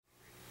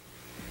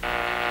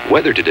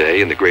Weather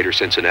today in the greater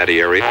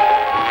Cincinnati area.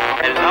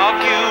 I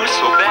love you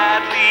so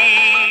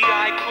badly,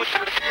 I could...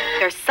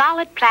 They're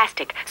solid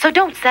plastic, so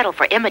don't settle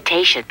for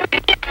imitation.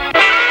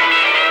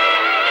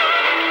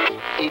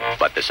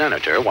 But the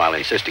senator, while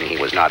insisting he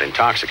was not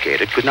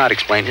intoxicated, could not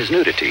explain his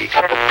nudity.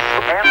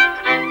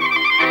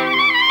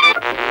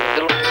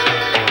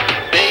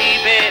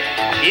 Baby,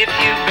 if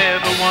you've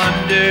ever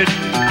wondered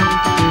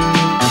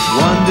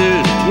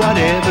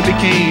whatever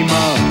became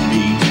of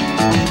me.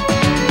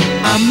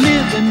 I'm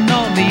living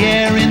on the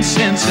air in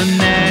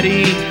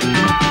Cincinnati,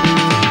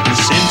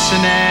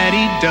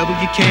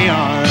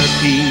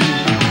 WKRP.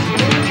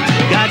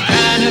 Got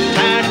kind of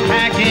tired of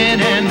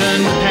packing and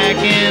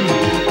unpacking,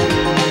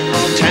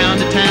 town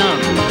to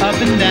town,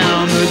 up and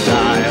down the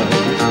dial.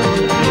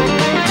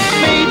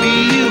 Maybe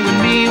you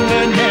and me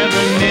were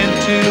never meant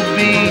to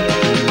be,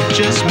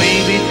 just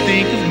maybe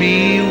think of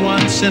me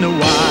once in a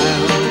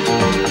while.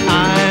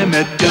 I'm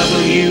at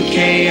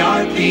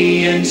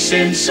WKRP in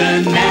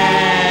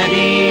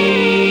Cincinnati.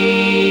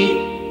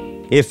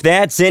 If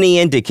that's any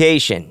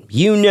indication,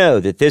 you know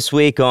that this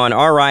week on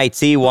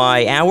RITY,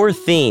 our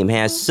theme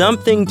has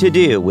something to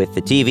do with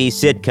the TV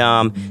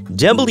sitcom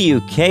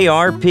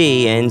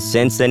WKRP in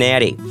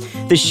Cincinnati.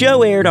 The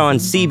show aired on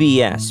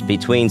CBS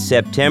between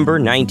September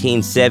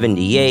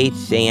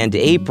 1978 and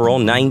April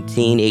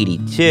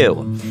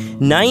 1982.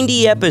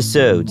 90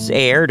 episodes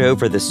aired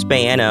over the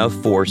span of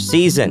 4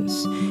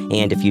 seasons.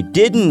 And if you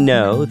didn't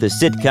know, the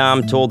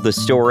sitcom told the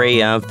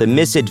story of the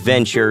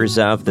misadventures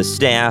of the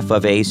staff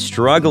of a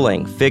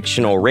struggling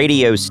fictional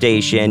radio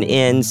station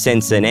in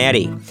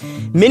Cincinnati.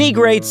 Many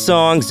great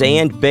songs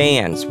and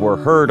bands were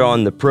heard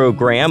on the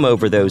program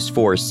over those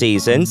 4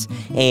 seasons,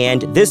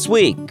 and this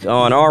week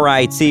on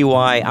RITY,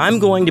 I'm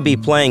going to be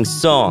playing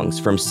songs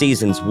from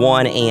seasons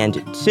 1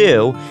 and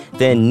 2.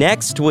 Then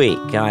next week,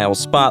 I'll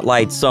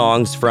spotlight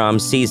songs from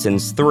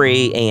seasons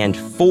 3 and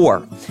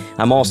 4.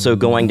 I'm also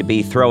going to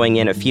be throwing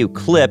in a few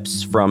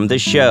clips from the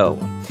show.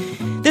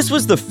 This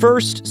was the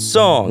first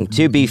song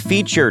to be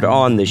featured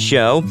on the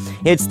show.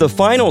 It's the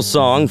final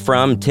song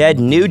from Ted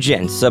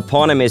Nugent's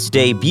eponymous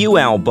debut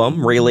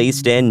album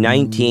released in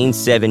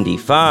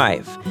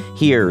 1975.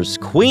 Here's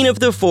Queen of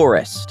the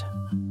Forest.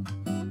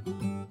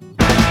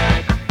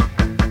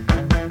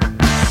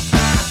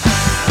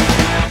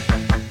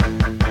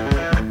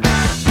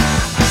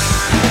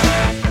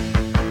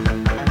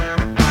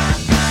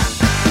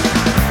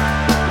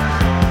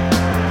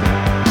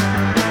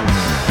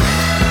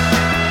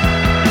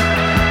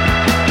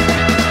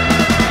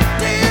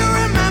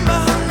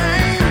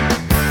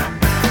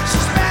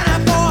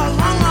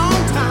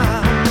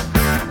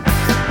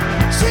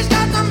 She's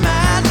got the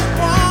magic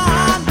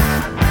wand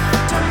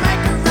to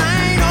make it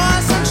rain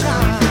or sunshine.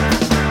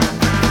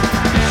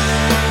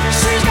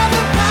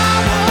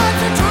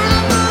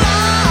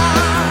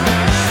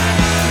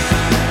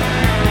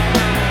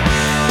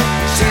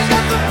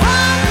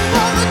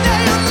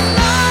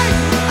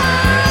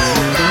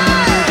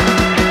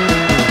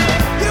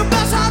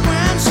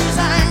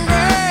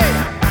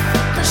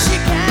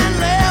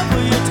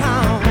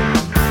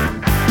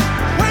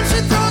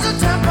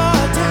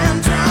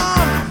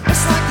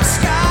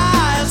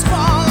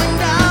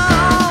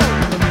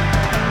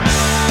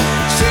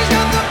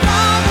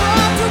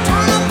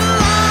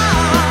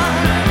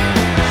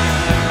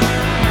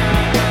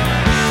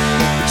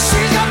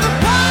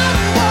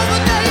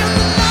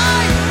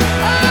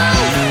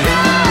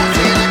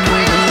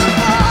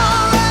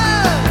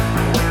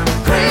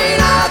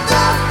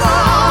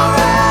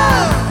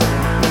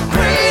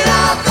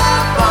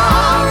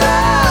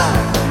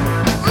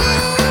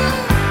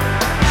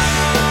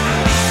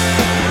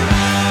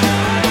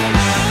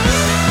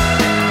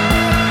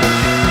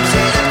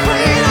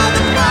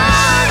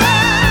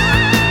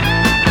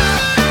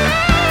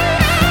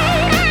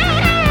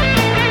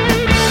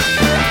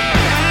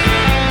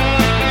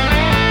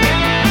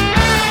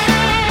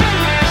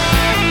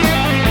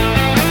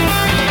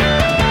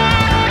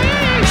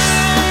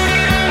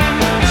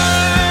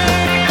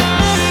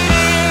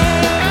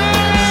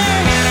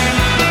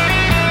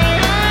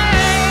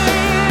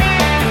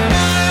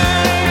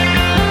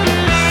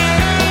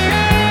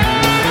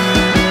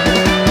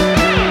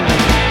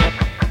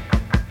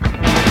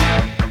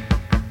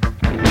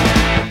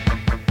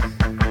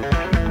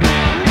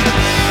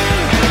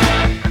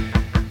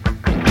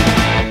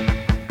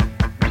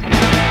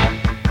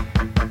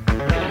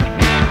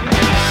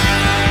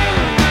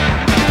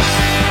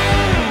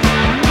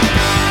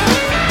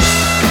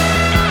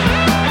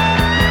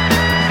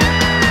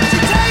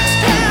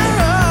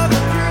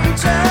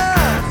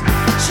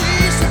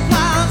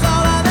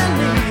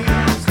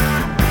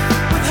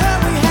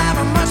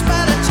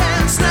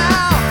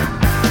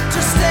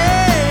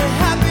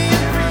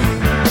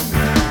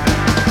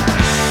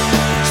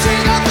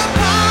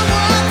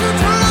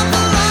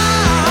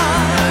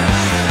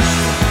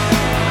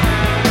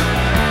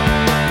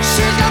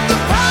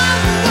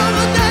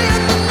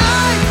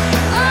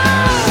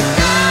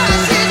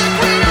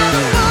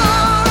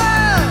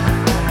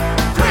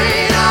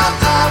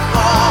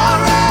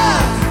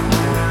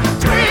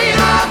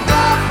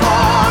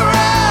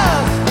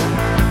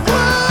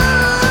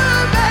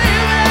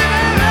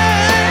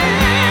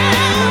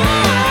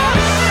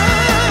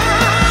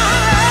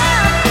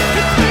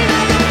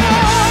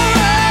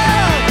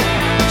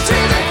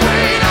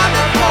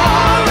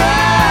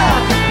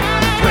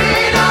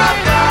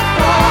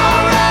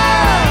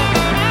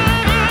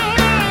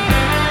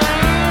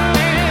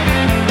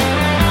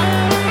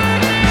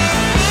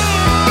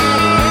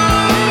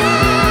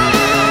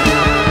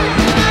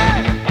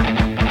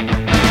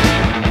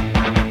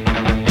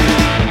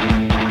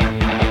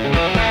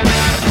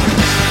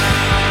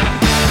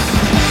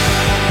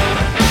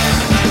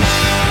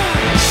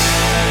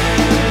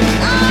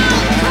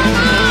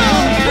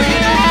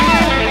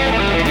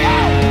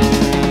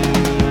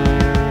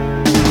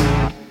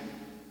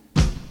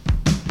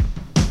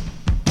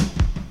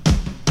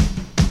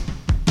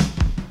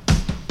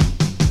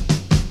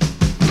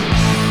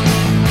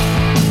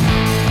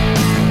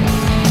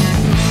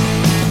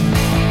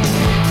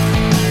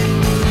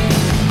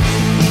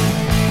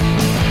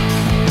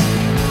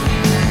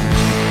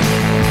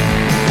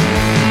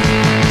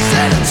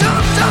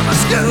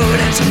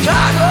 in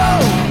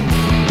Chicago.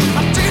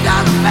 I'm taking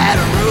down the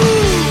Baton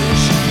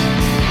Rouge.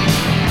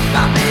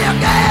 Got me a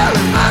gal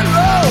in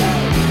Monroe.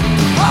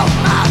 Oh,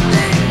 my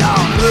thing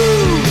don't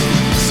lose.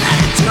 Said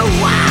it too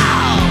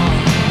wild.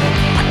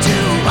 I'm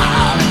too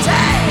wild to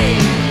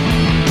take.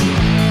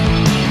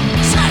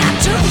 Said I'm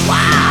too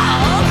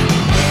wild.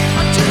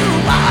 I'm too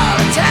wild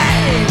to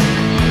take.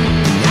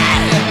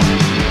 Yeah.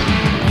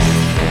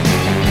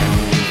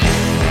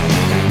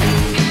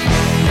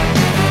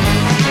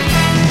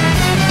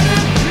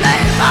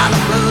 Laying by the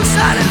blue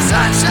sun and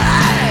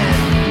sunshine,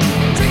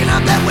 drinking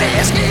up that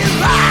whiskey and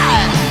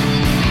rye.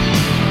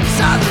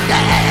 Southern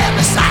gal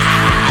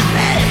beside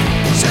me,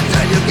 said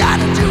that you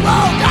gotta do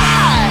all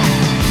right.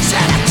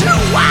 Said I'm too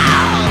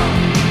wild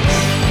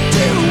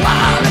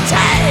to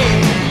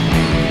take.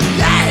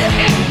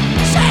 Yeah,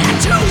 said I'm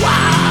too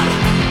wild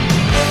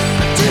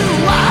to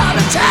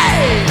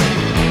take.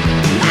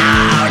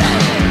 Louder.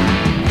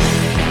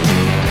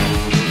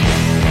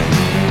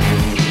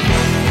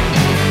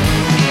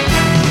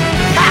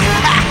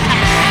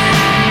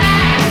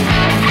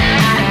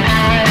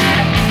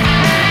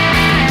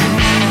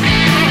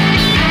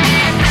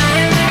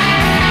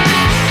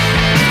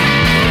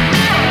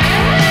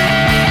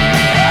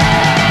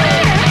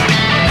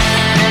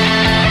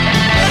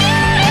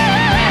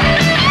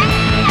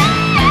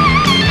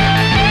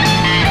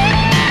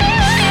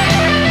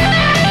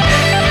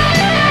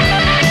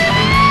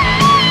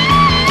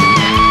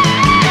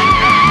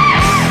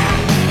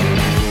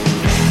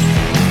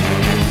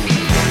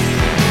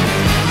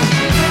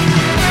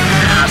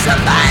 So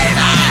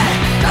baby,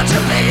 don't you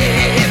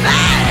leave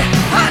me,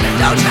 honey,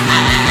 don't you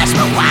ask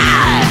me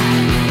why.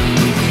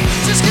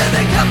 Just give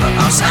me a couple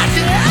more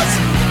seconds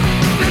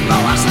before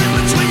I slip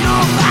between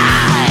your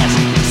thighs.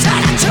 Said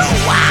I'm too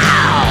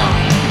wild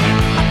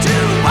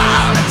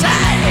to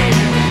take.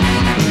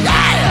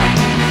 Yeah,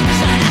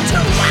 said I'm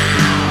too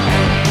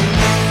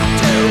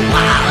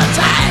wild to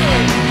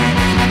take.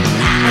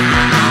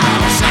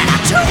 Now, said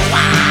I'm too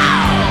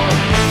wild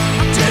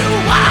to take. Too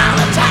wild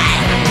to take.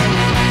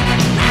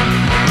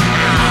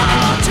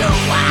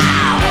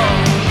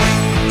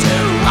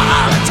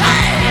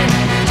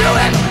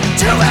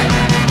 Do it.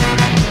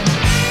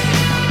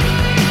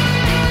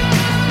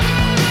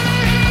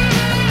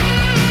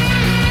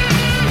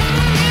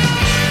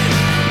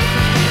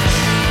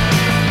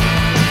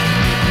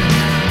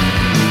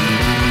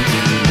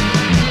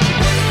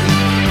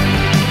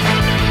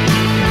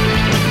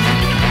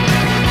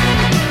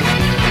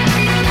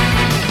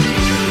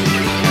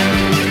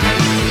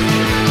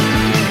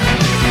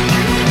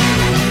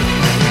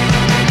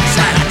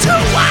 Said I'm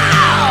too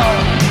wild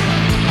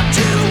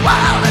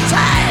to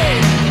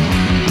take.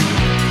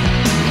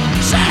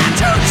 Said I'm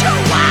too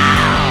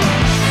wild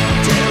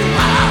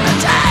to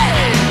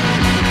take.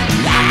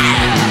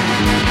 Yeah,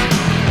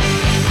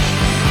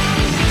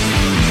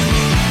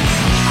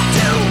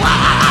 too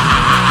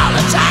wild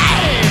to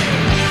take.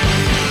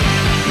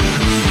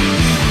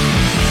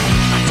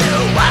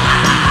 Too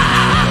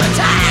wild to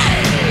take.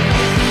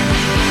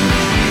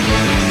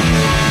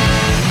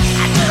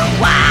 Too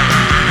wild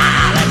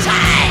to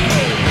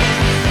take.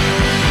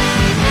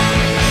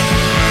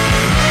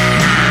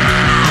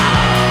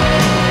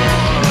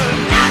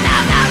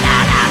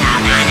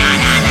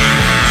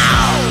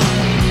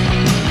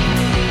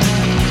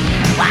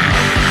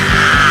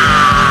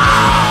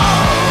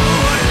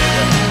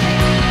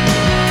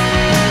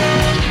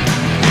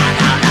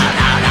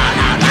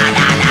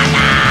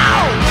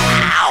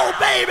 Oh,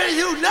 baby,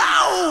 you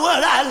know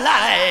what I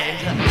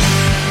like.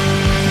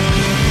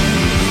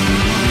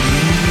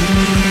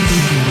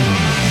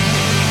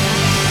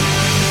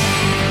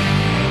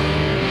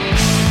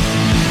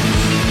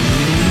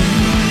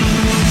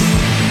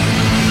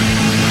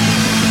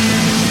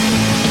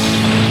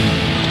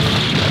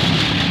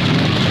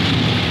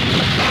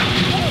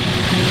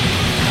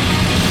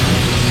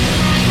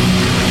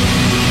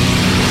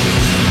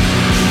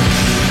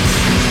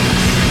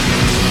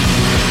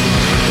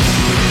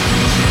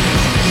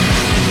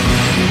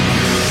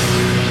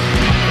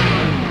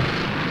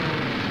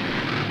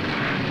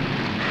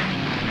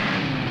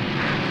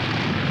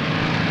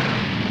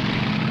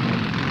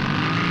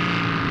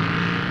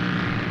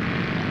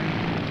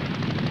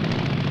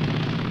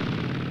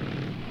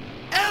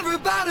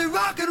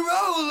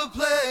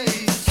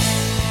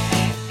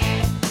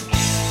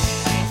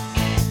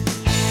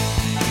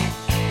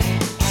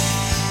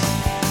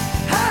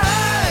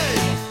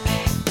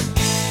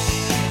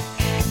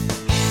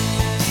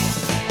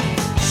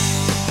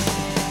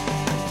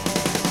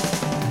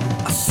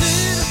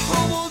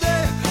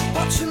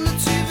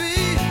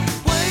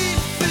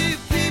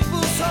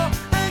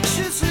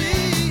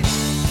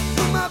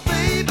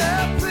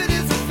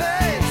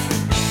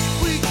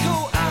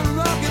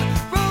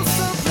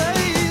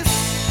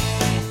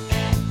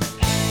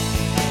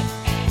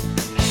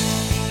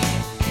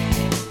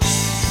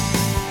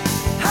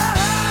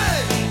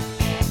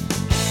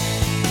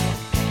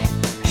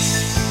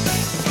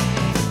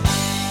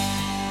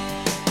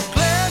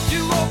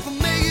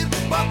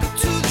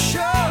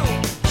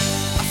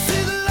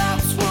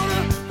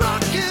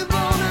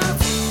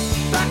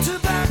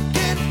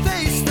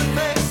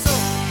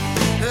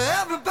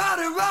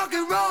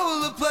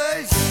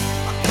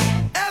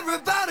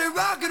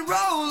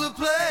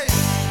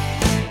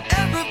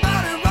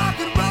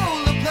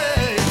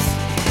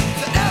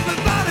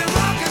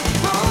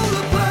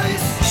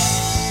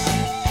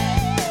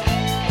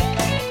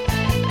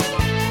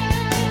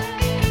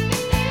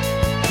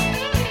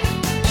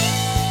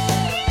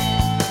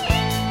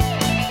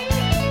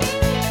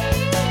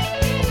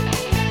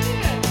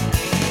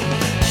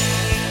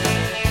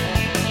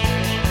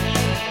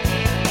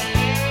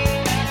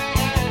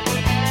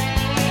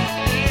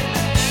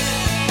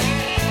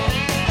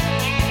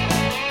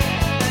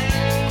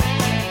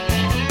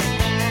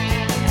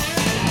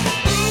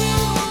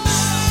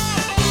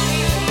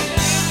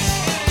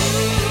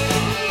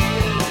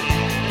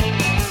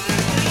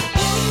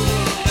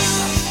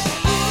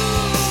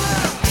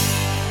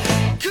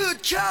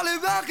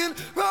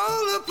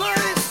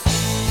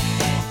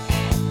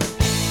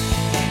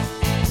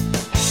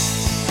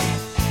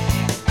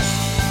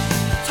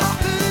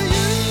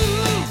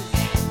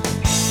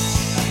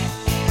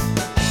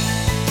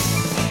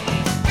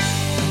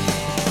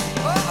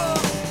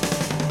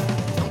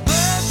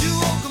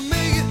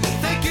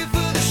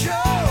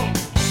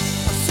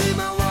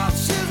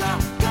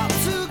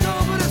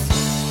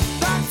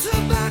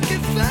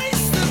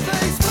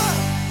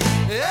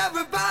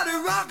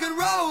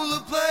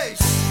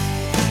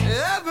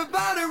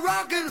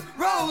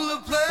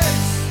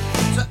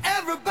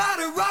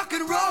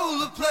 and roll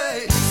the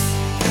place.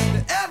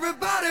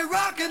 Everybody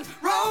rock and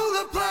roll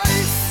the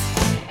place.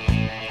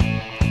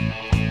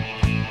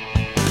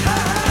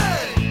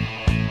 Hey,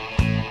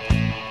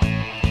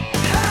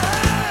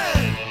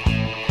 hey,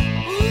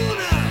 ooh,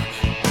 now.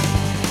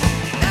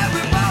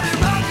 Everybody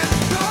rock and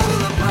roll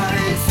the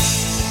place.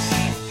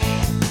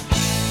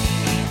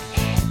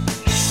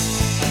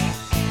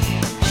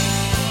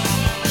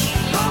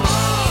 Come on.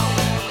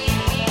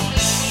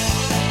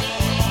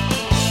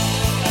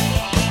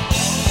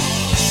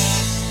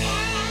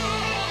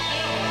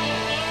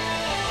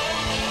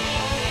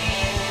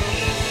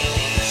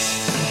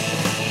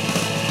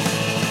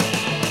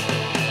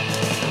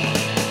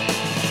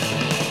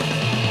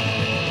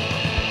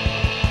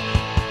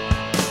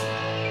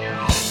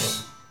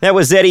 That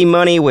was Eddie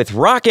Money with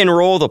Rock and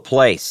Roll the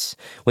Place.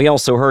 We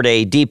also heard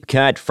a deep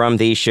cut from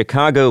the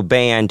Chicago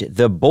band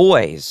The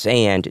Boys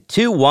and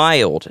Too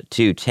Wild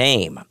to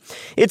Tame.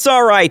 It's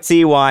all right,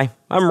 CY.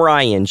 I'm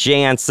Ryan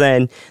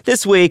Jansen.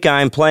 This week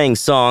I'm playing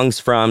songs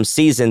from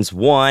seasons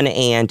 1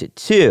 and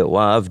 2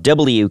 of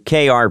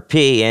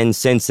WKRP in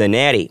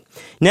Cincinnati.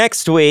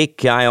 Next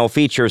week, I'll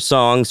feature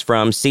songs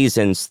from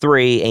seasons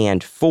 3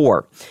 and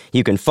 4.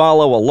 You can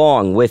follow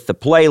along with the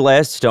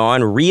playlist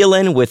on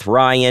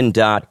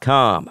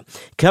reelinwithryan.com.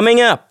 Coming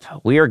up,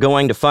 we are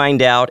going to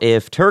find out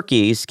if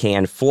turkeys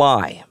can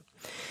fly.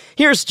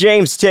 Here's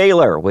James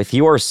Taylor with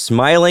Your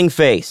Smiling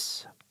Face.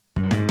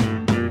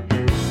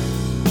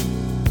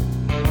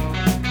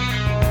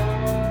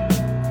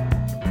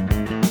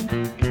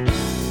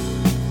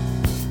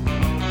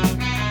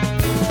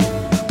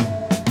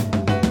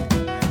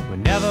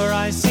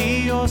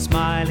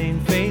 Smiling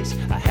face,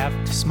 I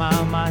have to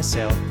smile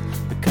myself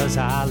because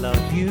I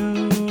love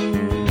you,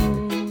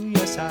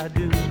 yes I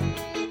do.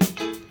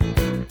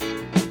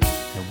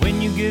 And when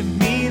you give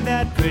me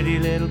that pretty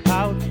little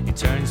pout, it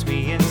turns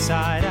me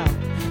inside out.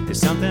 There's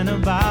something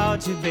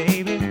about you,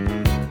 baby,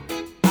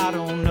 I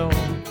don't know.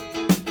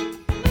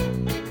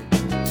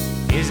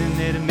 Isn't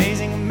it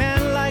amazing a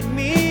man like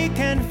me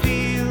can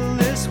feel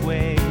this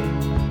way?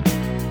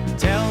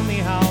 Tell me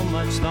how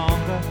much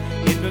longer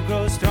it will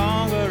grow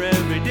stronger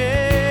every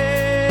day.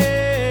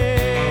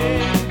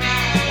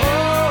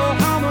 Oh,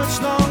 how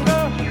much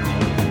longer?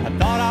 I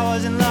thought I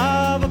was in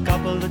love a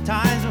couple of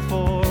times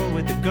before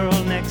with the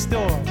girl next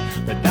door,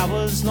 but that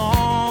was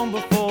long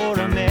before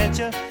I met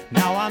you.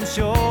 Now I'm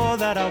sure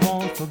that I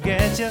won't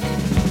forget you,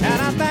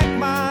 and I thank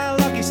my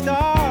lucky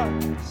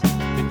stars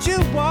that you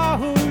are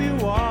who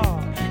you are,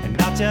 and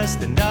not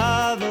just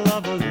another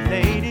lovely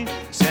lady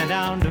sent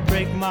down to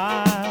break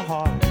my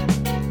heart.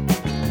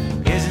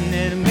 Isn't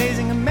it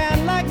amazing a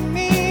man like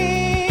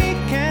me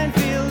can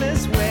feel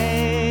this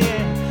way?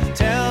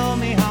 Tell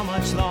me how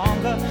much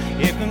longer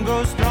it can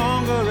grow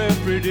stronger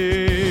every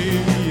day.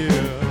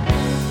 Yeah.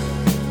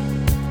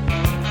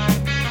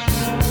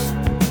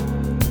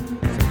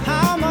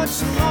 How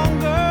much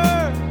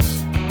longer?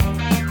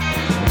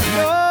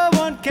 No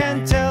one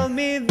can tell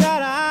me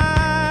that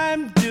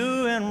I'm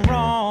doing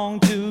wrong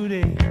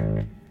today.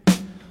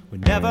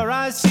 Whenever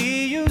I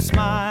see you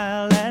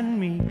smile at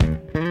me,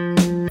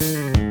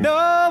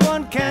 no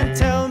one can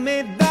tell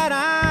me that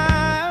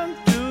I'm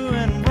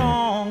doing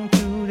wrong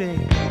today.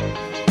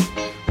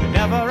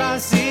 Whenever I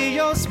see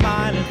your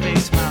smiling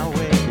face my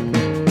way,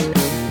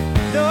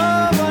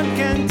 no one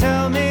can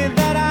tell me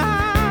that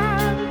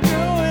I'm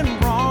doing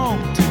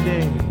wrong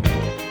today.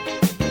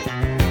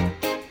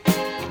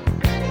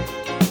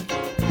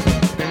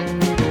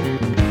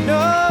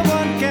 No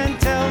one can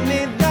tell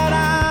me that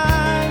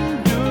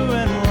I'm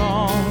doing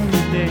wrong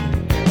today.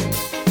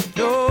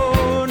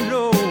 No,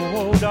 no,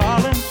 oh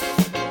darling.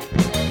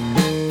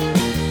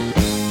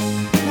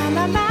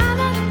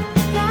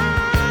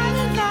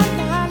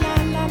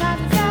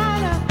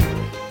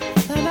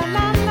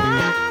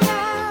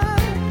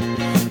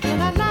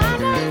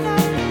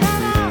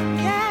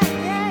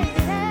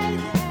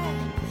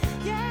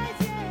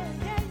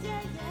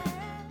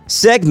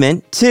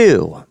 Segment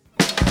 2.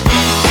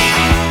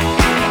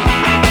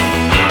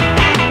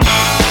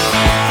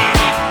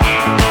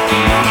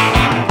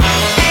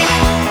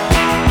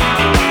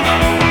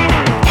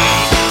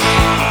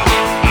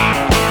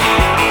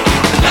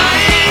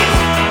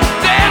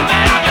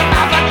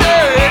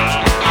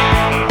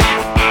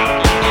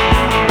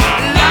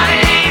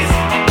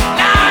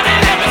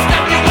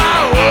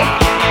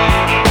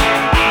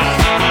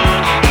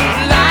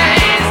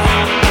 Lies,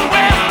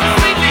 well,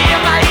 sweetly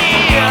in my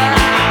ear.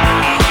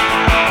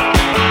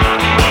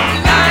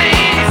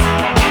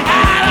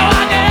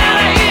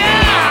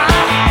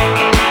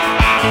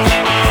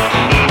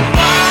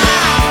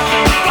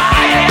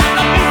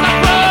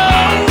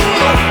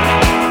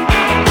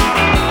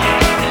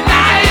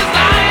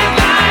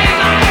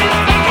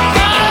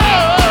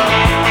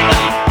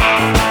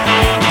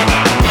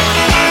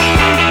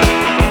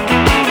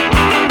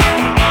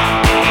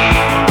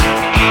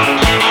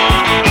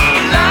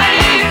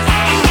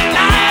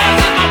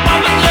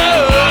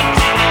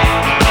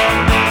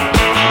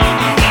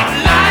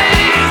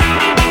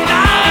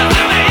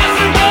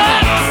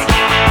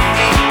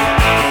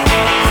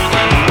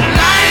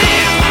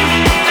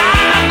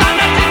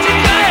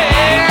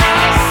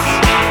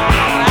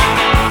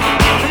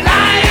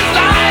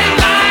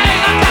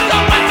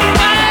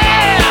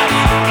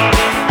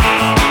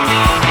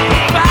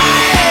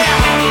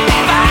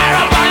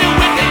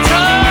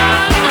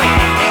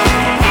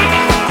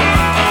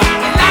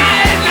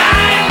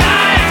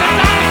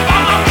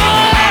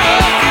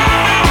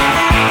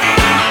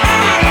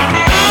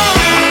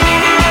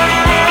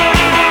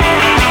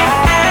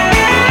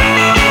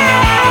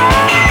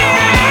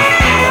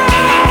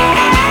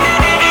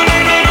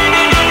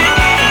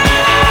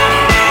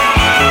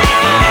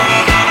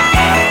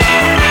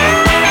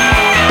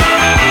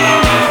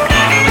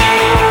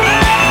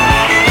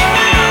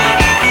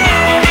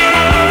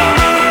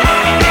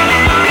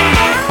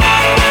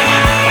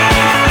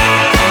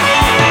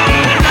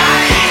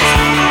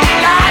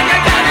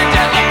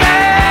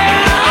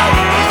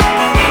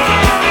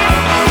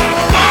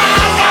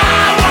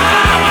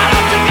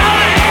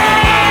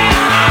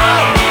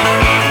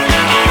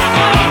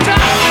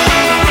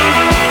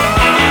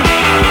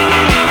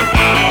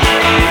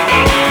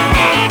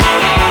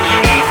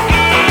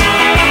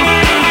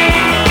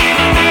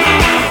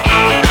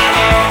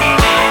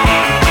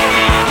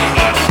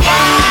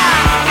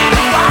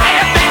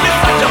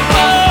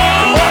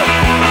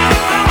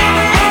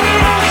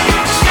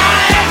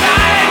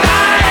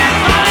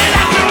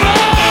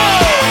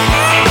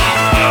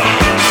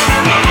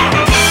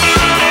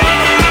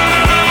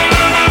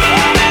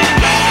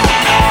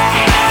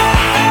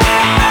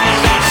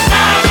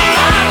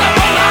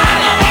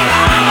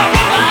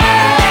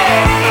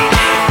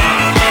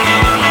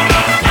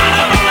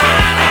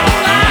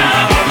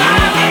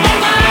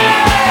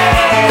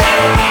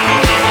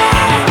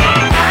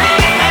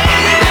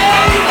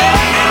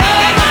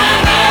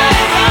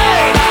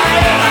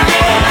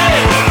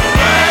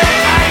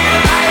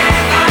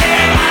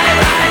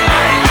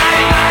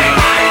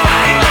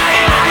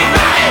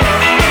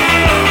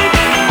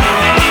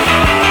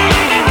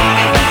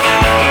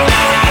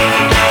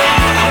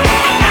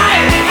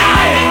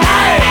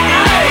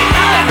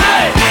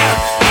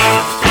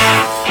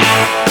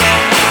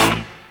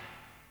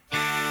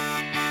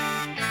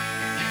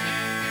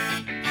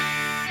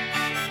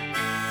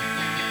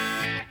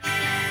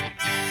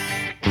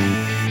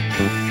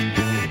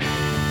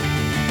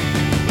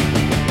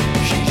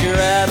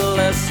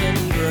 adolescent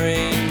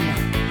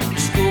dream.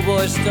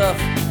 Schoolboy stuff,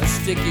 a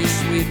sticky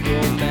sweet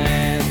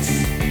romance.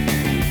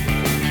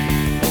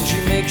 And she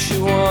makes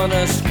you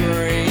wanna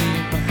scream,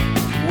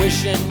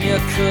 wishing you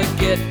could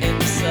get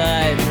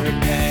inside her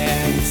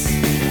pants.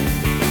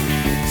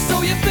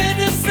 So you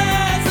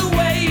fantasize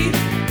away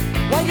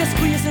while you're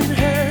squeezing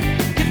her.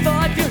 You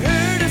thought you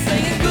heard her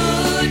saying,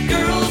 good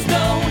girls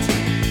don't,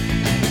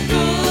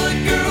 good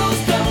girls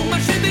don't. I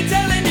should be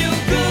telling you,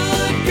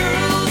 good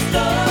girls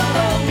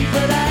don't,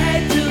 but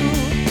I do.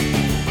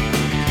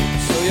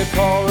 So you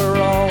call her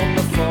on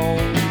the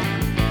phone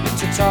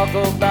to talk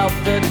about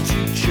the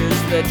teachers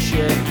that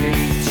you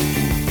hate.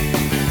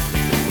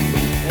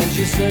 And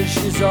she says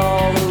she's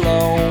all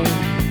alone,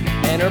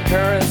 and her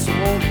parents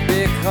won't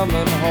be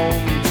coming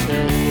home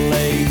till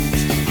late.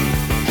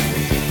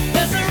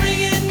 There's a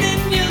ringing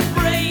in your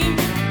brain,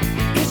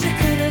 'cause you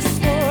could have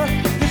swore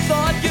you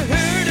thought you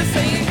heard her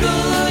saying,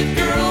 good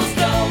girls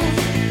don't,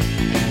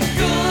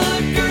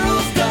 good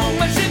girls don't.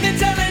 I should be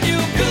telling you,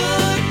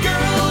 good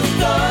girls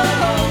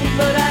don't,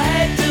 but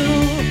I do.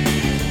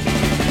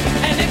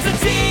 And it's a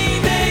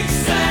teenage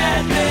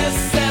sadness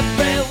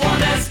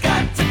everyone has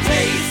got to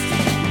taste.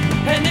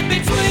 And in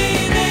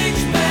between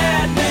age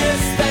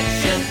madness that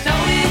you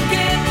know you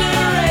can't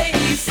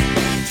erase,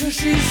 till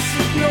she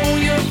should know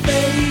your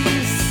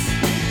face.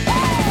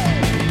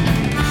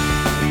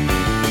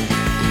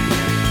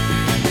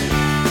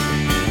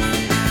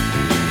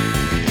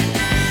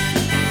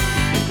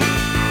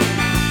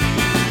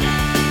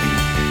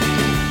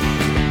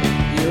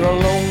 You're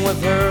alone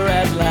with her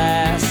at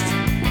last,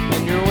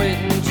 and you're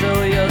waiting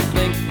till you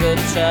think the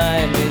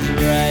time is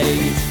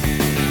right.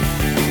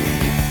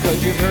 'Cause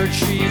you've heard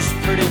she's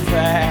pretty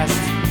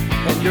fast,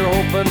 and you're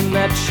hoping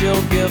that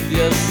she'll give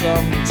you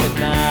some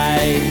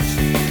tonight.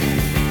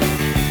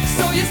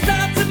 So you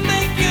start to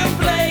make your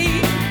play,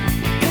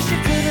 'cause you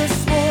could have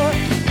swore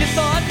you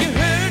thought you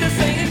heard her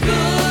saying,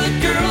 good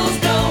girls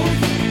don't,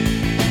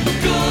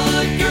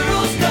 good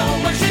girls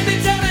don't. I should be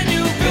telling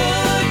you,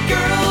 good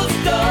girls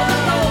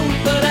don't,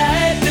 but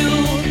I do.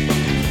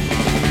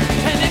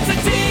 And it's a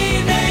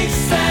teenage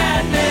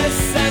sadness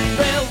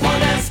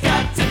everyone has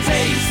got to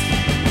taste.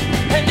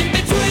 And in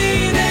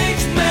between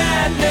age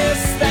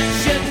madness that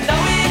you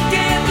know you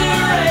can't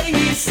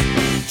erase,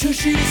 till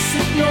she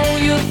should know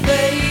your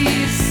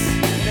face.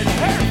 And it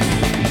hurts.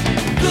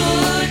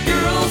 Good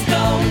girls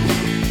don't,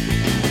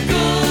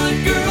 good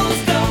girls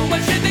don't. I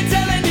should be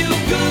telling you,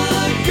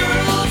 good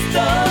girls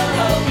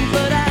don't,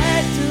 but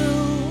I do.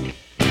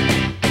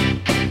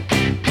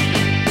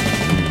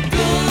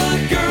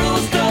 Good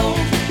girls don't,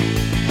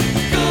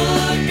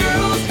 good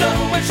girls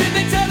don't. I should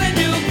be telling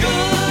you,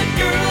 good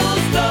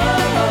girls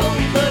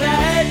don't, but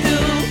I do.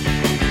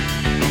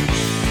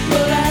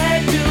 But I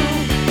do.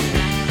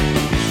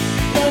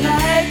 But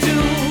I do.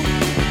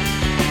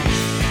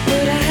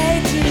 But I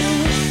do.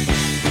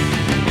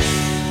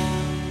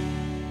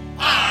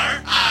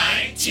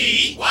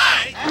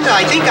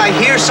 I think I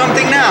hear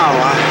something now.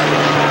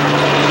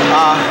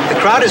 The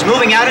crowd is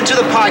moving out into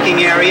the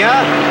parking area.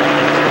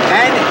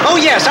 And, oh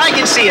yes, I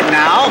can see it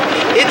now.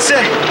 It's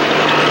a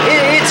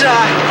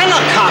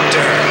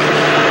helicopter.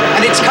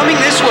 And it's coming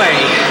this way.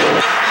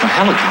 A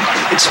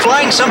helicopter? It's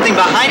flying something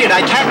behind it.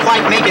 I can't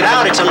quite make it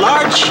out. It's a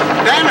large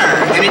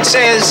banner. And it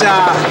says,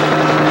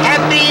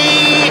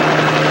 Happy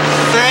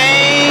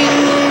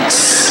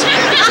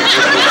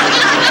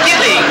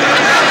Thanksgiving.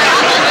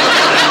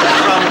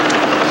 From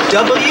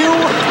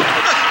WKRP.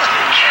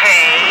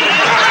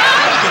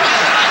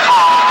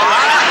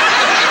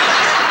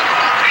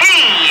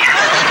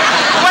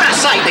 What a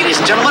sight, ladies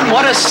and gentlemen.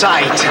 What a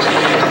sight.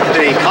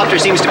 The helicopter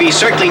seems to be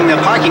circling the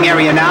parking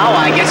area now.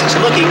 I guess it's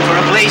looking for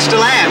a place to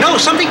land. No,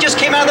 something just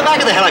came out of the back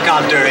of the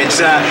helicopter. It's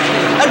a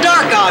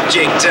dark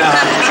object.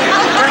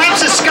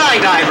 Perhaps a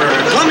skydiver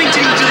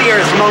plummeting to the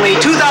earth from only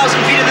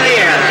 2,000 feet into the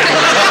air.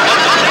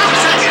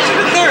 Second to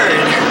the third.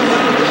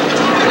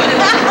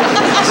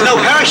 There's no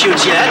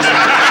parachutes yet.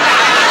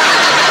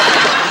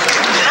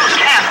 Those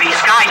can't be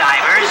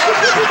skydivers.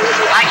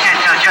 I can't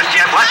tell just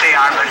yet what they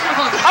are, but...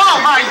 Oh,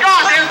 my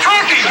God, they're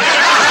talking!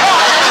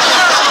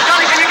 Oh,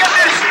 Johnny, can you get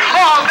this?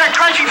 Oh, they're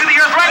crashing to the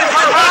earth right in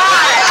front of our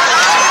eyes!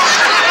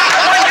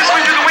 One just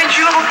went through the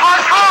windshield of a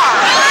parked car!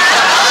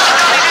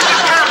 This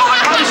is terrible. The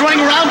cars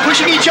running around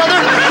pushing each other?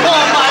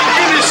 Oh, my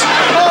goodness!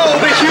 Oh,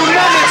 the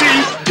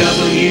humanity!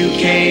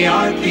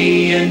 WKRP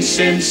in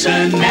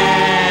Cincinnati.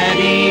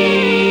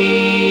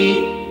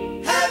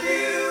 Have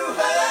you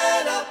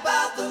heard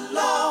about the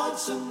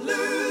lonesome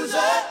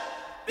loser,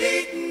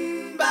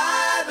 beaten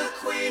by the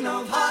Queen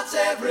of Hearts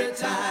every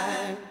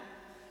time?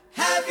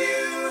 Have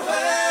you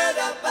heard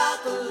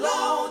about the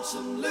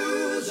lonesome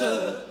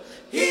loser?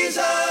 He's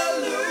a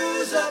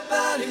loser,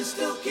 but he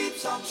still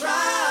keeps on trying.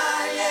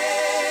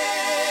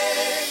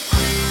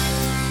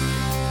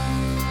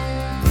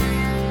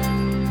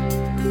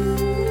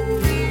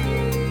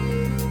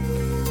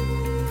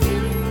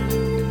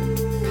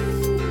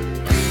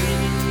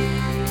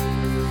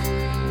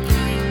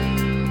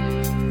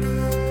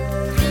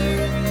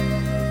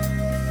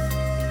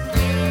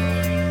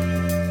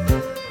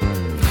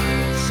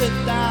 Sit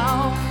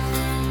down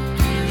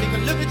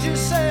look at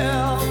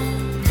yourself.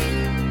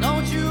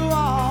 Don't you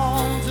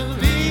want to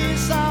be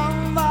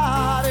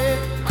somebody?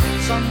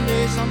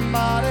 Someday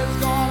somebody's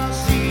gonna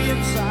see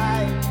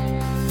inside.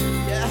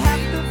 You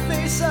have to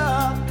face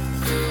up.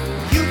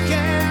 You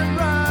can't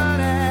run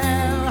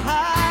and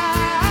hide.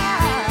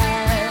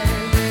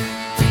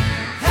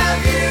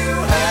 Have you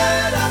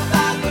heard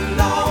about the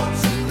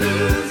lonesome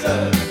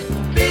loser,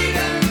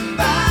 beaten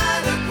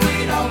by the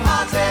queen of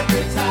hearts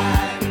every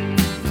time?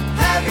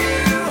 Have you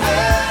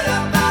heard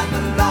about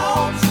the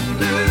lonesome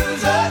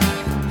loser?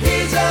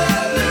 He's a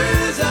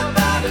loser,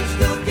 but he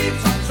still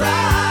keeps on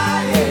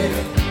trying.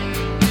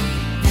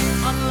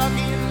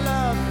 Unlucky in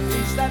love, at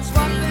least that's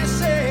what they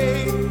say.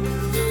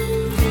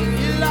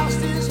 He lost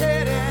his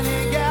head and he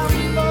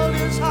gambled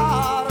his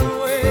heart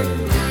away.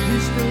 He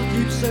still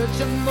keeps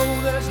searching, though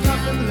there's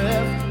nothing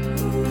left.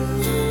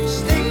 He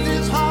staked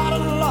his heart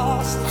and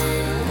lost.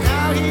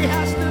 Now he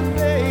has to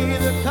pay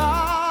the cost.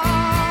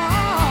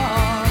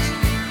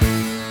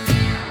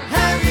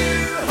 Have you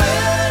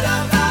heard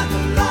about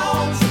the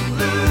lonesome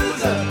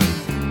loser,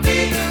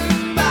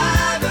 beaten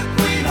by the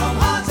queen of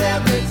hearts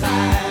every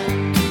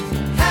time?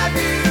 Have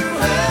you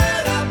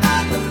heard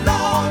about the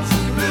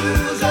lonesome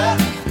loser?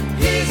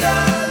 He's a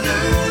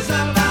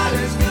loser, but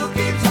he still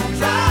keeps on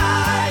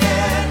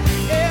trying.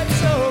 It's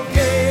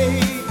okay,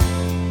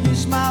 he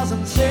smiles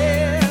and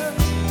says,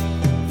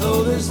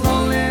 though this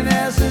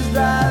loneliness is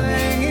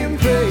driving him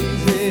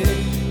crazy,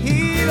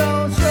 he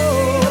don't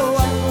show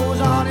what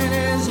goes on in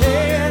his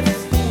head.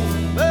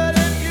 But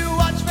if you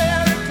watch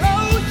very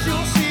close,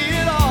 you'll see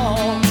it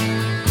all.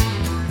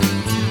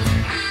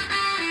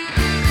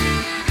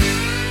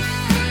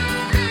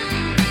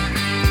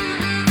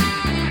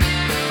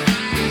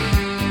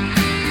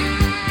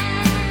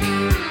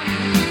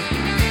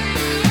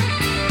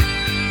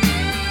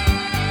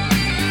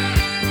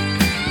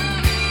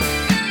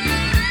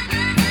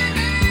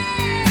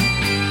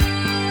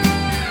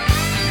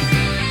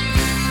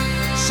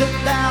 Sit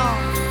down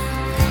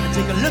and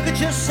take a look at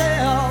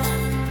yourself.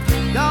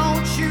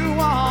 Don't you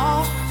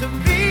want to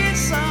be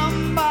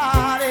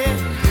somebody?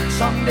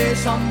 Someday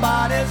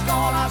somebody's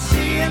gonna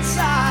see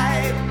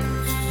inside.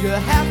 You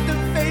have to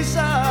face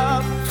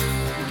up.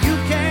 You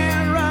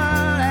can't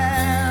run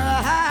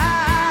and hide.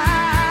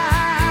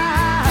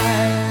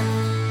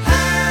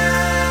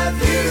 Have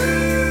you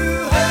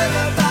heard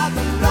about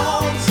the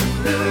lonesome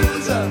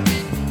loser,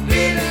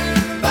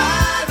 beaten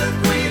by the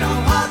queen of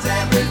hearts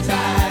every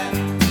time?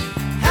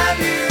 Have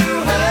you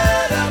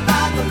heard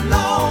about the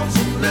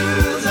lonesome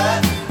loser?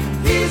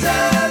 He's a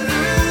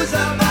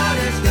loser, but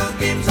he still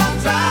keeps on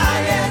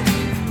trying.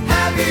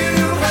 Have you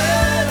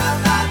heard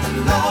about the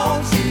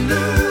lonesome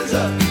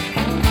loser?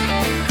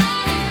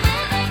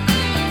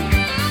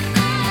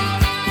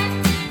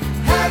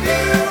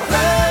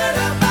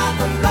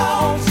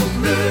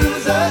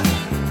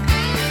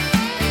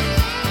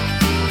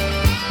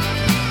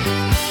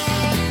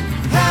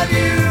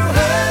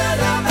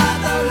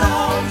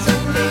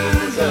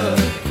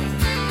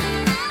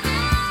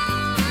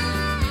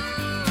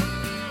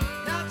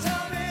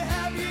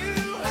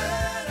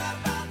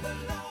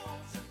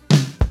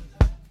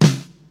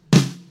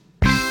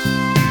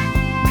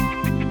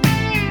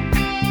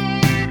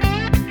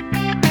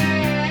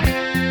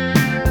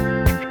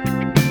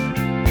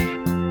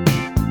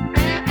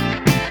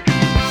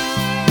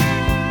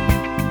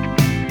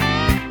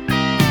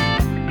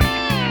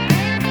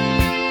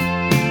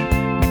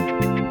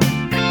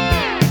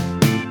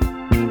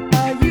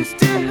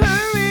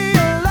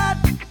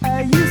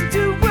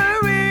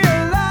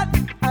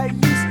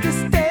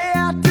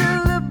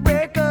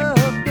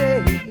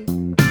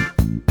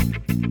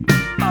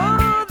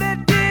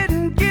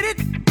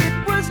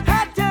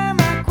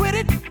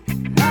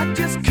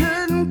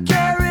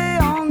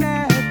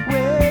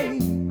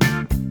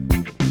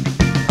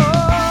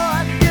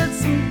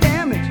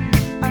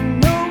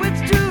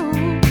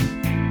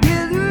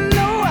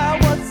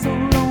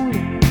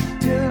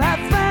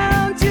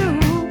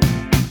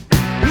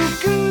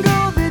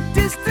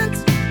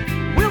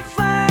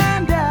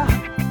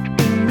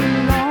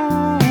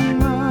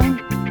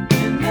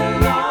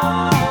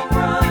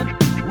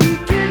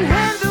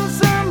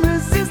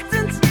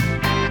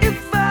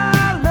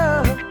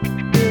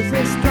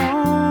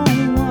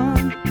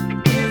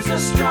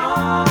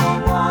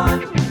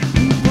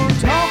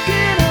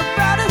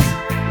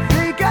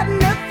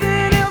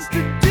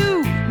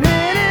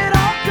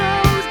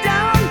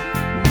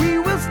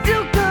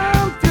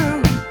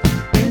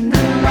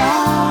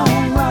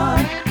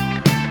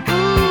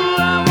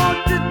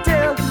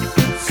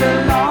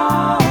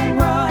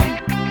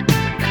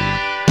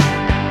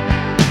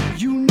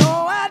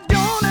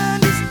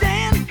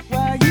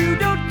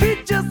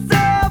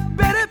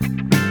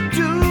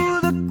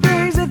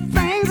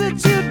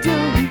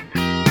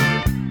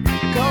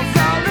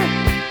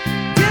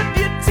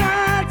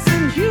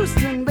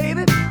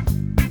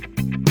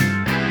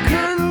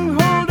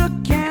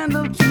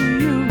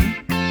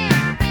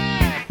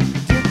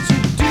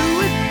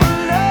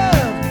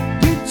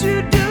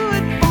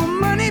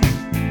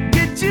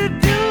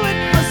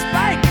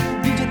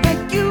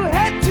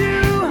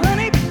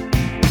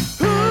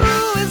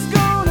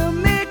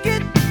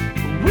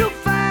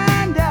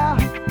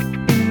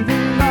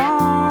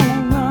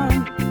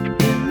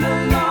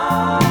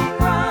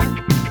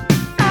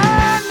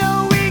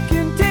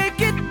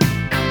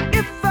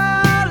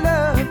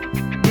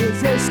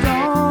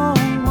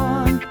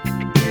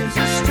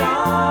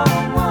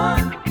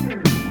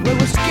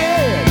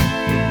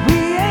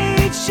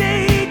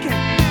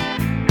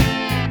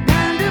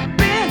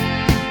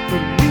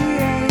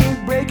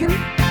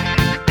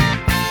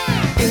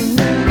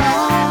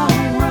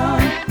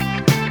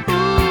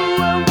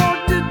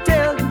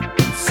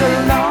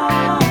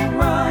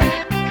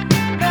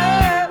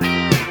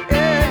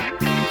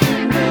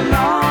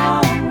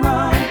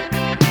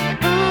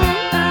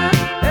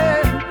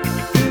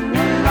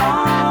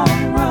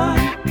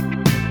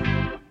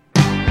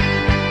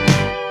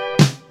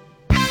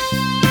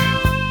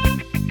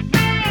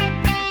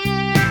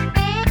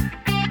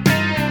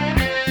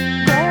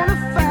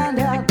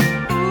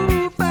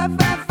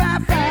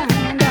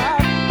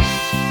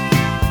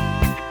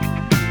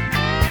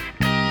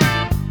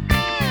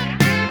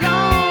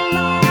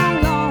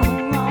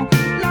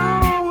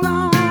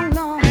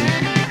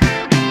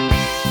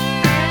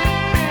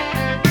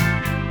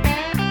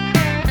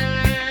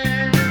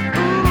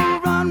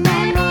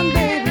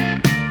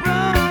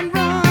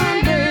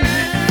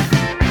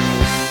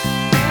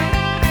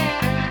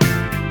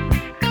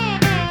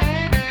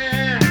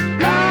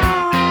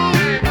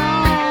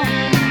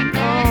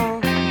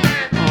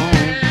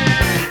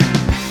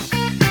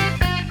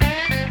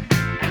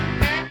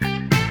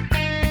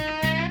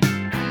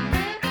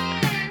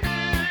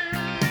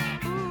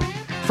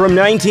 From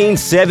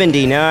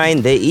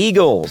 1979, the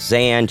Eagles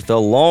and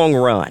The Long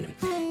Run.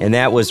 And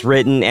that was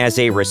written as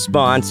a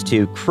response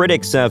to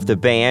critics of the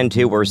band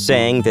who were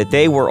saying that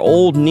they were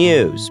old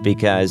news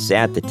because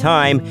at the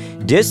time,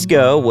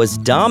 disco was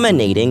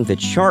dominating the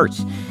chart.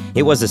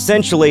 It was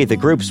essentially the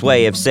group's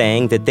way of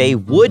saying that they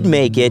would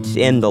make it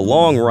in the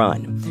long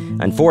run.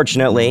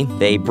 Unfortunately,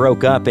 they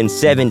broke up in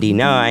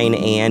 '79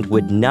 and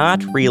would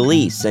not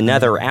release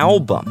another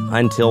album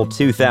until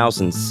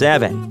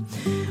 2007.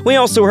 We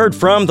also heard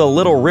from the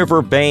Little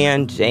River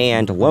Band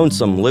and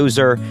Lonesome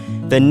Loser.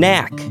 The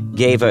Knack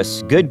gave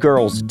us Good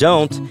Girls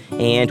Don't,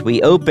 and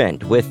we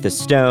opened with the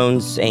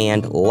Stones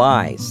and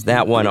Lies,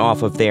 that one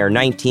off of their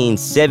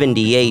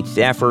 1978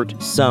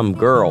 effort, Some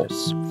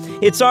Girls.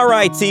 It's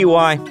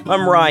R.I.T.Y.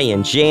 I'm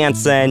Ryan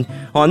Jansen.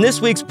 On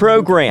this week's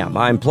program,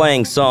 I'm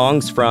playing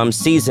songs from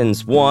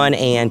seasons 1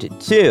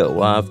 and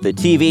 2 of the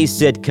TV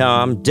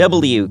sitcom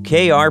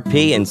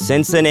WKRP in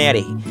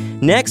Cincinnati.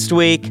 Next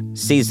week,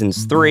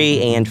 seasons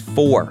 3 and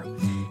 4.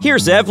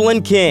 Here's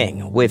Evelyn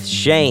King with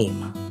Shame.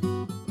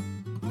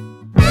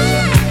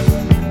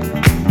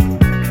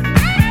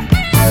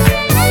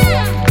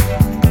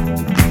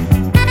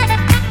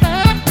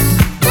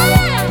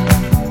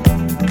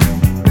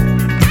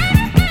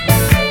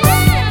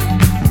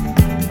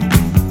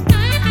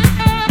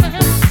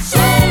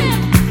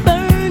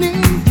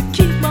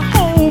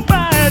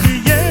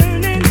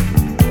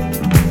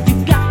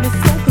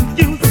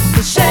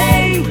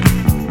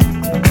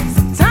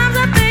 Sometimes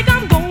I think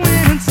I'm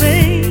going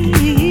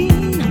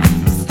insane.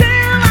 Still,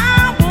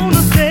 I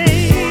wanna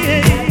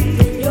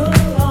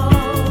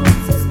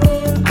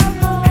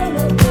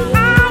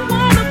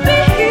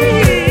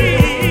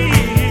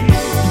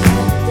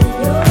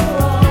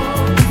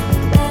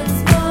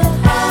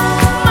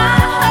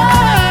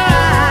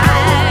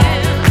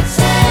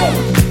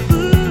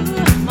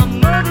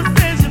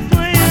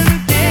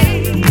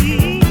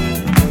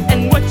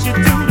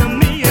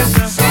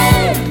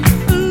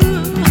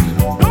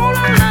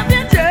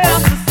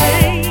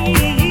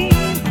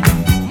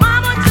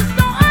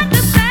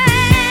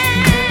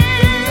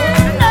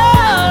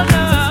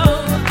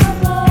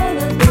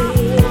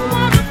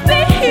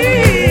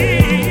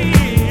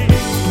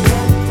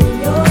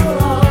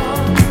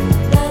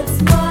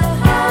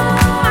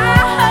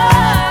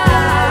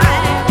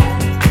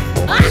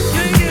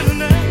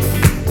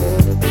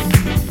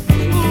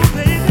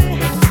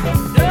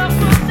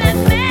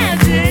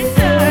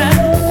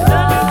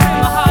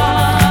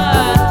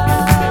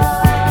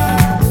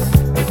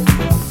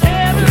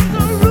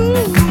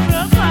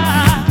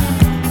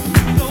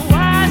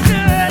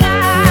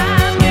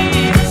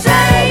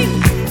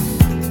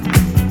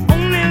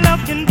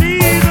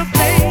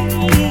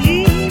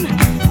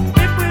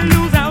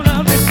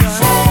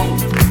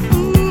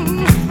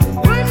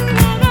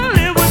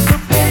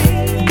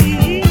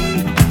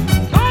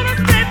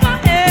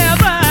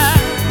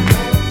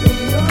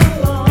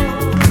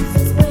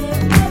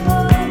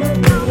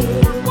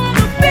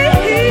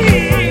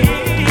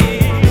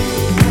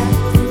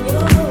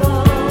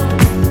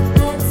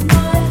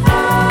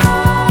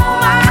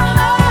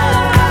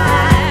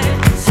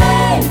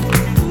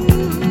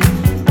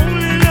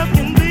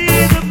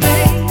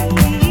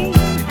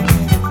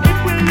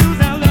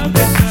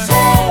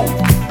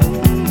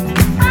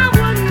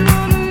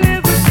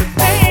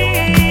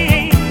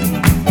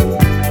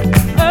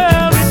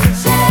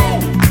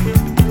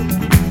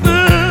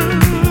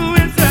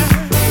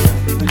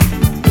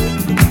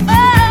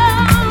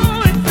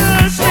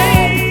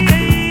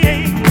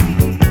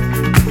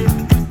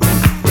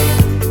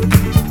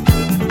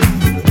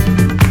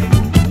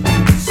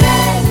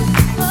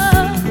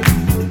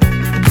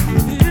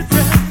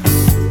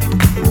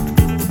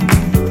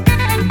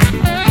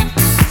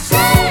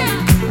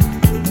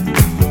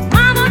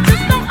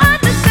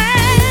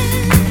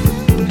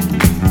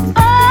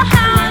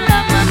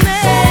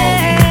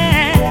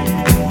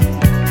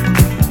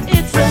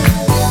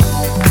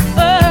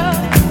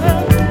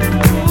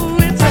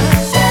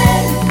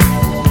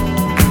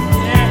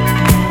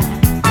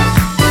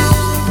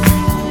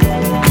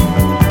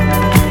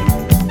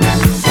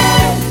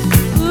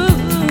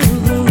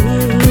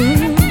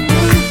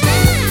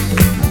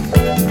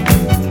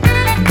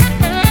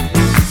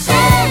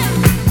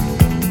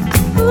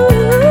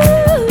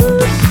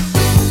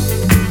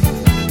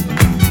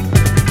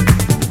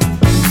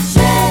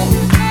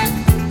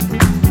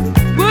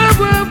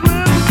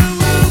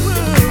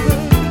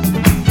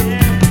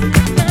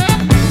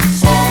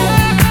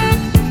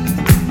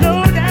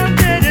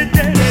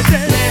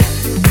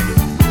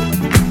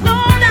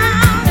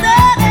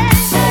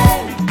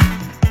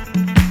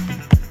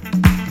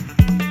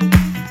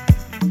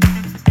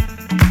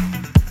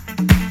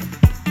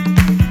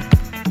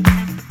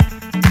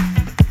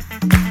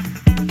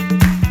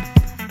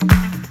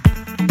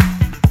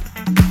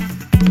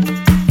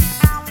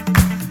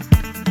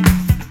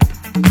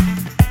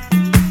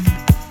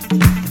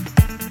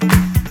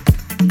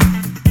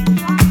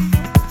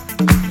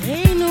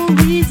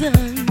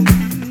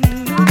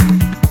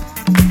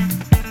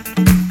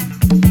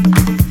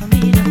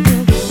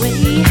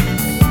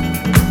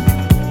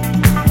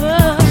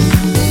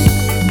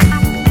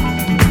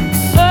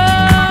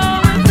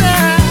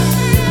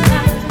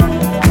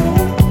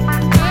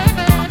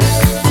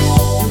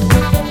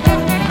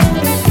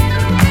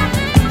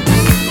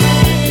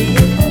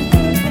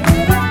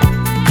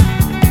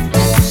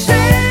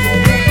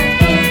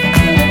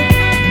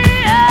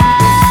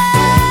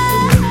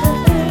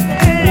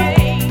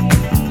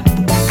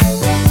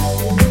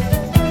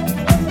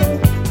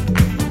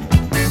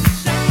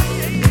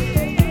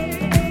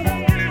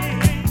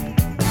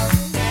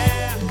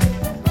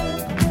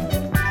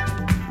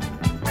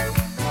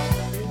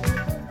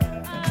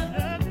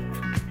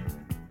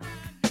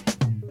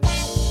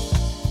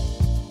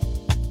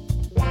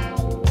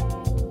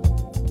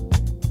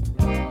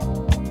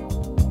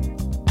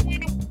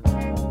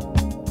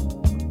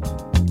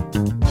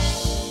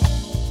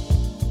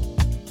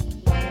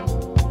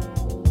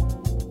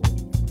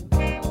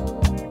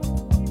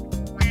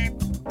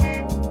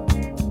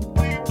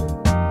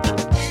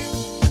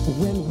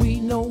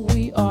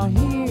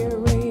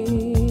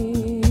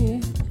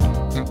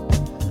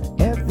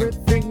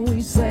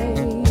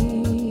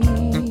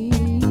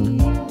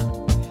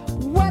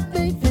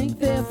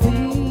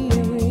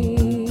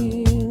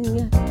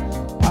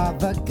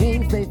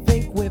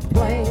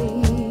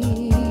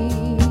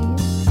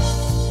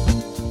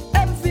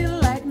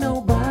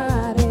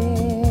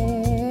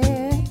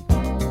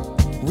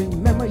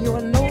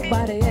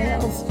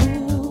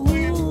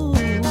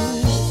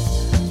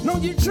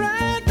you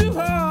try too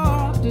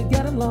hard to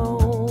get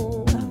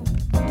along,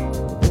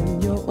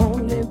 then you're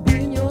only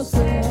being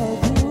yourself.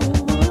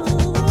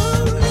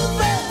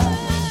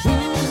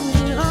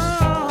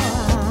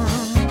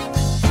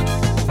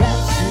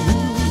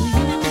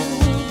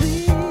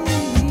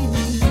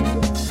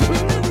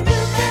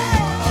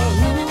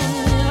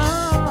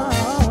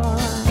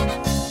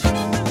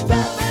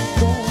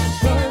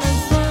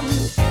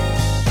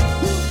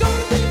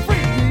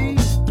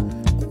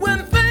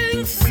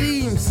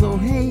 So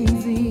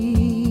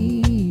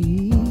hazy,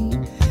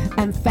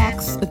 and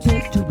facts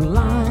attempt to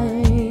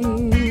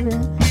blind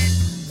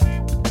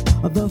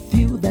the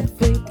few that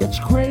think it's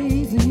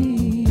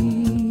crazy,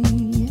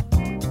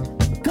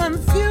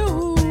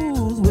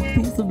 confused with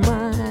peace of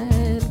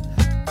mind.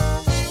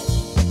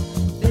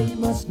 They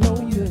must know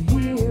you're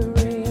hearing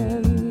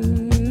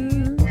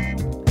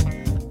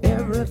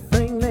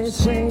everything they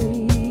say,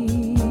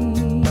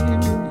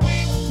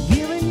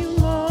 giving you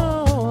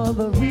more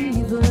the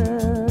reason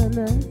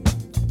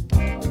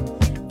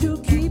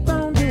keep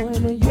on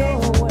doing it your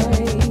way.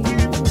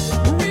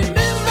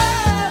 Remember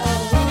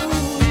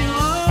who you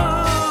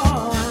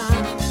are.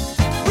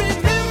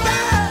 Remember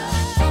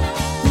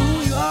who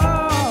you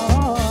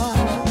are.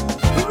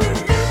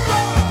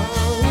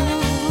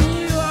 Remember who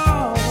you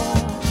are.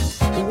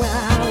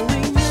 Well,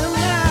 remember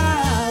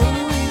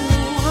who you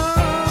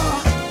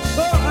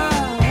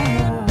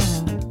are.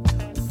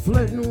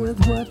 Flirting with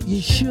what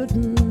you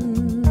shouldn't.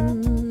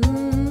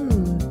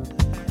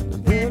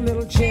 Very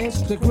little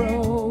chance to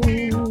grow.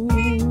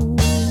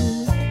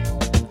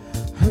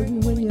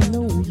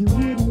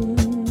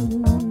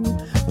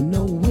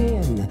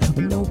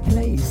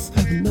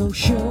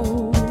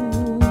 Show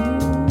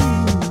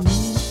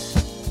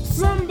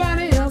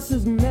somebody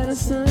else's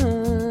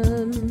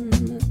medicine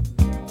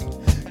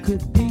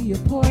could be a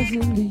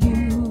poison to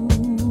you,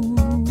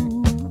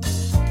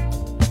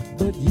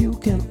 but you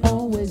can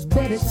always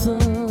bet it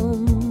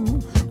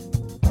some,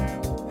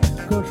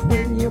 'cause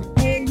when you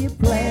play, you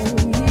play.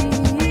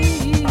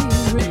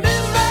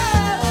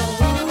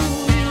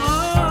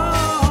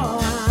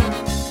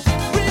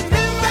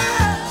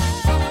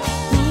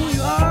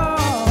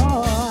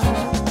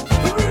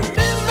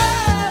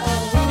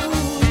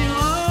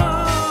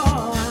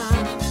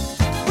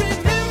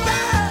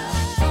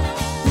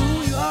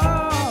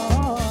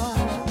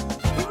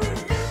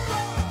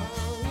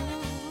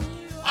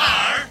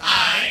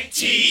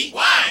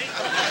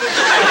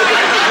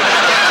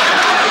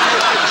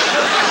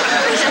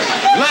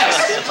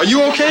 Are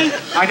you okay?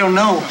 I don't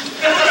know.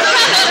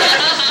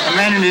 A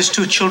man and his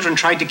 2 children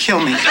tried to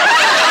kill me.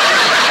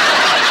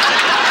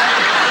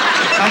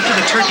 After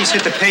the turkeys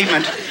hit the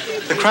pavement,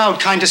 the crowd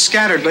kind of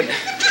scattered, but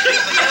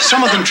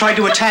some of them tried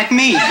to attack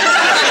me. I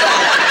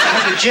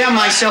had to jam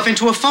myself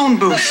into a phone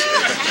booth.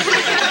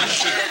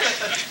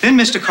 Then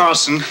Mr.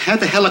 Carlson had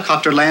the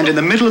helicopter land in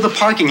the middle of the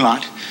parking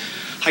lot.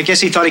 I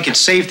guess he thought he could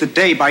save the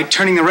day by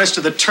turning the rest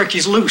of the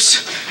turkeys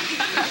loose.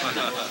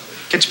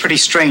 Gets pretty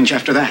strange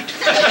after that.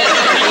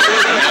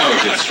 Now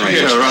it gets strange.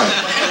 Yeah, right.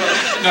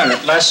 No,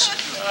 Les,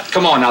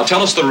 come on now,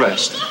 tell us the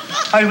rest.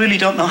 I really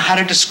don't know how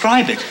to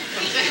describe it.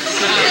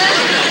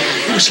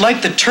 It was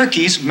like the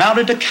turkeys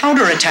mounted a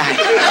counterattack.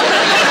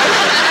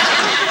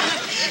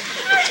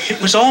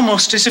 It was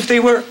almost as if they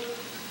were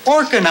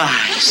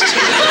organized.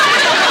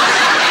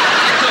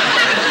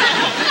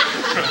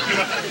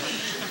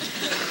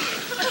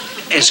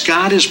 As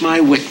God is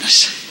my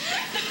witness,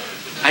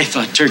 I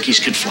thought turkeys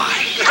could fly.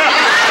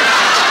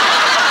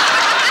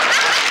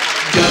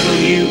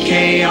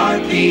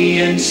 WKRP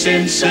in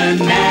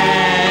Cincinnati.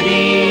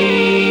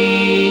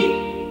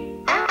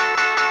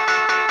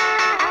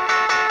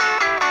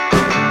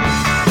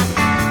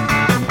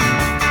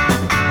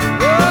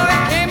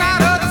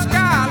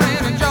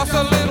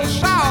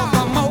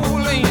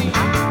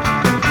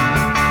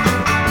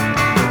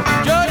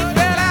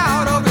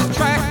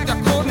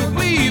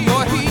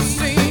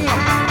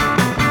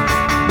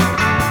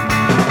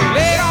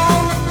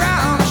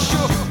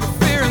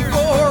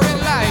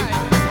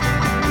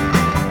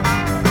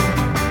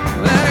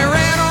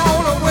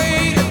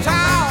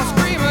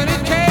 Screaming.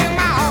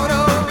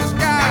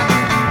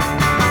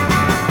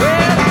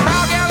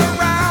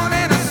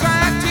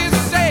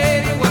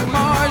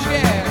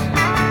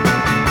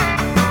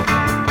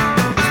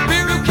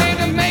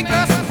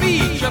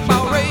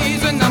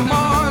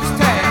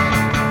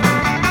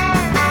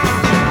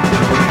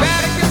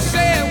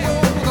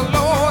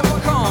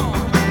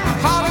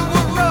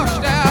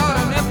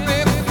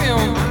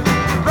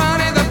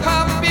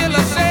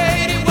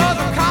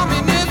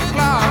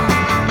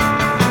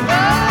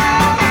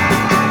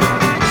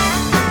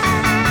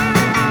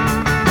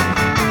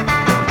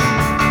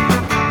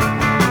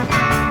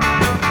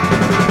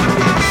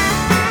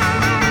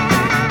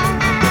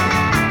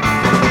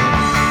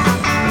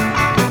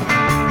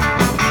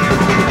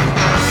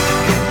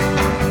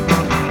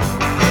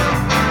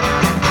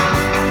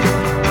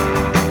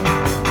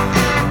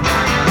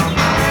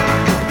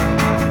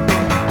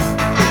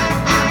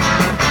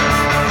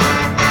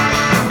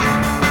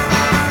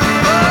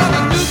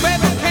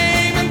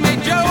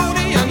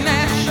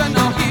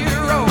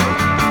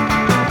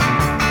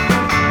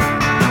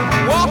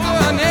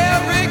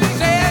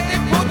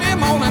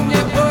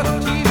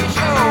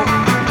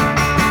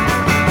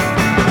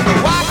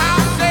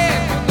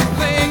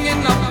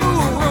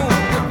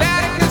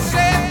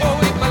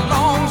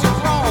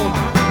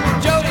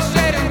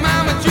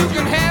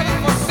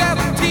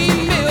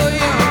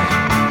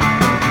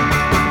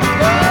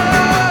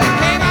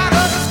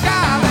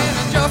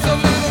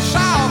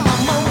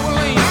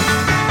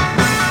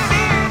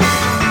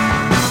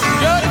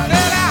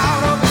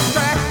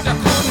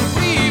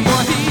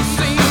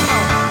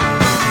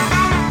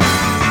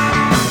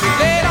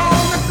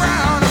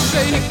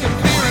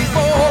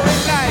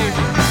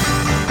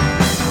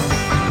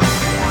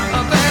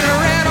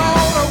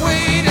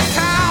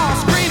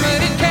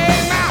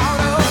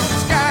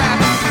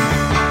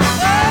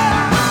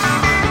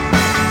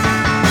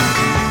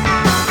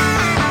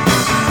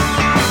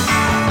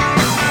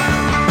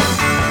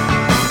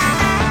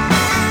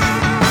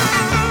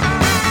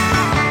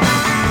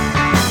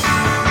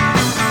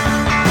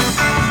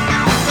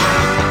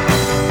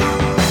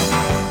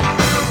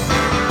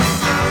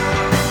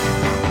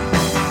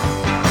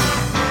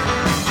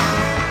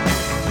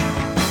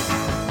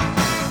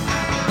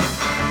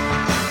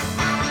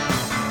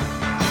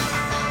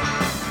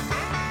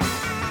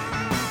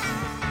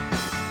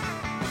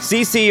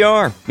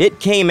 CCR, It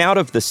Came Out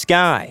of the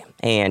Sky,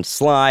 and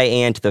Sly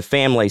and the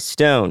Family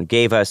Stone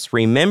gave us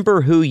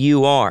Remember Who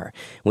You Are,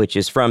 which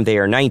is from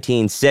their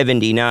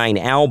 1979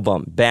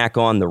 album, Back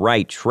on the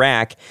Right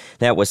Track.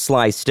 That was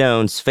Sly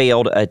Stone's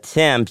failed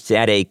attempt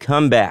at a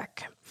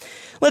comeback.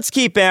 Let's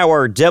keep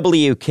our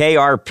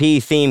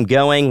WKRP theme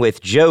going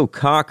with Joe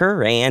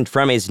Cocker, and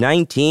from his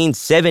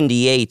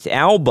 1978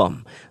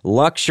 album,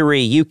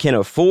 Luxury You Can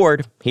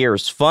Afford,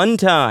 here's Fun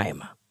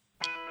Time.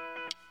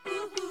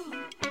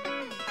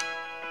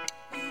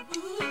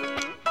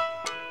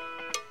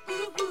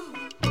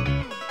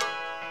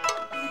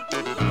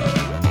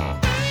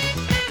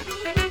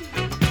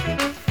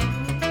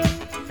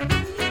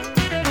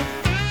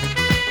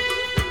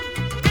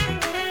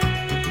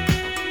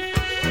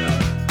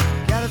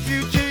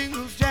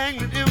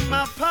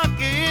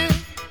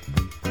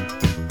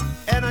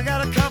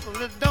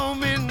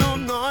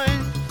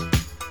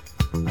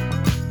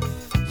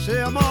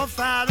 I'm all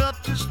fired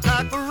up just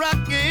like a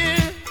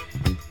rocket,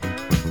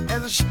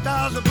 and the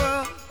stars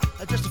above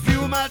are just a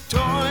few of my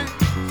toys.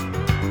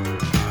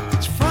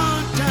 It's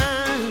fun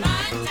time,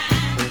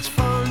 it's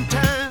fun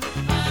time,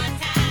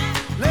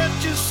 let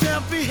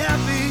yourself be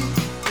happy,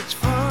 it's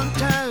fun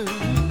time,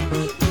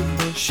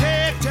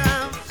 shake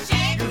time,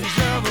 you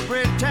deserve a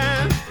great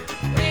time,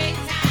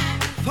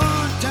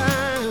 fun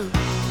time,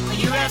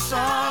 you that's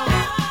all.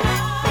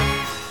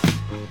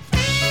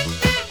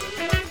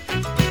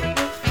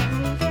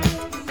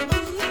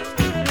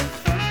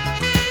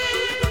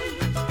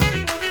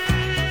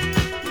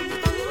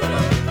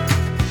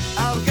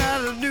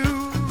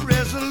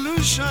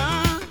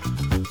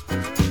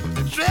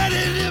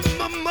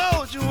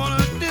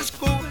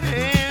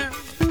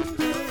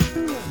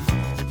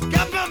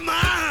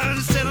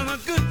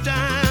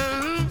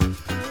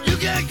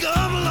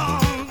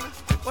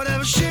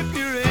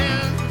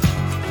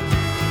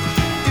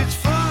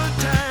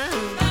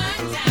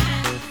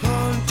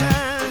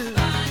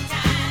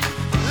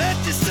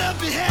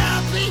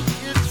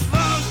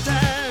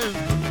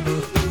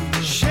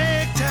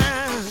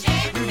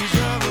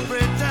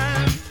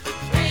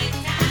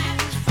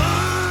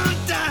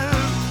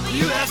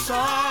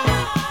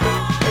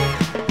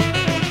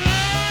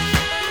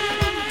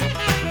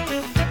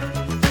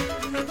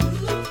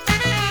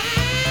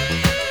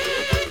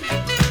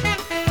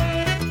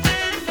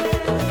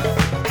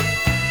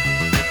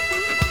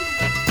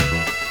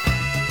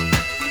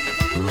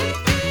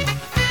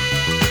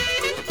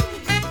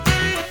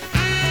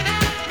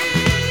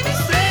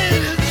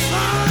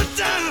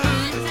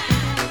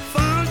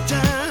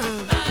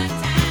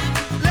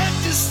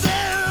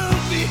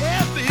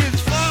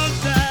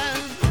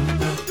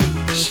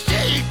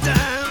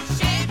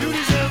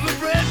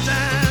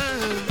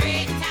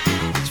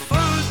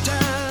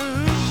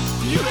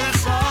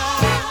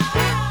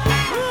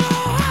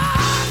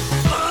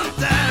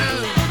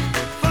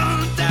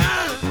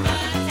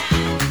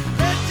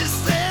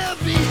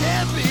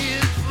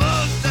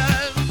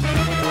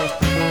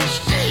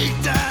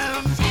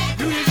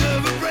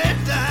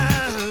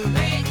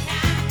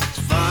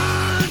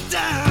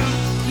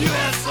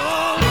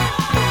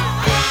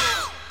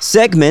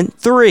 Segment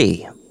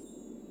 3.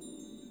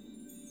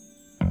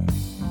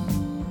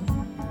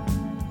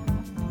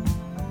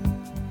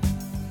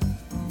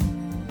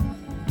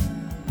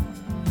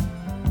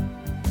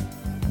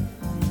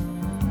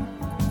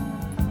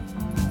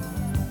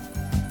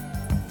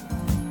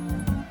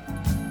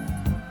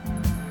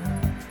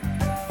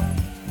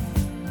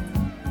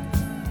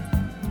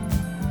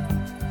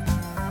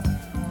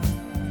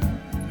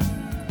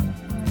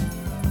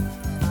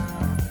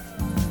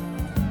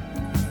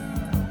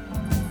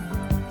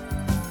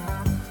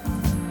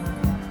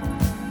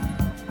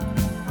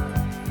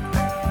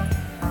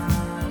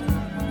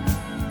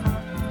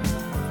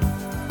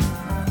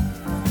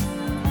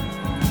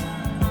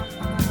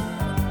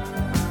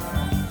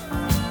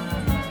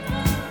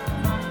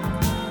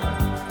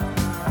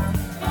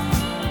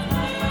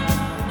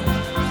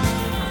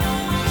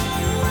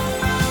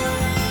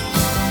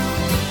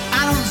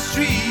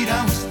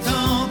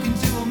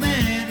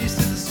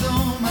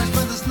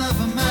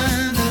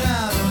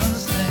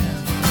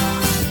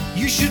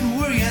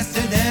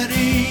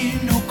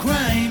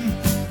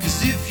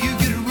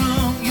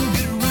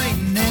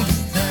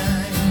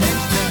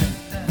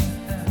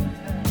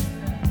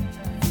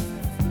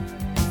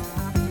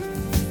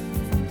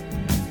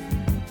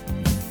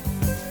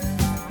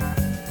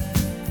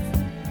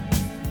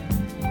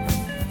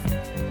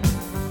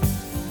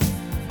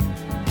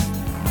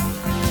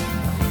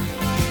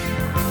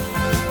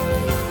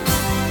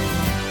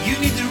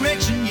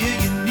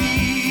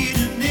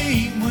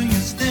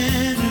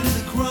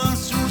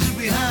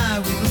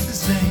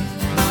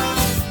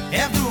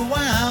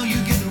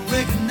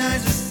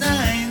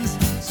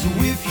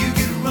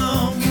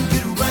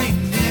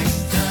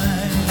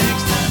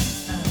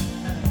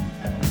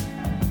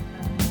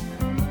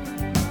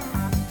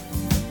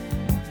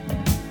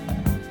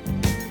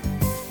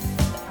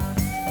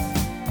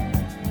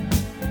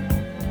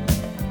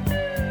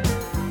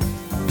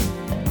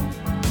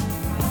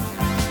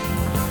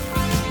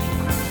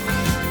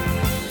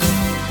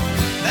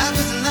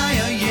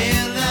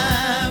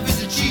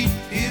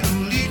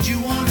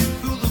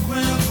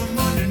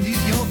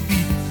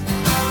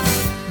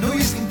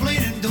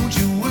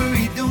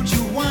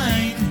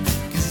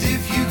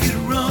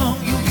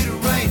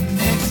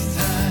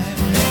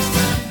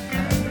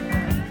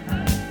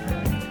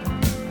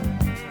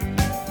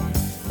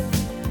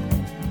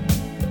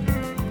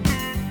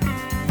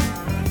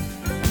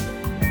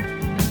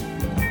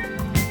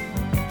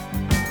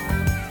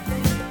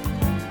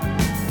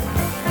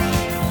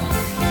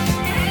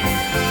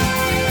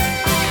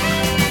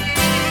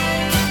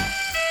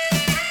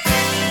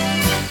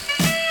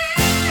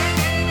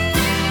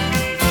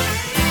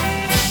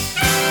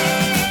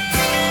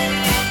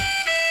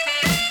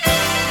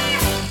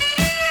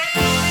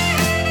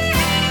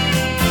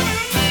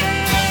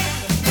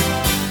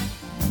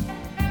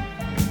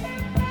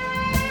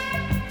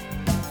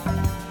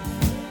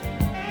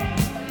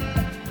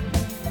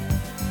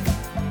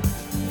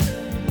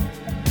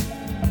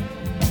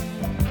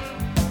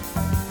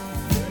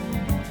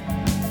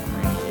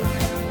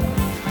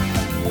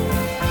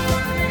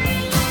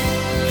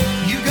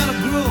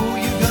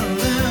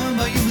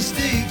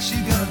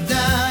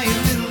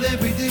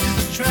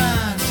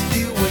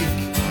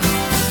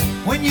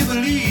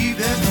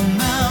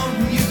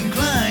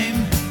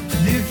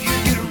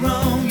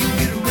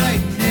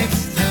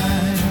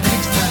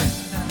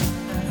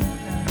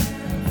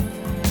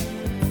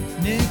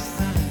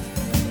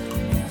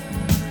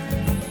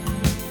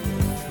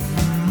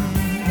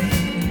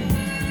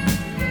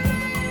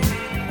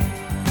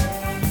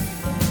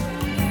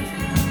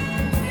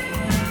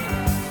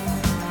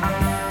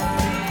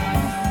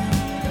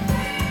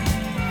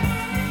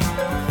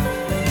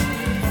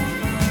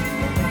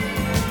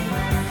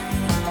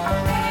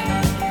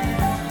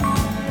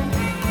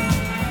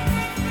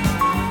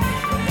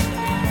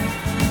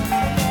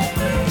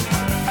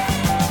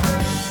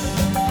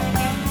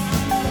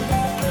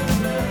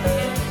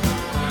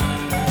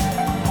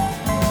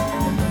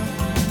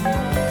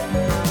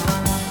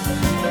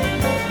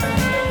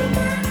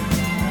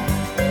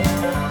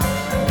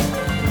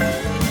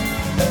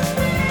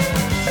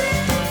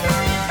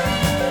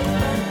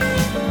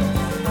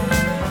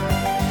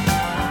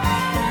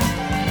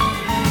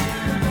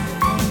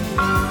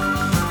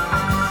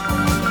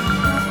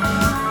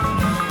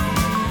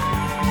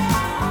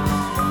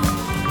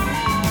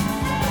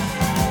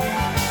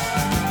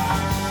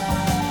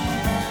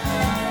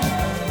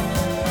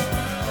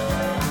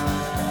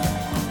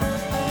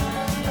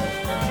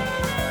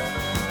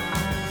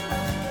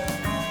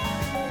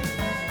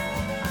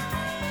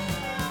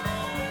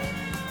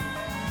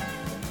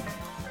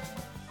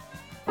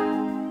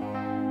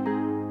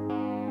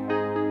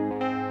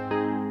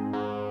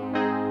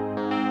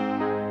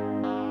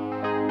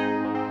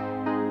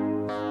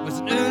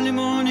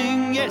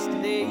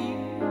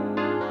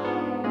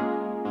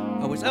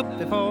 was up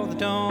before the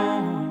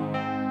dawn,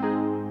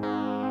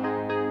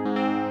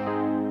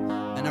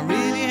 and I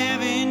really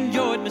have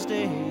enjoyed my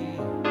stay,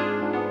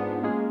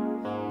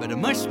 but I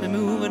must be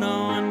moving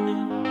on.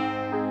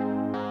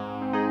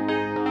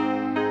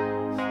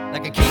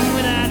 Like a king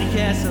without a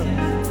castle,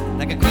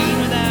 like a queen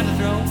without a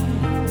throne,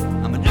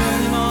 I'm an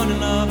early morning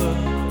lover,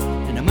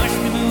 and I must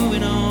be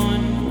moving on.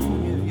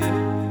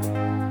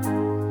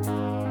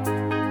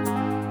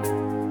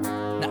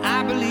 Now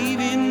I believe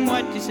in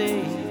what you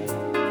say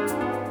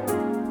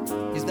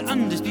is the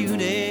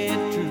undisputed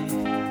truth,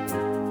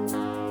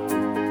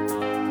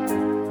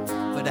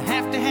 but I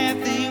have to have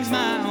things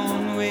my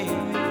own way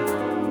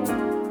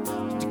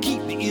to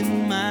keep me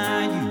in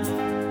my youth.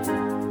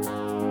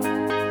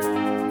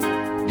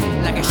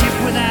 Like a ship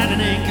without an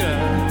anchor,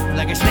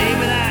 like a slave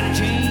without a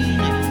chain,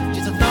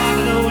 just the thought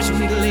of those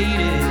sweet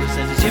ladies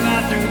as they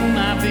shiver through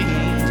my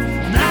veins.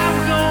 And I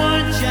will go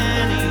on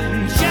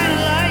shining,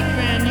 shining like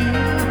brand new.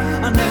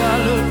 I'll never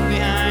look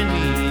behind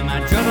me, my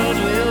troubles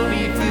will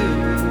be few.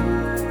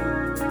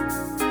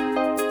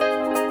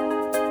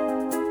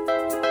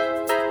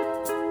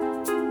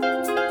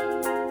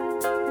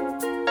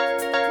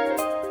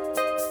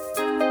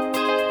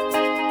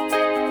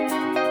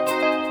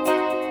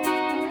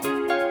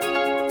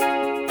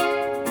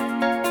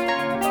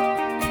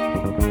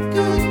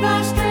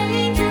 Goodbye,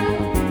 stranger.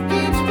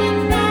 It's been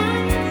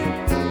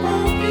nice.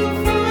 Hope you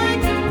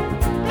find your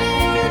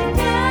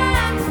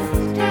paradise.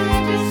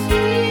 Glad to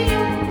see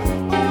you,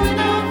 going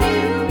off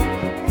you.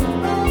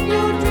 Hope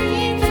your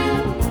dreams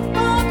will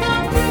all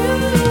come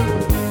true.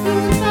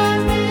 Goodbye,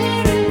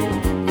 Mary.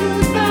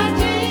 Goodbye,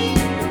 Jane.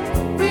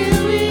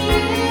 Will we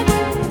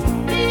ever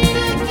meet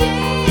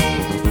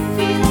again?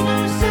 Feel no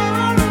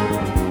sorrow,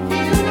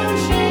 feel no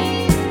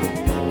shame.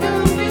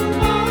 Come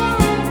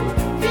tomorrow,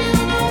 feel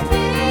no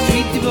pain.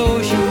 Sweet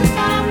devotion,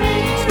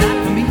 it's not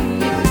for me.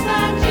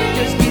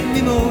 Just give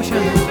me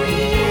motion,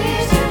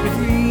 set me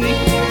free.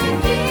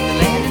 The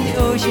land and the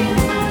ocean,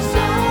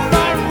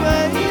 far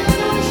away. The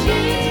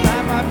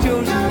life I've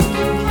chosen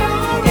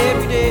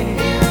every day.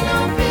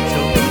 So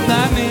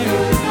goodbye, Mary.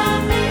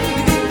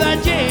 Goodbye,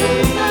 Jane.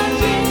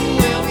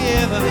 Will we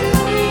ever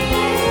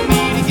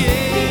meet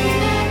again?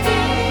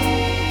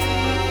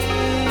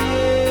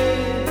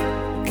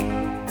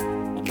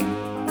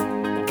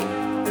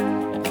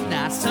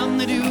 Now some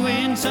they do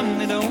and some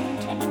they don't,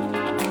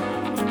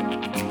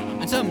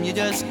 and some you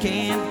just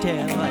can't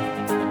tell.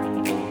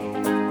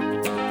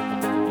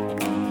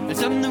 And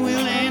some they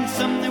will and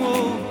some they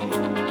won't,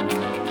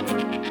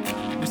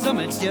 and some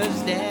it's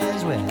just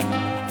as well.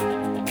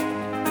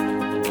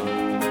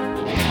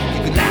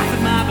 You can laugh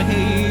at my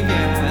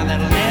behavior,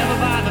 that'll never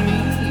bother me.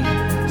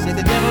 Say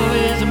the devil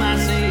is my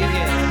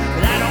savior,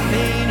 but I don't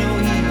pay no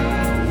heed.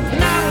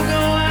 And I will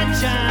go out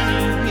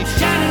shining, it's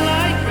shining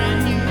like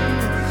brand new.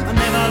 I'll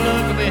never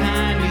look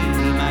behind me,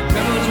 my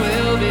troubles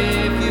will be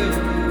few.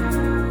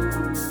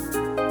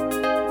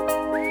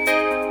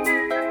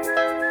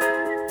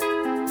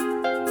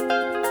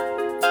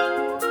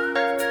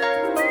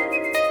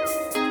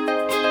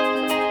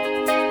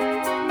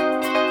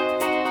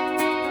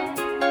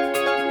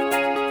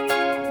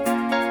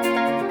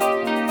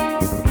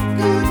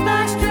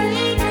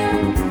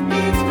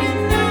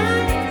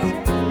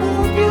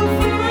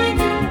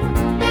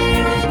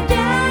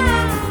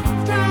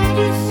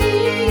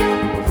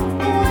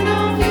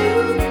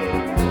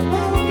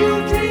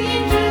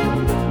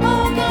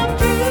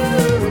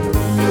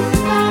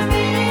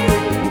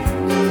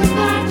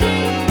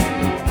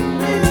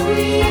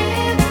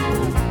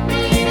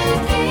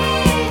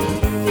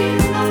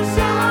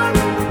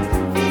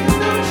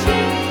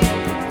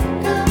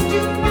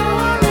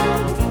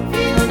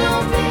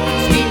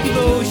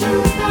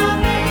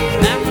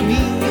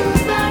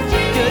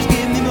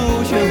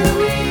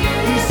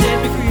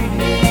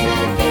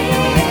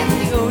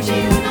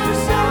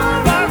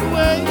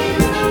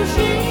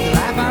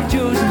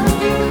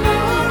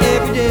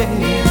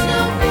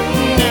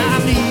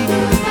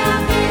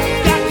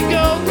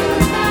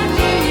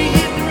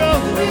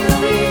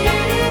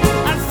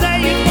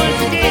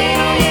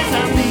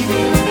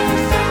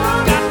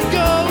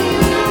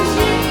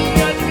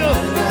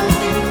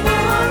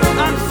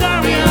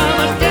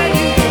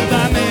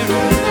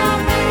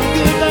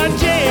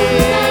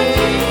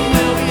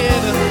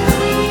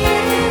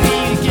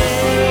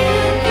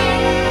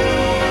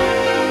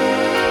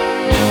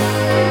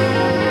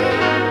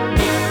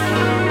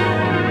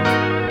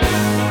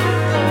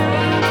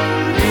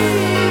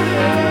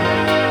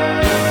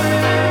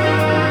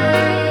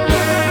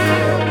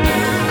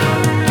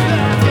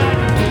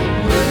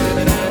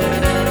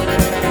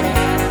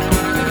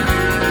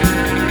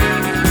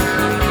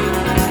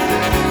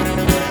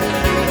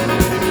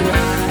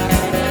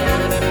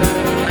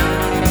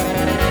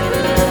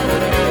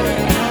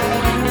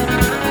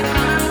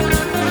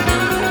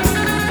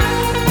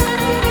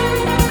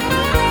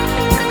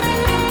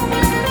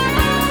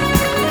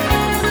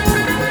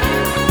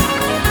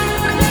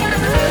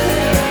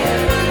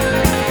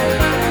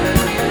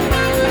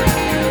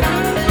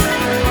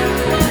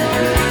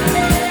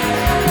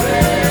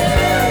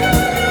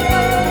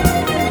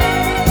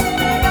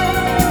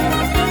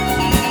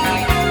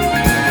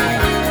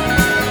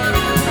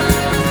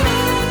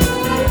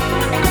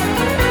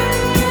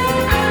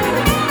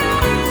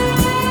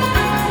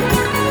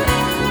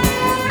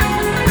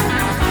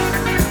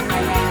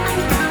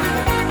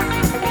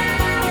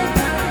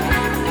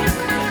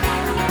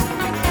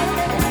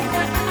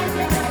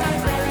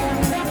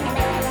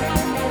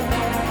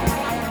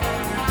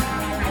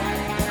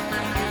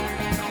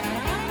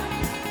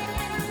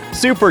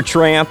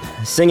 Supertramp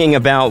singing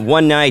about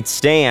one-night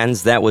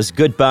stands, that was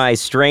Goodbye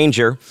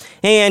Stranger.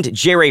 And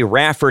Jerry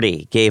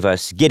Rafferty gave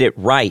us Get It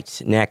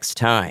Right Next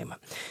Time.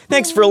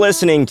 Thanks for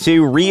listening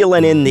to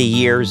Reelin' in the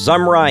Years.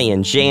 I'm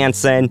Ryan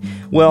Jansen.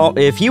 Well,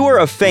 if you are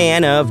a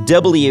fan of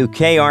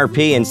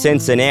WKRP in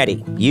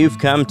Cincinnati, you've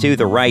come to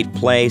the right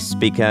place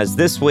because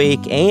this week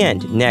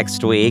and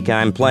next week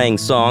I'm playing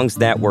songs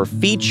that were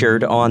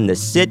featured on the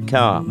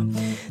sitcom.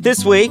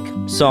 This week,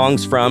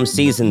 songs from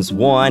seasons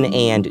 1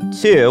 and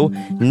 2.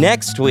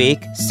 Next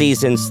week,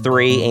 seasons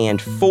 3 and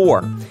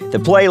 4. The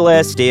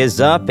playlist is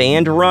up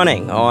and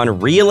running on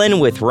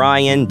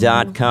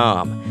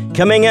reelinwithryan.com.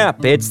 Coming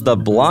up, it's the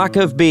Block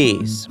of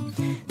Bees.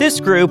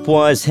 This group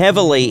was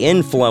heavily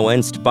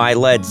influenced by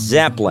Led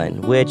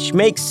Zeppelin, which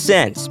makes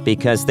sense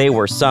because they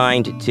were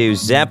signed to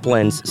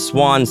Zeppelin's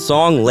Swan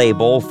Song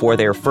label for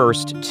their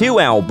first 2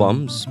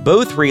 albums,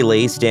 both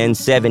released in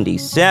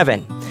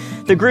 '77.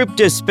 The group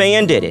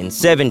disbanded in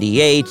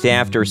 '78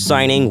 after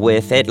signing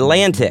with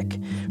Atlantic.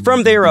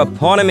 From their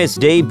eponymous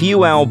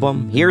debut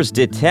album, here's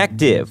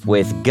Detective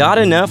with Got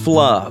Enough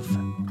Love.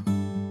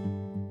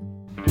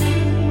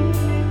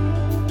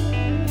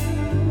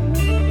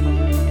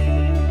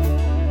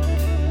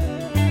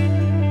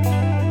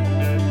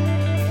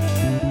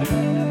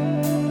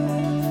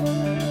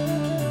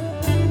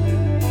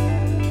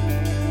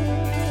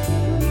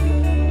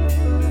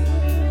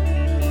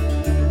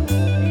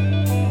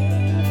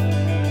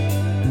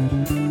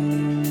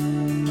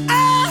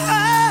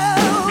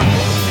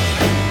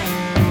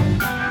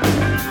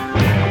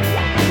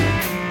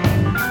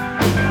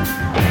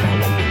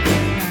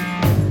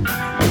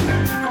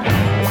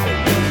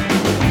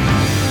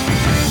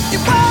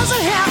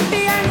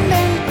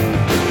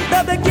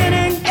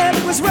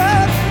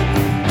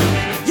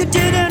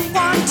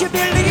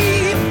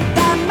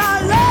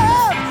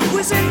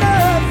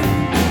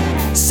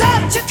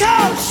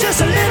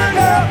 Just a little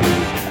girl,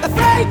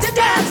 afraid to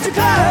dance too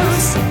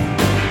close.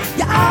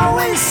 You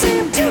always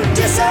seem to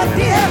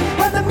disappear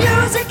when the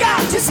music got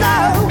too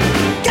slow.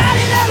 Got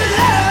enough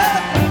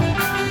love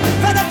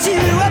for the 2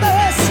 of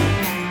us.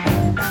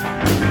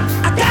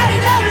 I got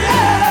enough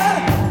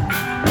love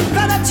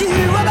for the 2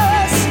 of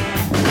us.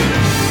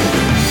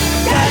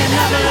 Got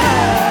enough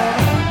love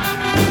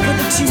for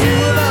the 2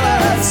 of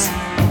us.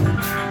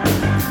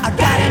 I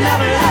got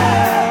enough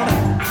love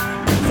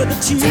for the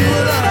 2 of us.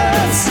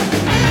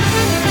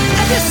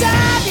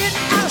 Decided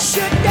I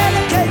should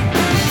dedicate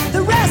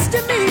the rest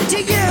of me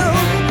to you.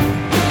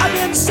 I've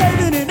been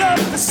saving it up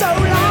for so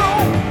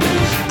long.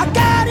 I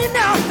got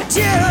enough for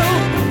 2.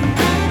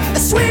 A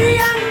sweet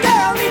young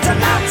girl needs a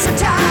lots of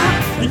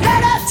time.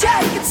 Let her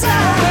take it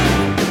slow.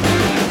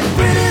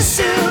 Pretty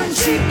soon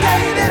she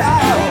gave it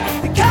all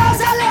because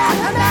I let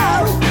her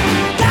know.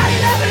 Got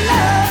enough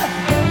love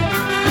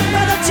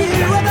for the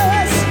 2 of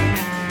us.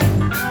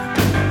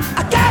 I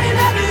got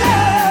enough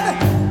love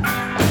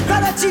for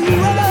the 2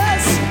 of us.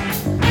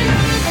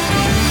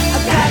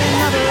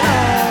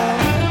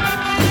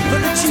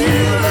 Two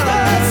of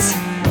us.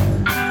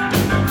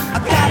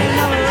 I've got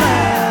enough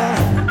love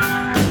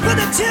for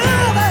the 2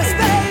 of us,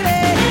 baby.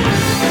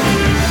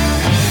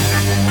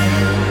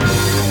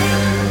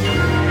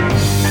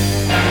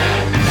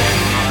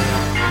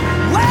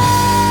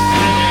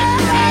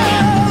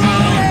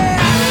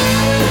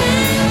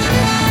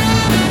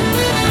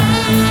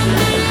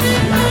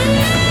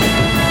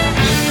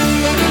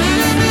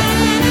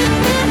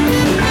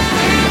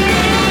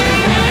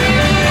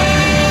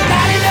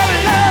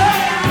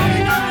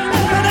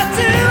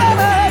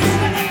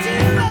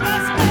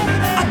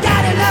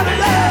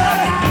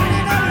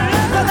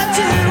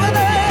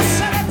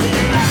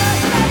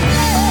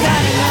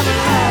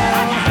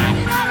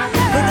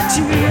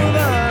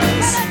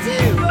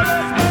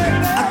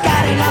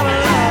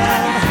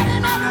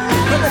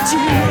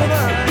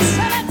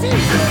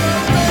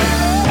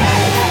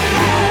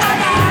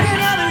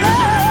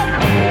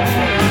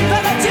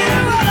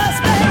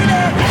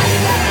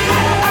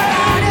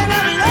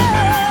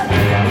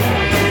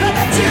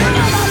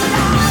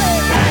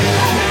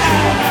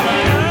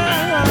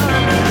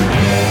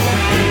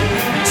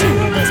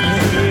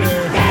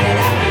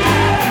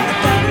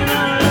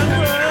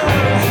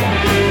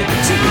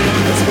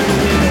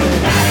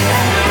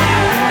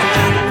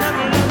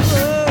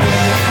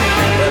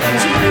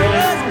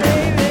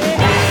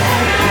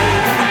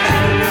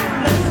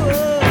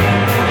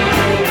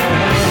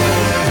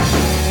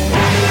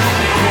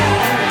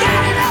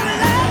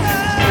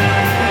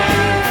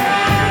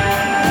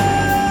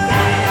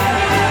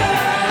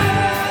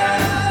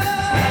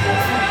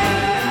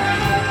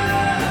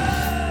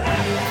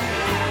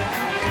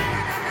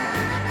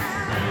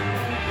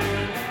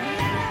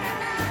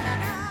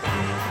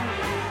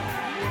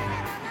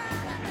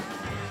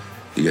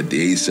 You got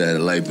the A side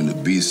of life and the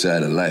B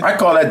side of life. I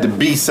call that the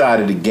B side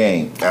of the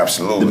game.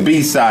 Absolutely. The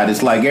B side.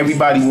 It's like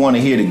everybody want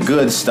to hear the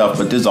good stuff,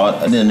 but there's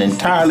an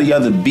entirely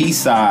other B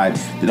side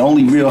that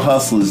only real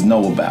hustlers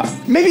know about.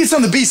 Maybe it's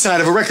on the B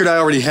side of a record I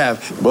already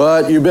have.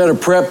 But you better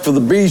prep for the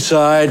B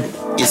side.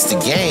 It's the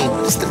game.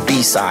 It's the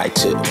B side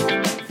too.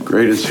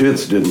 Greatest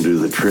hits didn't do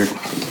the trick.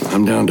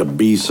 I'm down to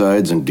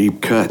B-sides and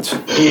deep cuts.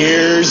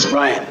 Here's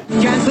Ryan.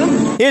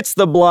 It's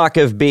the block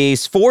of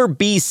B's 4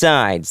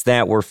 B-sides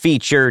that were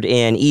featured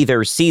in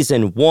either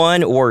Season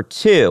 1 or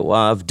 2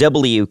 of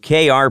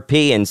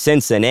WKRP in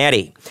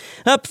Cincinnati.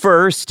 Up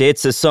first,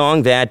 it's a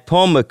song that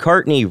Paul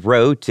McCartney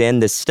wrote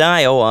in the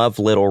style of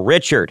Little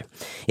Richard.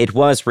 It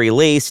was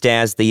released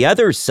as the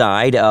other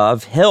side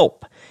of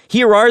Help.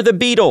 Here are the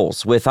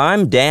Beatles with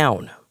I'm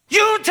Down.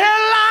 You tell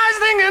lies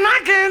thinking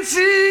I can't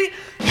see.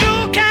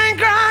 You can't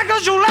cry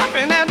cause you're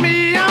laughing at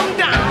me. I'm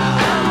down.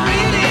 I'm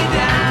really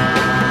down.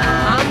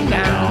 I'm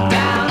down.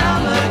 Down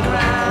on the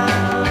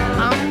ground.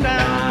 I'm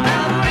down.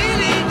 I'm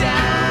really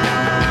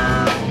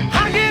down.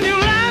 How can you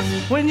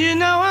laugh when you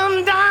know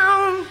I'm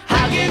down?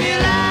 How can you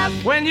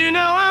laugh when you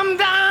know I'm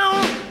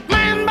down?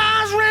 Man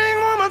buys ring,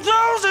 woman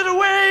throws it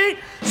away.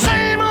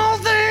 Same old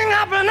thing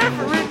happen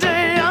every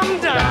day. I'm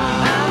down.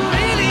 I'm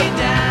really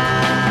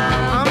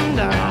down. I'm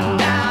down.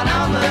 Down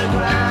on the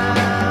ground.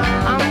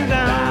 I'm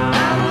down.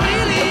 I'm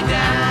really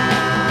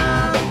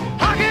down.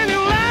 How can you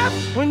laugh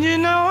when you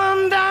know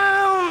I'm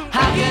down?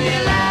 How can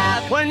you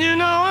laugh when you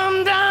know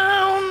I'm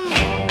down?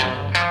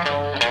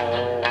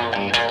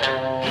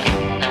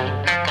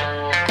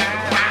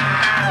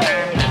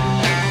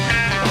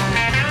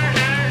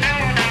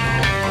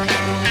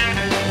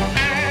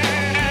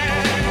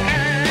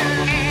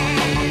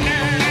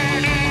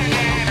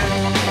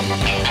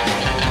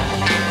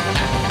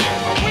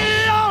 We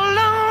all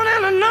alone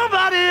and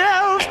nobody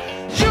else.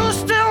 You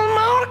still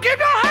moan, keep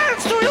your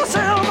hands to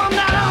yourself. I'm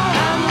down.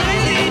 I'm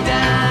really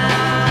down.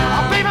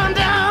 Oh, babe, I'm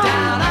down.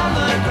 Down on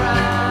the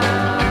ground.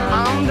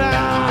 I'm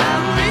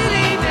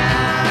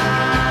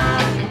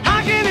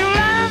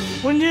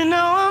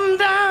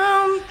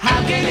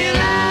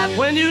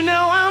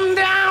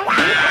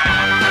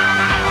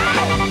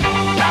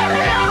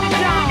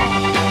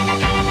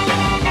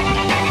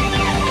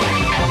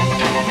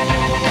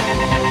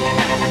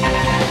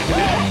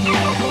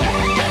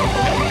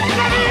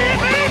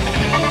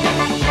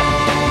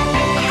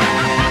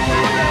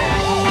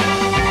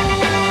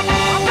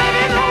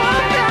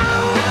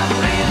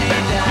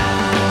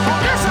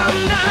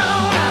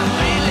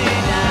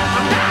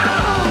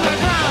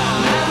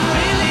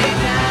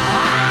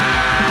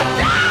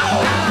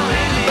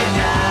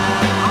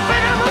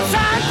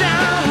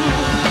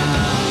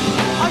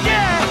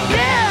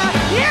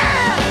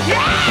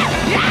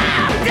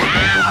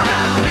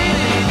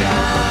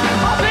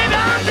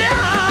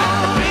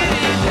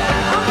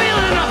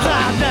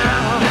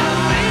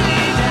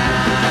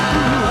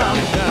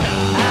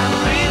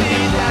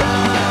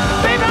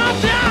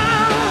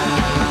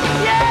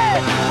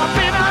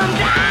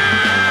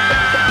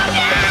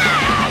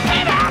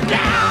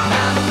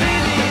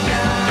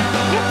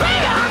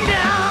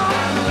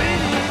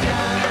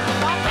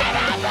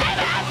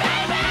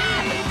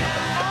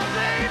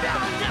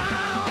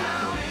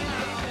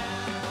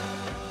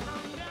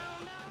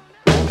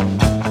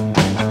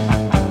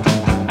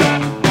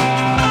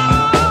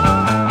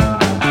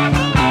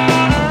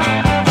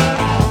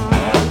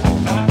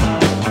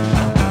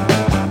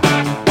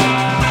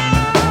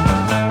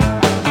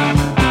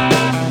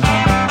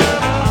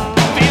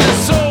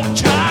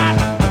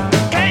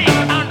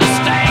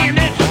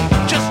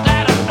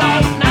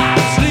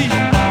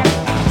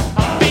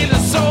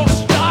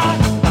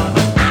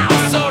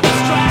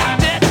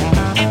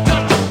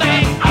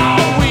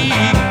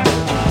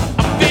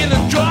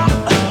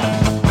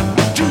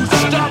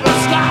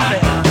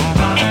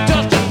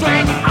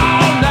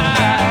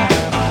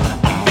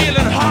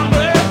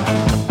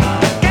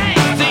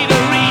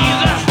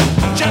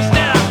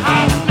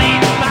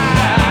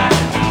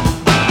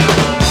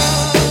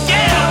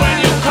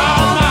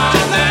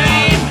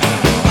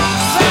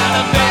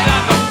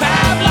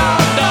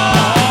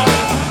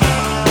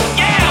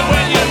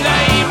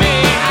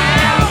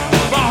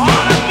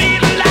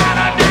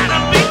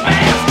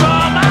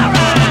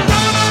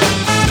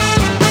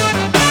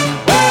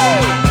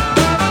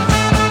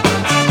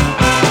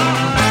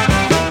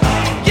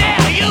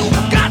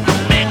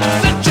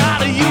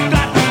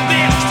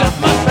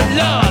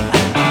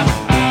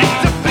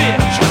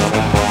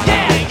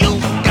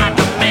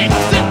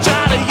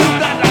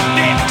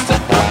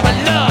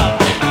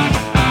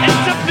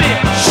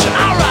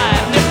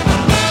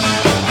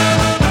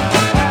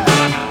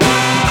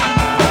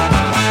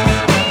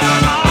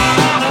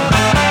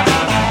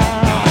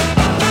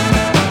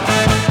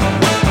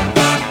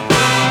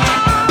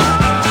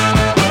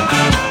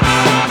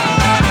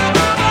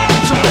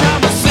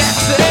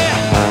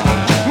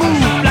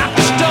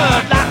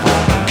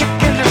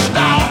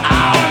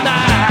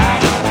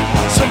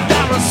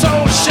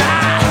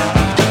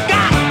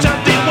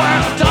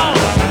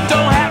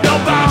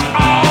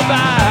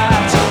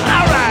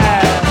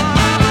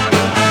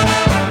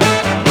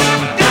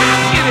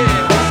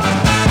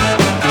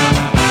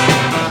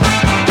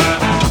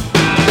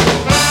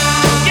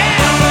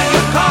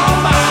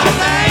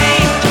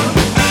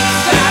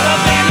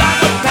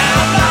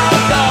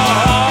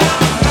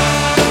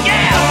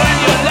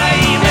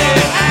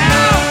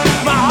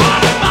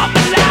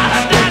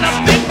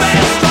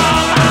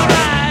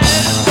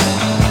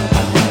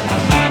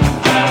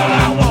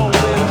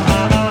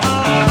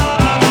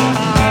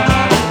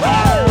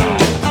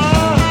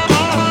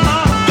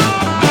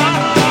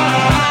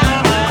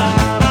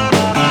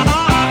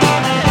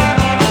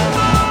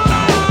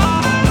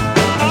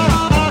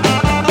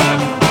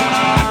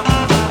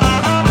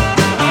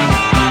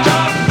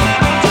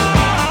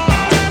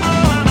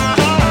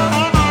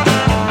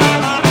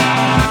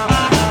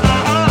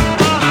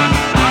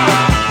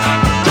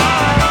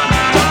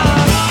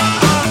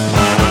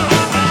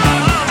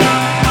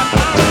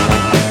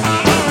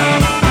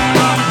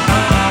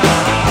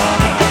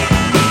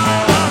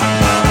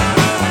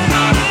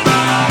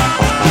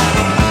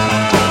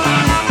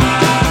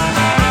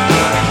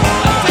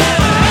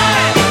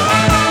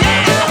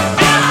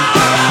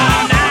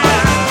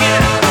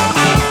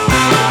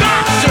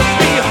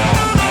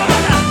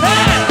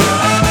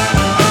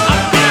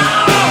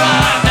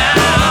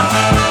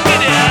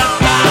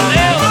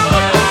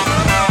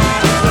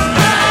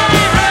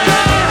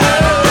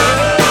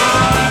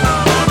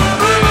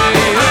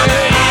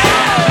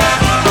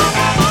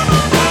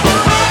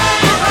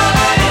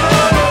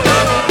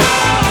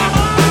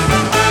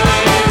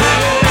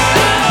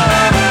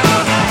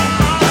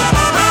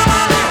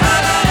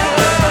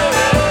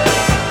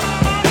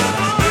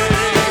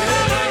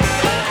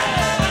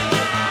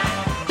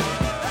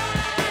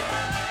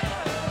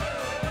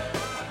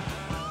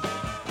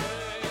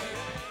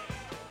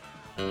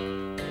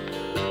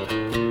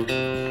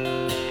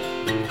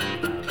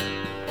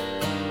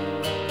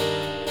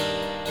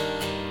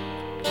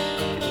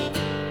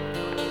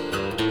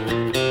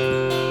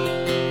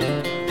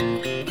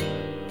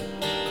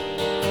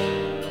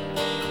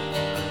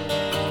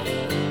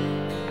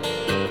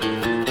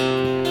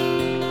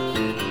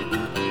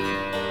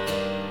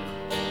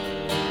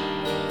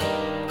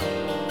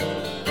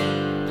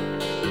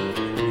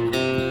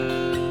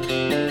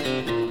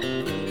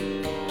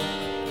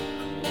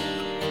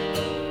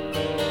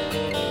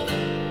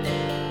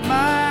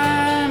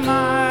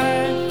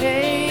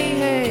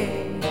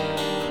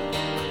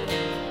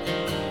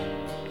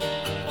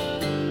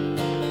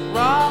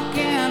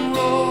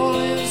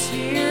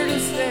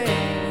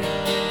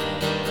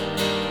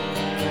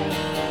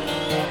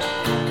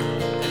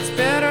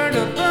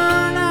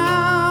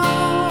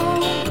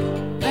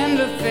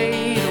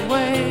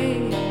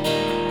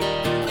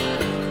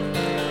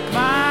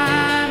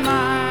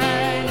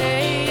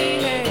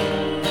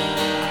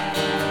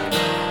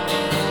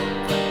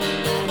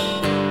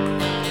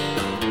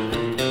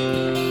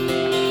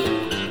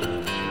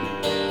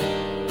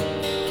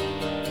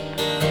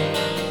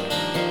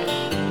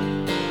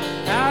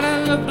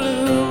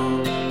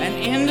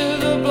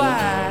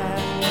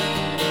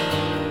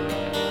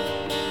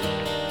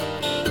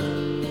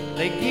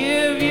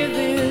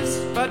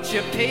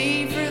you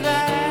pay for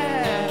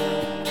that.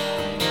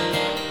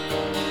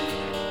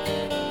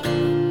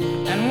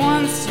 And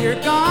once you're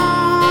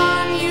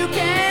gone, you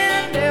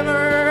can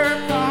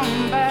never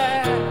come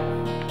back.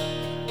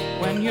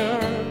 When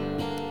you're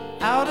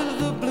out of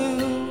the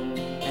blue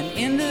and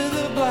into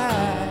the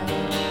black.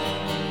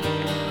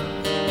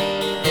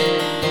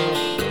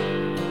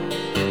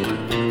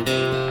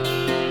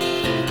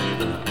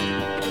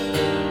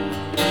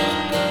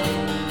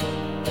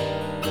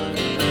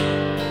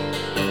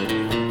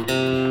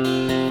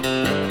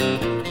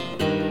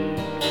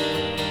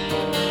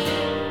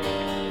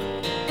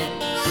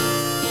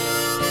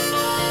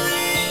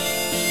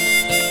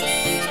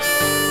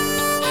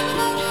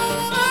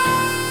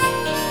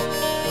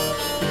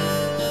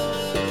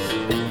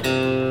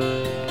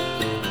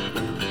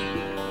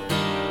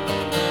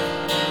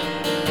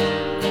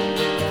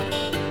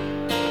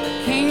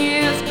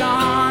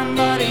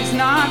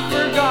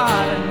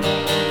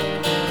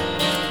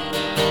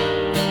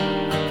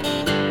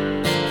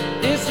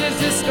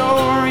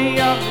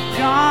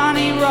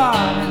 Johnny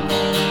Rotten.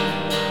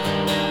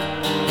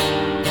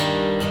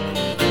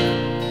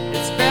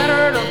 It's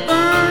better to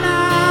burn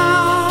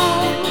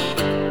out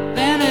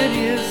than it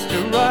is to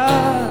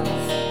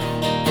rust.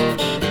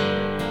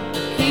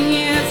 The king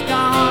is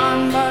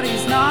gone, but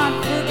he's not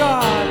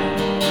forgotten.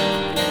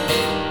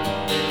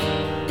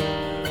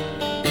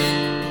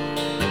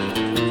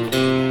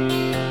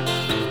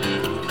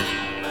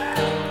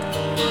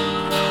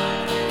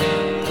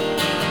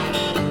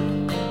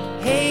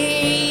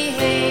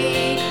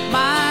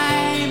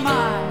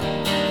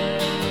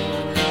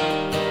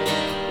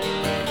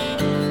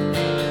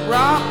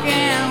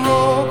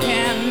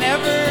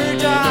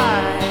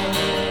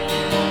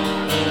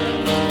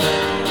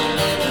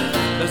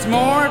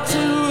 More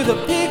to the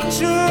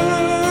picture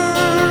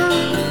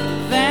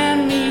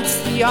than meets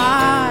the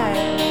eye.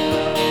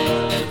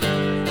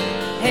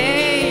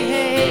 Hey,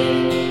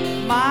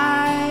 hey,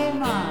 my,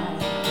 my.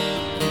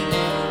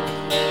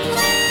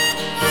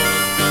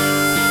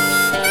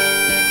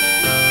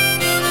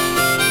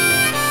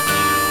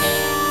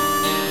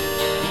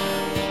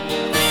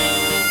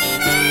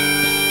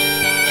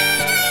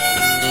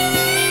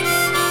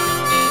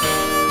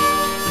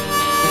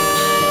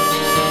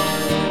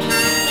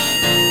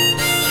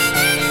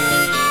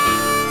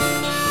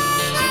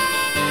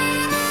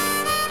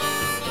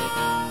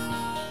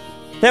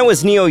 That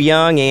was Neil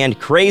Young and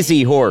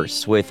Crazy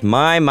Horse with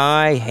My,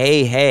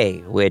 Hey,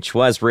 Hey, which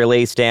was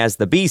released as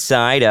the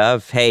B-side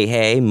of Hey,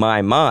 Hey,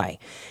 My.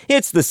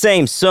 It's the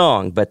same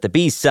song, but the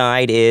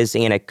B-side is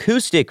an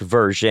acoustic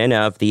version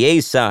of the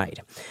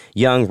A-side.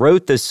 Young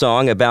wrote the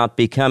song about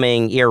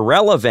becoming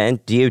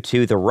irrelevant due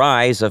to the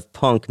rise of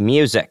punk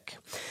music.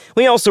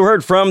 We also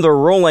heard from the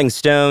Rolling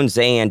Stones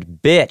and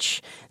Bitch.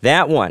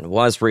 That one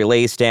was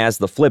released as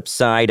the flip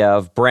side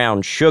of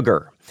Brown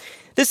Sugar.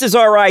 This is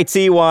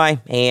RITY,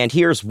 and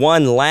here's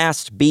one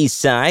last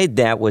B-side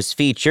that was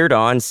featured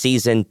on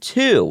Season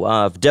 2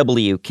 of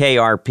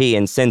WKRP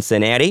in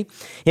Cincinnati.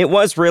 It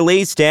was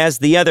released as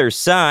the other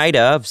side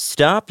of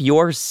Stop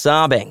Your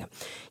Sobbing.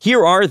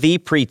 Here are the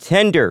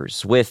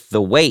Pretenders with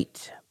The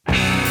Weight.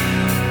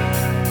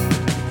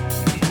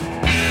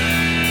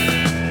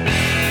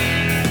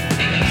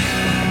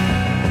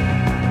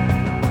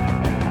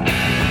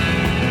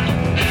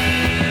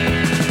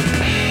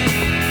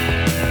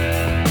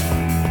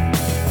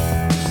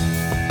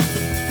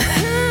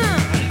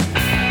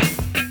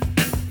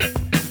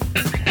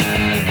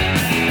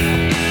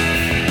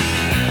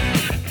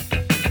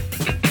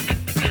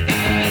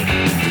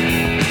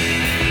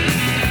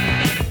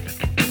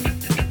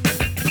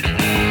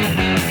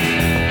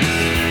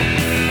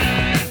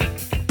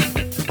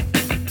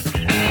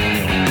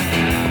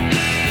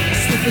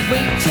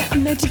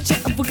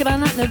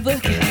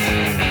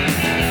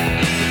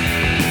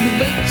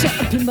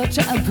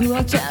 Who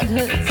our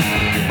childhoods.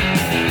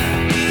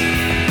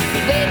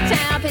 Big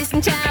town, peace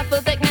and child,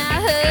 full thick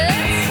night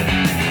hoods.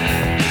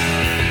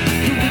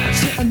 You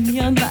reach a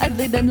neon light,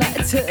 lead them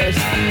lights hurt.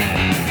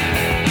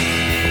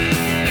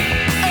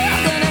 Oh,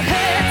 gonna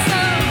hurt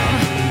some.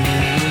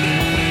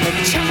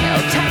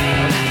 Child.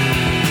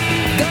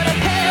 Gonna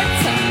hurt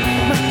some.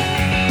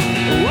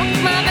 Walk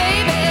my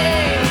baby.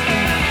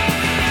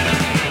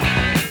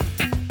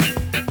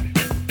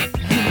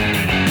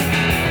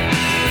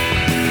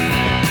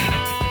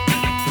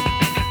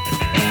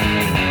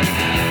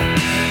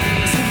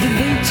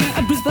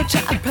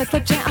 Child, press the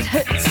child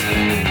hurts.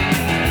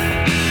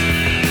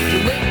 The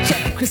big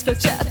child, crisp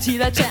child,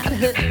 teeth child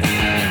hurts.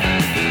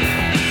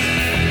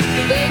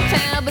 The big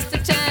child, bust the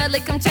child,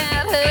 like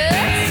child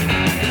hurts.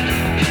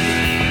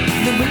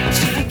 The big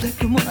child, black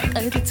from what I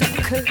the top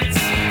hurts.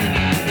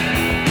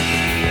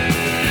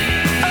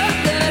 Oh,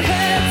 then it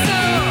hurts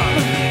some.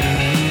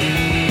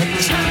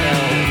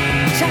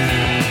 Child,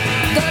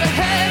 gonna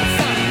hurt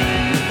some.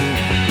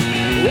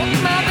 Walk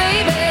my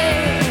baby.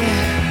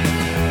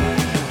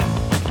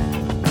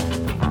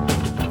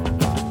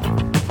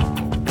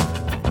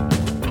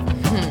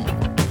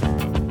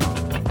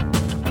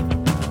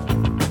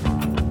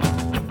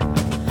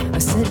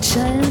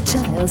 Child,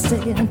 child,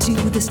 stay onto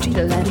the street,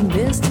 lighting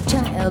best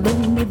child,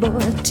 only boy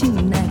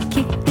tonight.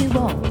 Kick the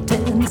wall,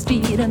 turn the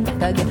street and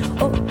back again.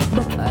 Oh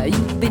boy,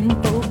 you've been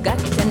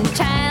forgotten.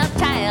 Child,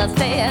 child,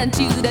 stay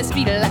onto the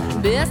street,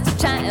 lighting best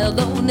child,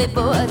 only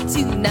boy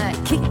tonight.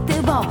 Kick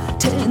the wall,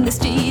 turn the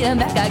street and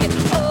back again.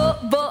 Oh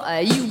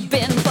boy, you've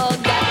been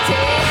forgotten.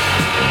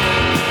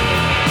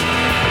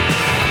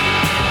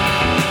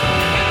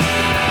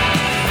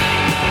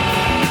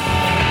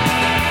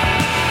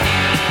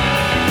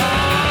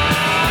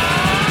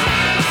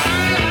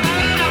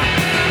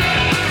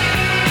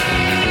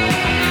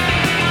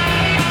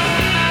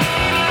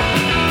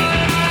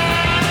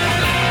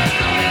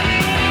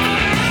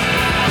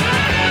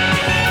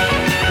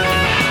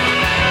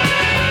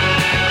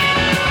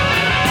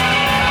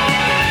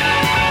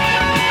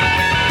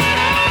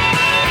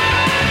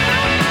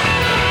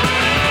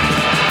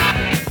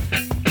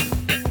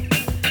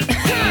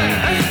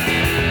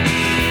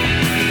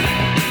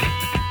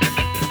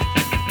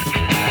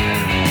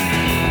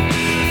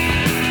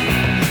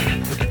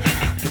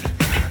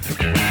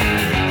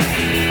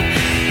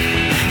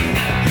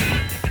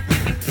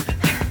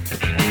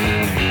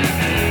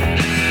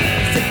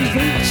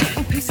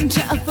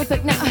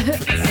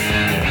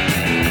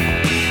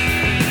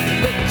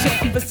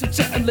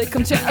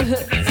 Come child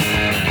hurts.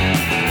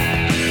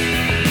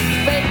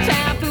 Big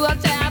child, blue up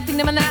child, think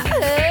never not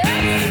hurts.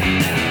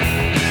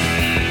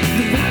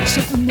 The big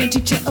child,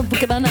 magic child,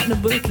 book it on out in the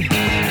book. Oh,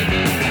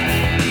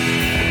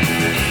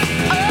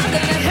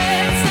 gonna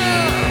hurt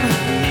some.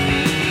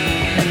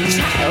 The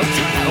child,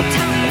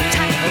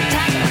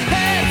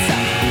 hurt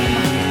some.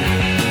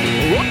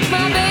 Walk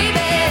my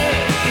baby,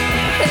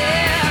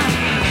 yeah.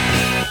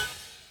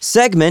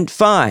 Segment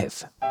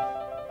 5.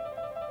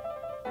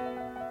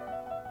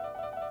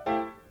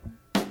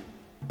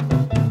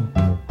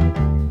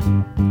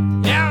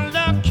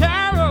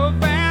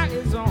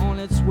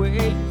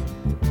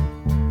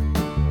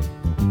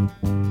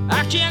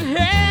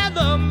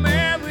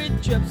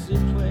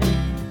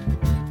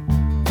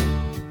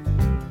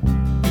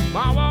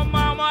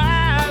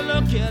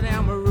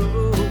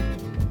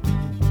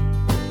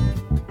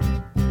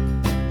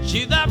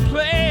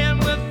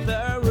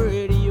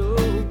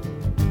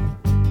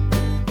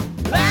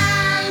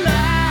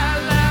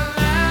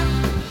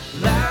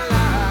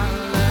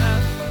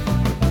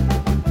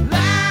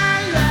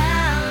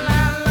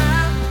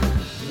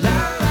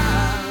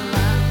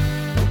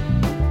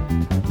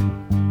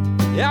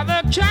 Yeah,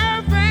 the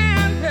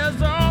caravan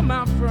has all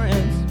my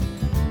friends.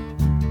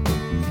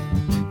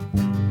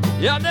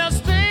 Yeah, they'll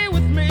stay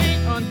with me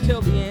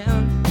until the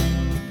end.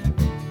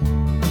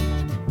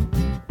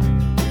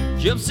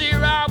 Gypsy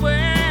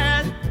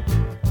Robin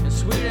and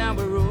Sweet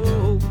Amber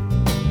Rose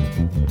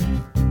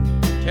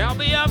tell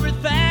me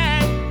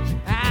everything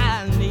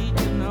I need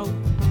to know.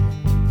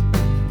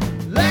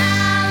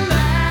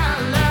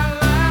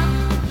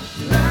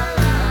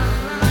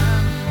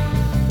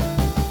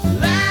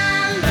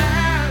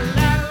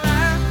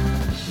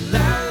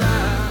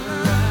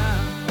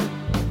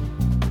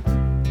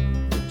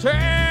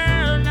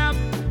 Turn up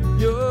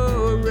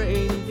your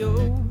radio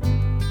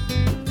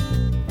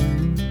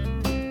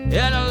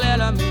and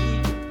let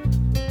me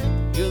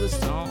hear the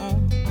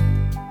song.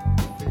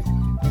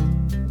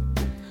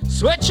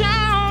 Switch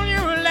on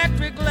your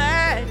electric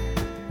light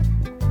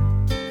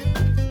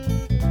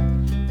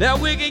that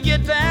we can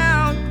get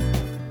down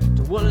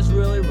to what is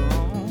really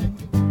wrong.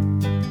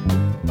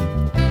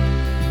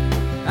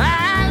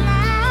 I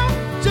long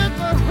just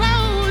to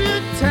hold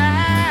you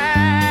tight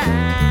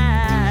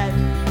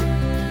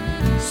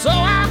so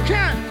I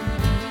can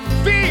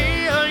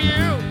feel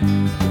you,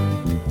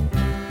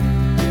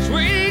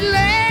 sweet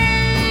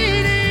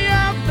lady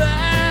of the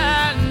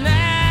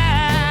night.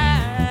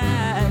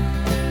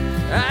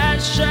 I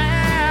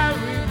shall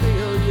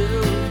reveal you.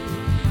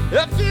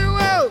 If you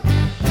will,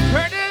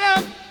 turn it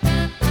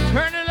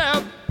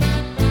up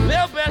a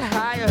little bit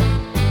higher.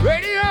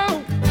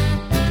 Radio,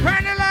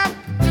 turn it up,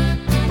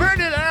 burn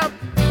it up,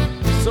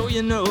 so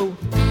you know.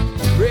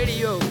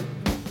 Radio,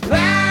 la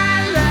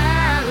la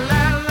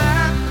la la.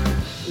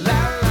 La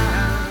la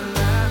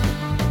la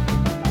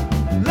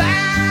la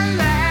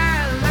la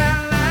la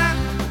la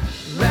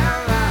la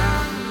la.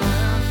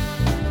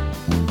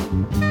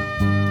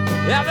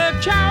 Yeah, the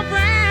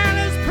caravan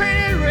is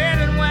painted red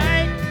and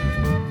white.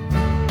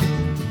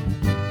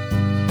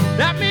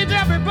 That means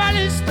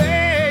everybody's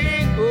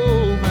staying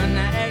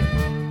overnight.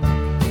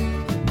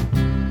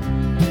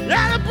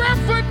 Yeah, the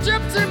barefoot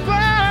gypsy boy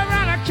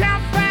around a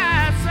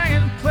campfire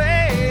singing and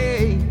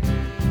play.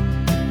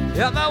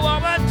 Yeah, the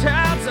woman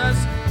tells us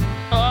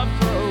off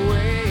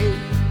away.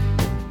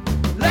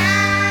 La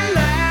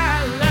la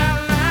la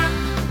la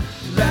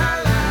la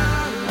la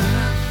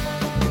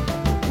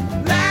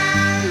la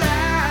la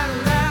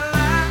la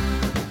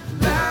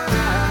la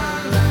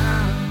la.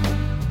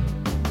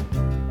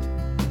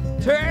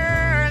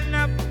 Turn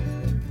up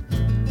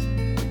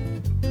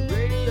the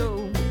radio,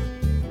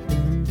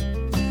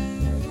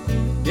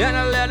 and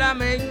let her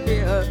make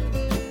the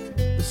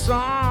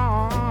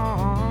song.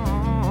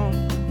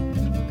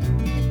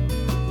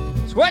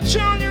 Switch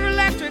on your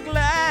electric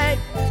light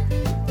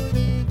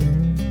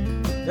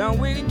Now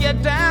we can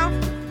get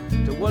down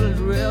to what is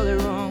really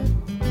wrong.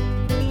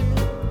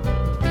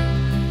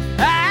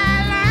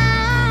 I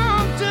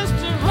long just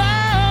to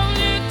hold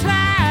you tight,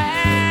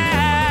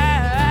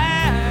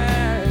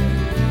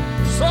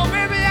 so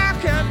maybe I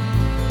can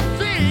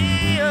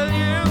feel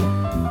you,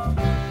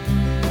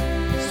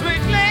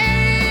 sweet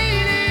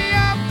lady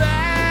of the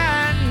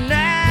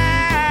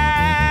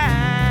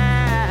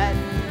night.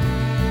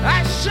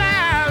 I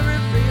shall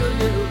reveal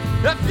you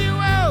if you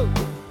will.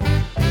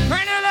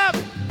 Turn it up,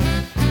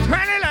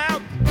 turn it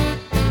up,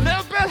 a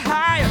little bit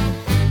higher.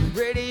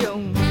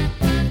 Radio,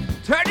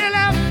 turn it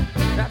up,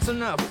 that's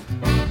enough.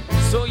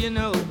 So you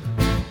know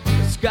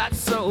it's got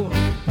soul.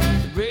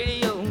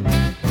 Radio,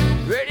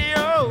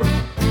 radio,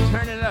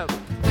 turn it up.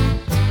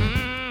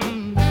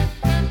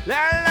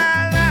 La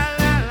la la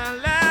la la la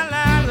la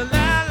la la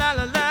la la la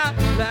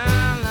la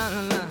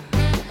la.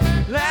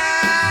 La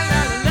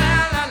la la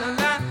la la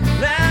la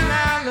la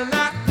la la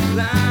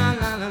la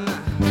la la.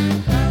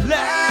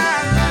 La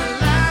la la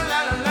la la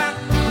la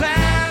la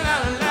la la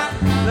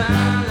la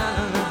la. La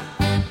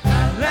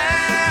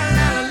la la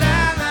la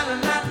la la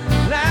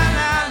la la la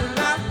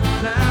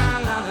la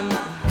la.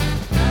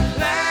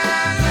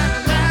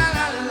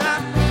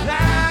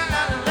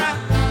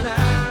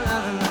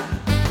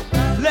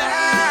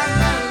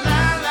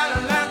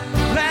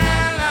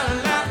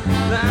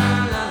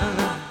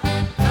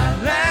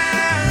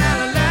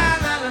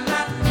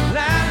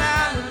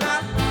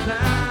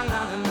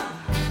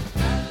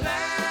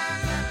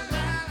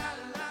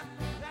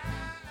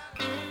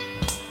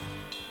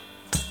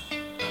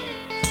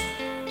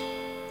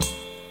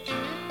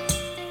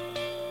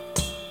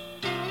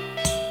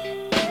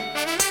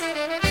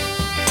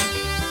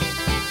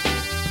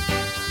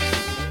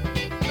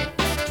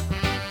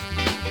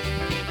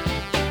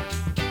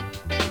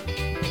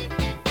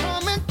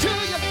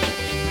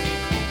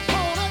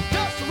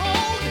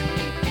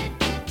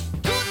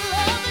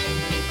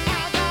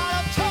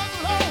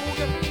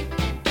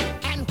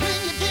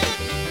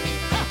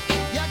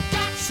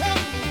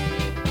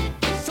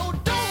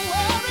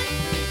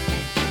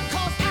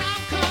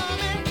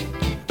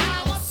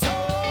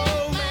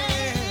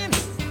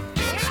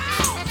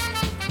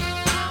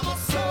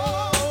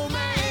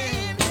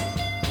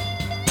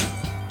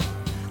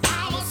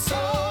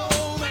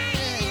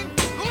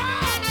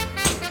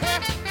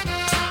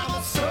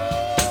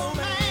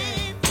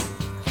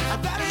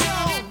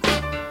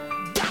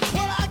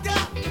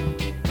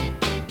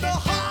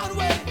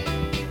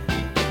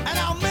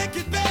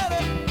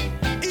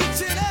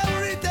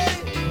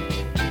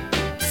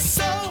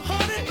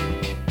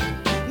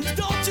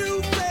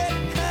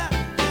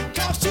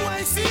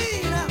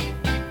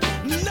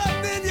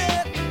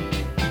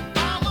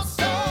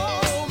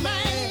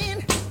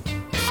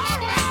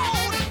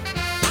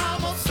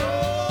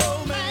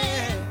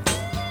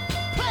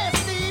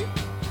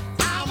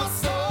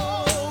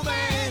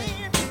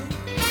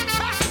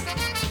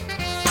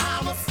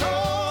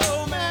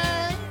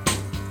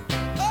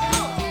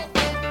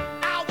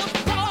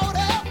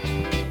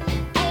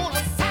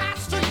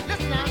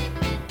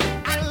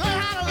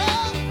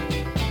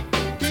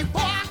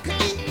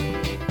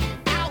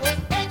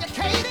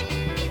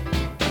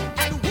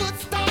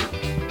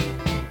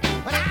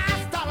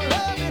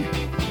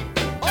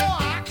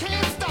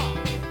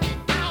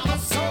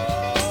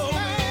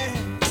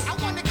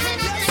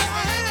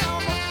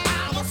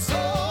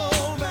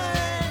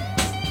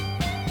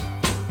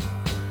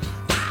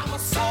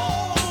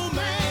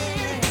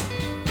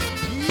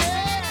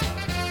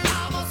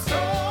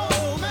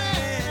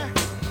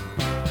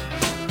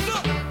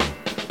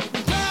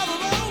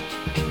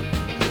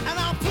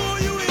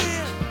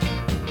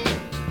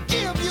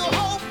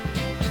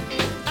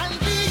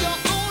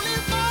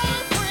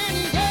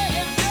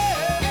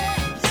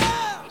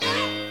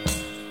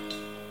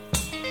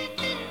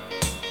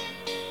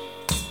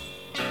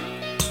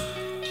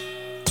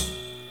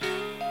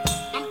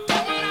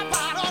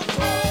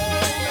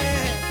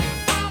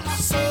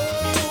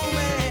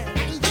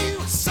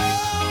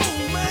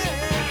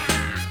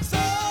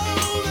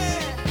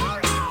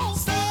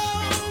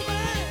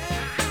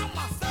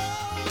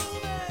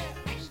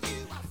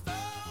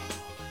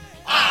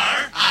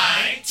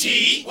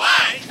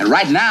 And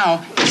right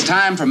now, it's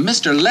time for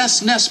Mr.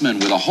 Les Nessman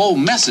with a whole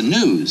mess of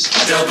news.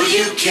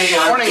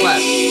 WKRP. Morning,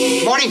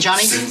 Les. Morning,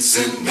 Johnny.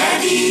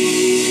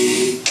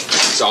 Cincinnati.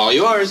 It's all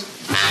yours.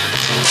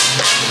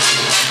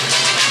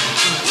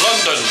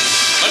 London,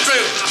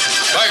 Madrid,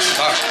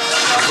 Bangkok,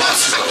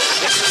 Moscow,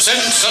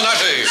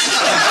 Cincinnati.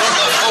 From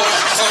the four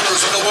corners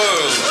of the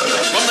world,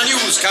 from the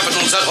news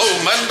capitals at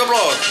home and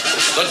abroad,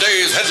 the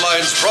day's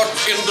headlines brought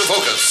into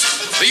focus.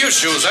 The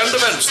issues and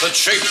events that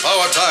shape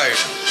our time.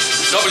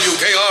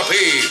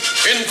 WKRP,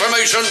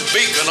 information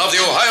beacon of the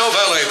Ohio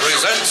Valley,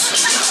 presents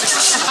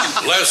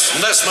Les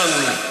Nessman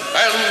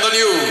and the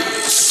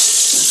News.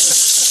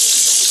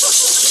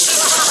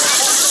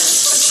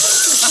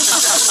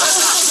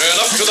 And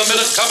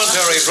up-to-the-minute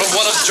commentary from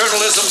one of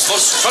journalism's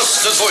most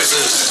trusted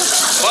voices,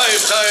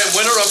 five-time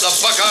winner of the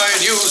Buckeye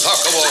News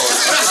Hawk Award.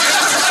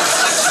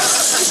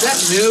 Is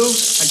that new?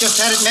 I just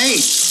had it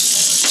made.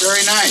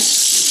 Very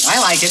nice. I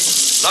like it.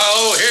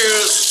 Now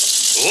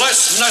here's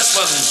Les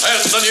Nessman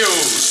and the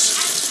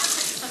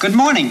news. Good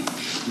morning.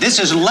 This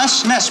is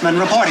Les Nessman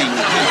reporting.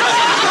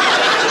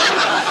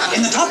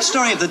 In the top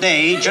story of the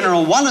day,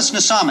 General Wallace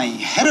Nasami,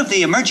 head of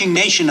the emerging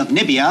nation of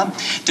Libya,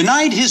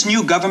 denied his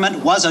new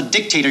government was a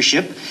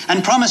dictatorship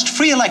and promised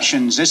free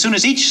elections as soon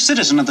as each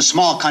citizen of the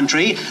small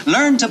country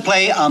learned to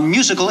play a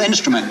musical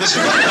instrument.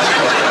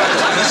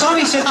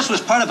 Nasami said this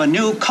was part of a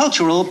new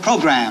cultural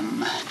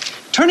program.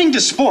 Turning to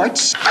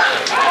sports,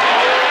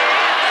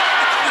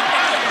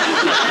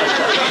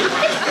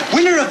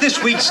 winner of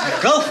this week's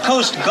Gulf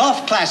Coast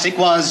Golf Classic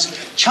was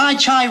Chai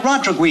Chai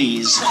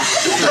Rodriguez.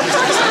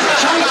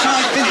 Chai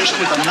Chai finished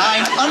with a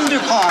 9 under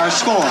par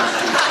score.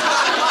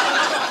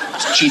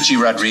 Chichi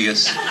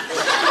Rodriguez.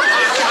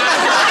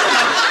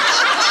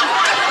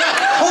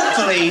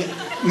 Hopefully,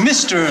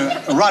 Mr.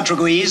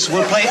 Rodriguez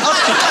will play up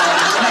to par in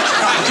his next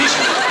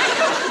competition.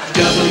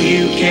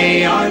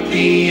 WKRP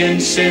in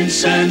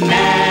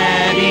Cincinnati.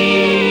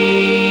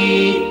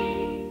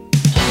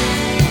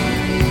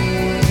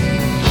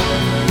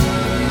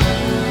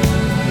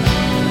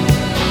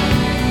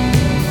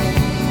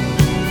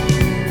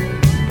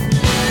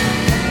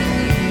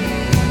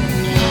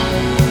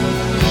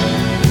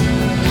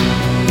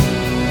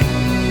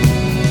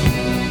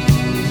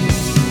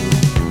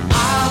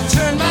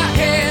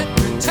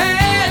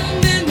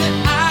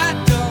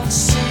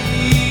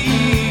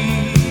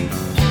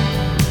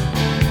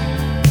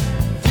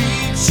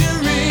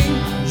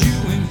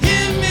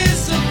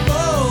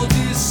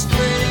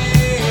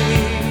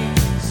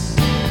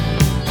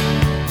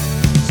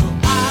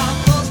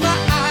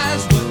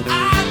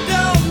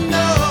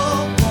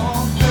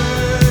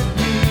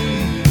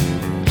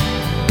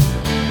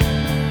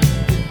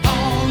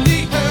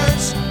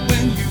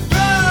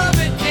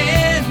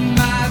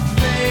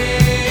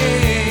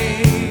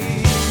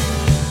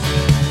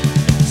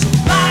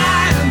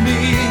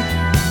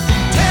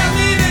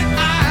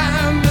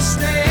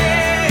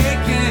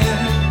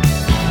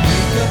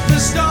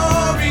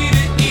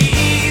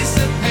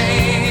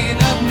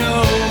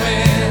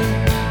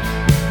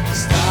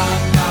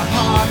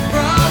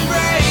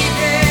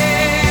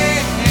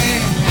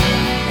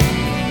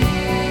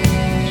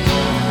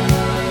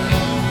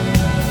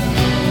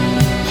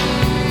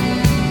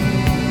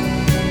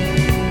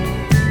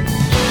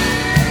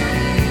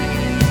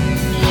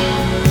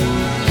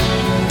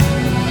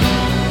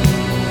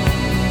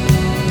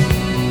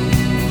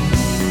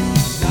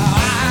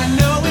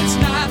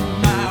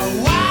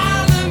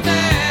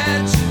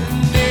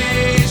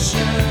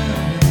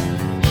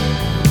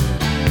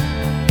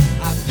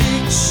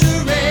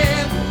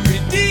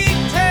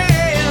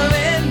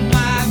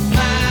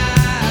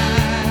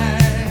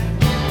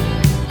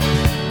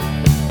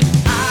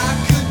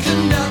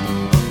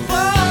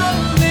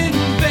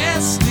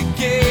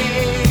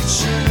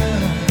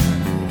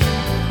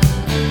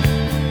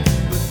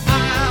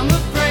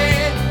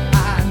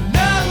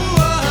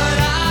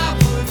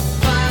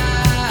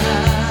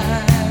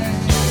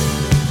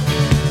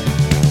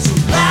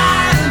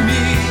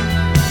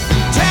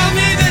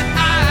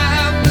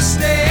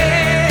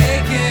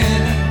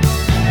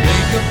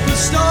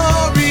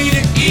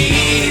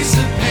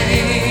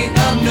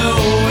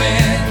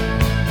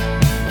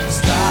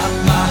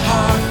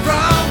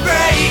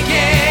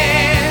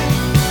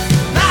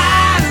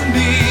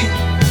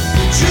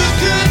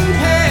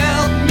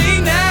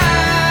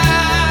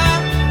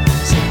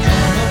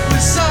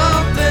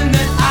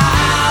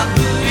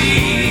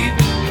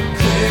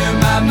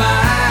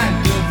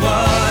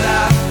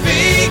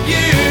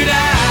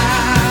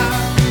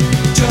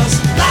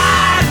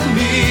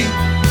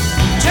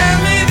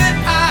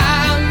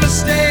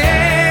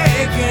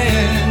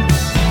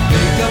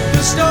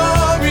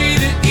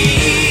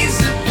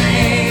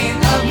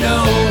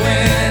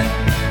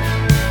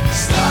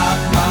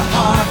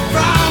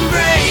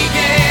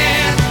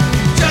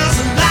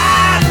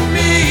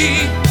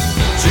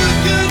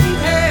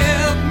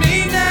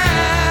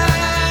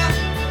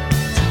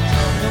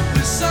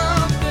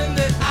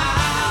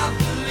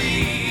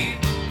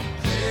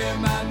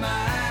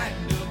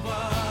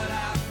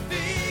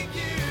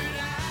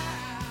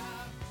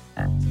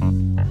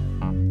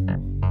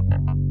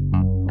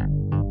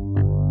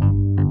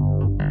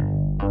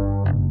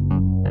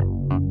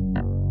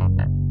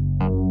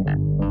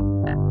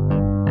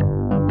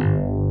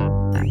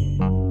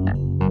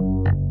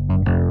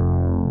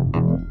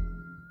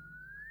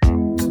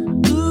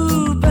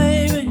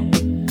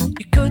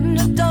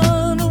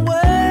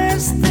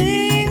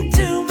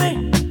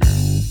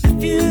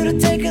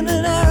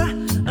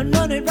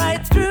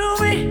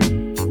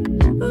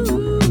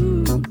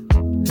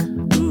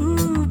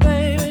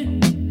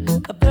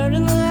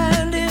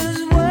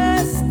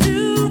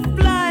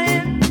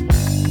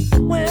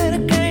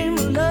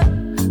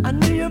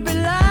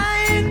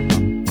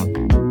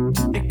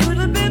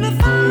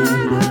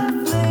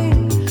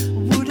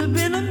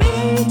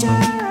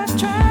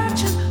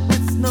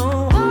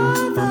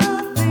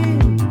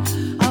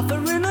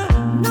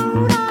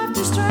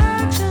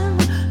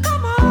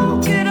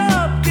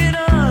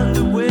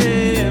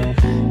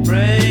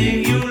 Break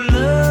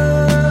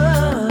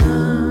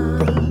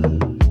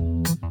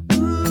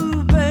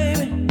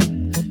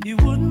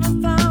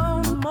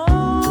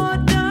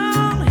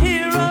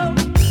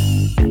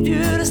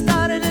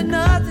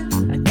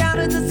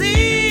counting the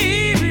zeros.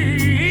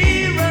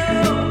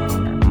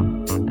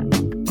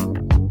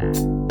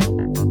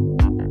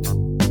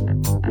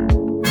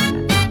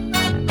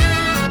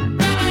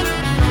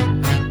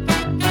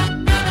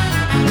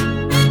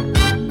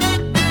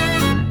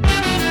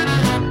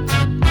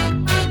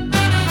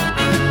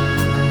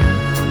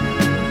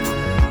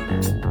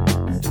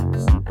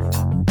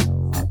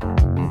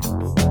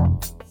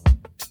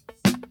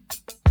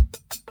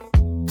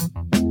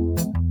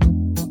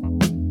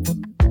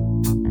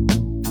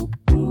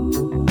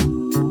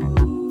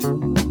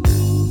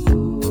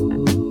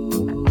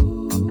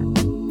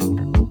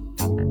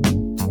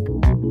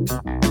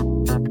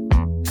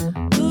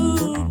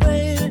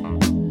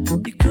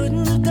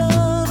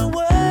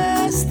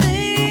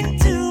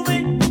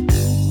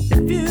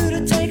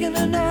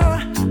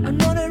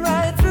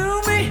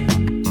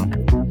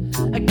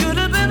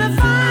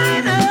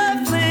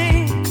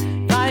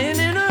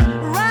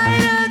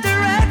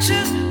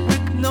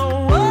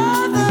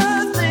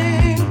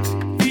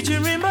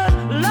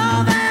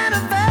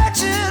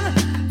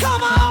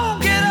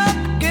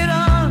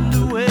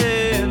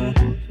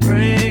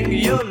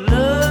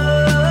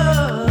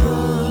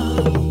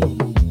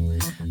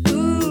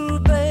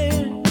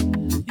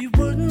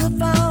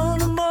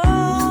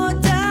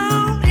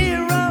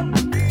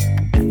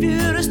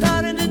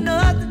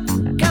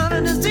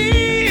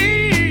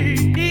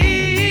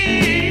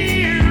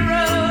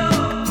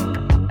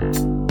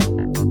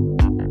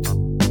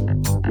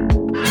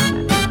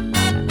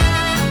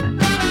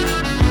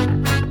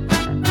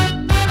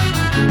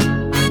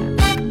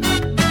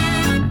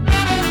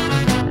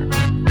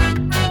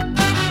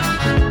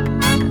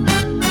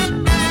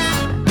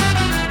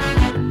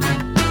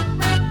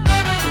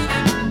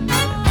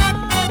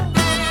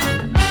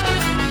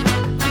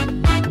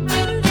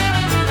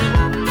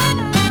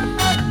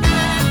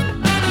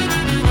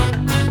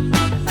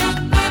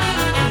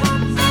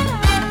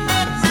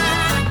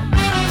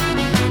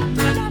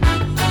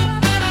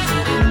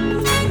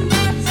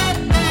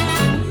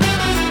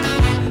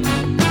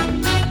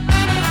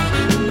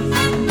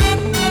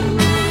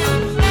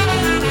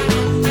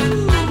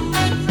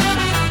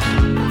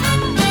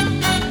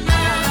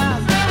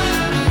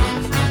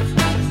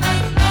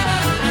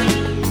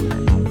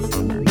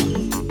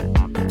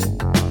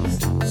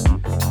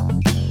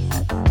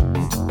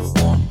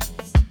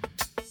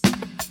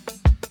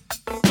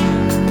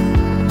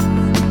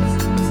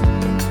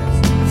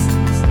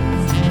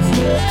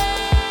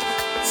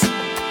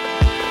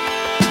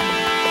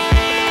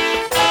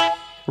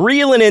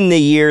 Reeling in the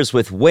Years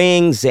with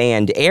Wings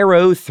and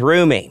Arrow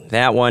Through Me.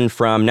 That one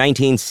from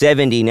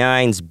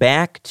 1979's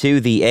Back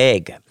to the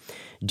Egg.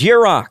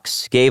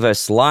 Durox gave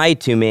us Lie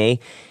to Me.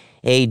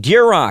 A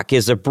Duroc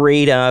is a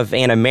breed of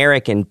an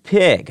American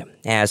pig.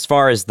 As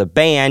far as the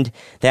band,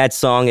 that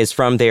song is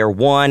from their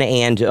one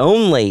and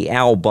only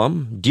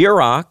album,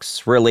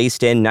 Durox,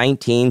 released in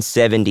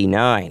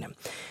 1979.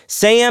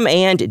 Sam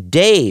and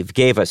Dave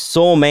gave us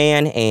Soul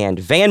Man, and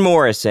Van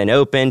Morrison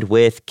opened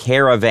with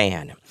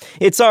Caravan.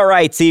 It's all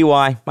right,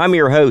 CY. I'm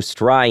your host,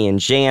 Ryan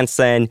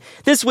Jansen.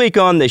 This week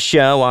on the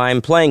show,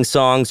 I'm playing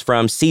songs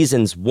from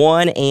seasons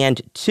 1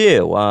 and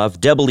 2 of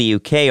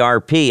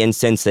WKRP in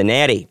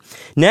Cincinnati.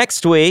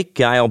 Next week,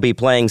 I'll be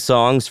playing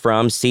songs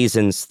from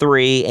seasons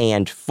 3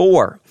 and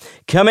 4.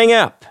 Coming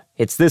up,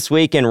 it's This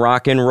Week in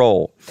Rock and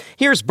Roll.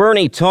 Here's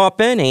Bernie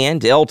Taupin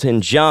and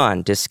Elton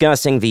John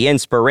discussing the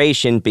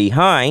inspiration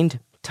behind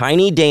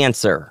Tiny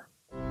Dancer.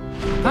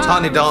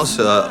 Tiny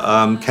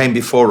Dancer came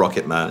before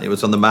Rocket Man. It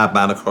was on the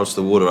Madman Across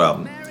the Water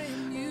album.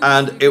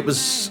 And it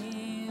was,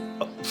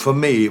 for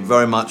me,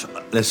 very much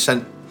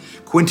a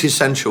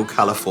quintessential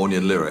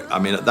Californian lyric. I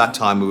mean, at that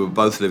time, we were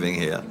both living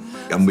here,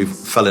 and we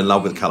fell in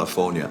love with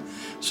California.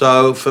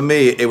 So for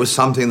me, it was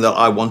something that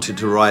I wanted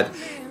to write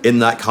in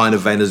that kind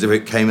of vein as if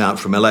it came out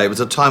from LA. It was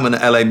a time when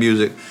LA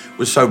music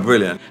was so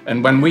brilliant.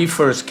 And when we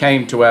first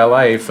came to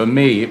LA, for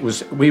me,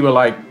 we were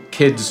like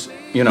kids,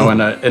 you know,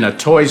 in a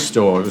toy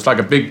store. It was like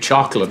a big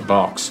chocolate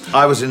box.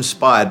 I was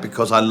inspired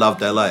because I loved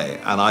LA,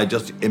 and I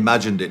just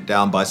imagined it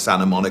down by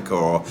Santa Monica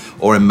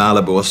or in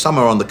Malibu or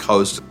somewhere on the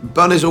coast.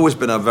 Bernie's always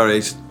been a very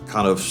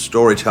kind of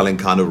storytelling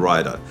kind of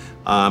writer.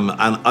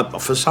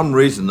 For some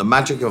reason, the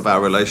magic of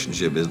our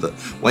relationship is that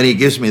when he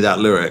gives me that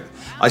lyric,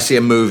 I see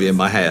a movie in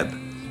my head.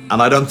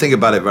 And I don't think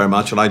about it very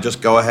much, and I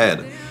just go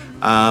ahead.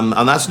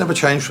 And that's never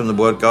changed from the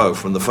word go,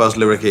 from the first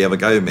lyric he ever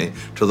gave me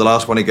to the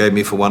last one he gave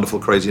me for Wonderful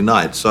Crazy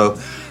Night. So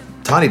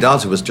Tiny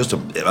Dancer was just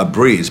a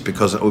breeze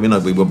because, you know,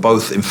 we were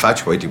both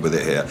infatuated with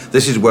it here.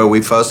 This is where we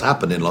first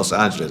happened in Los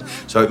Angeles.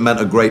 So it meant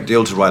a great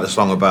deal to write a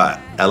song about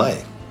LA.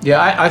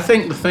 Yeah, I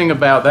think the thing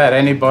about that,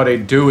 anybody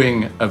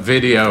doing a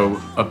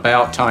video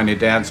about Tiny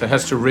Dancer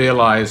has to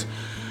realize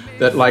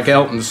that, like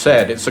Elton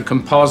said, it's a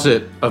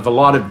composite of a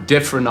lot of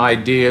different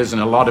ideas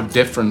and a lot of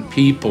different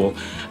people.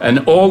 And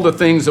all the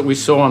things that we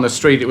saw on the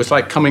street, it was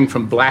like coming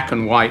from black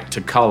and white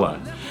to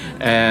color.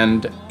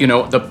 And you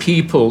know, the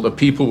people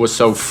were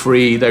so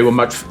free.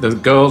 The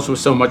girls were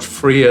so much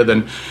freer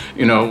than,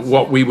 you know,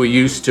 what we were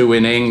used to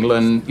in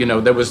England. You know,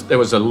 there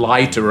was a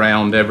light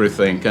around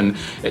everything, and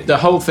the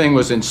whole thing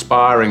was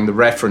inspiring. The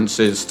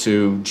references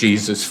to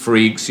Jesus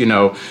Freaks, you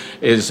know,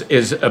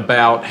 is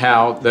about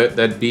how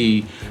there'd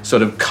be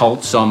sort of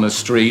cults on the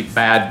street,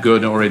 bad,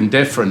 good, or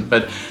indifferent.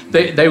 But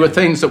they were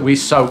things that we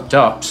soaked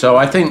up. So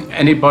I think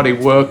anybody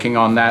working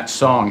on that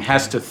song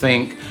has to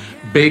think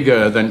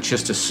bigger than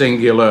just a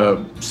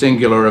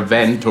singular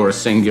event or a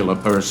singular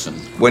person.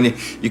 When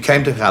you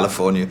came to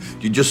California,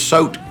 you just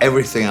soaked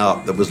everything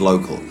up that was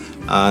local,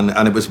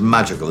 and it was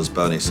magical, as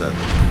Bernie said.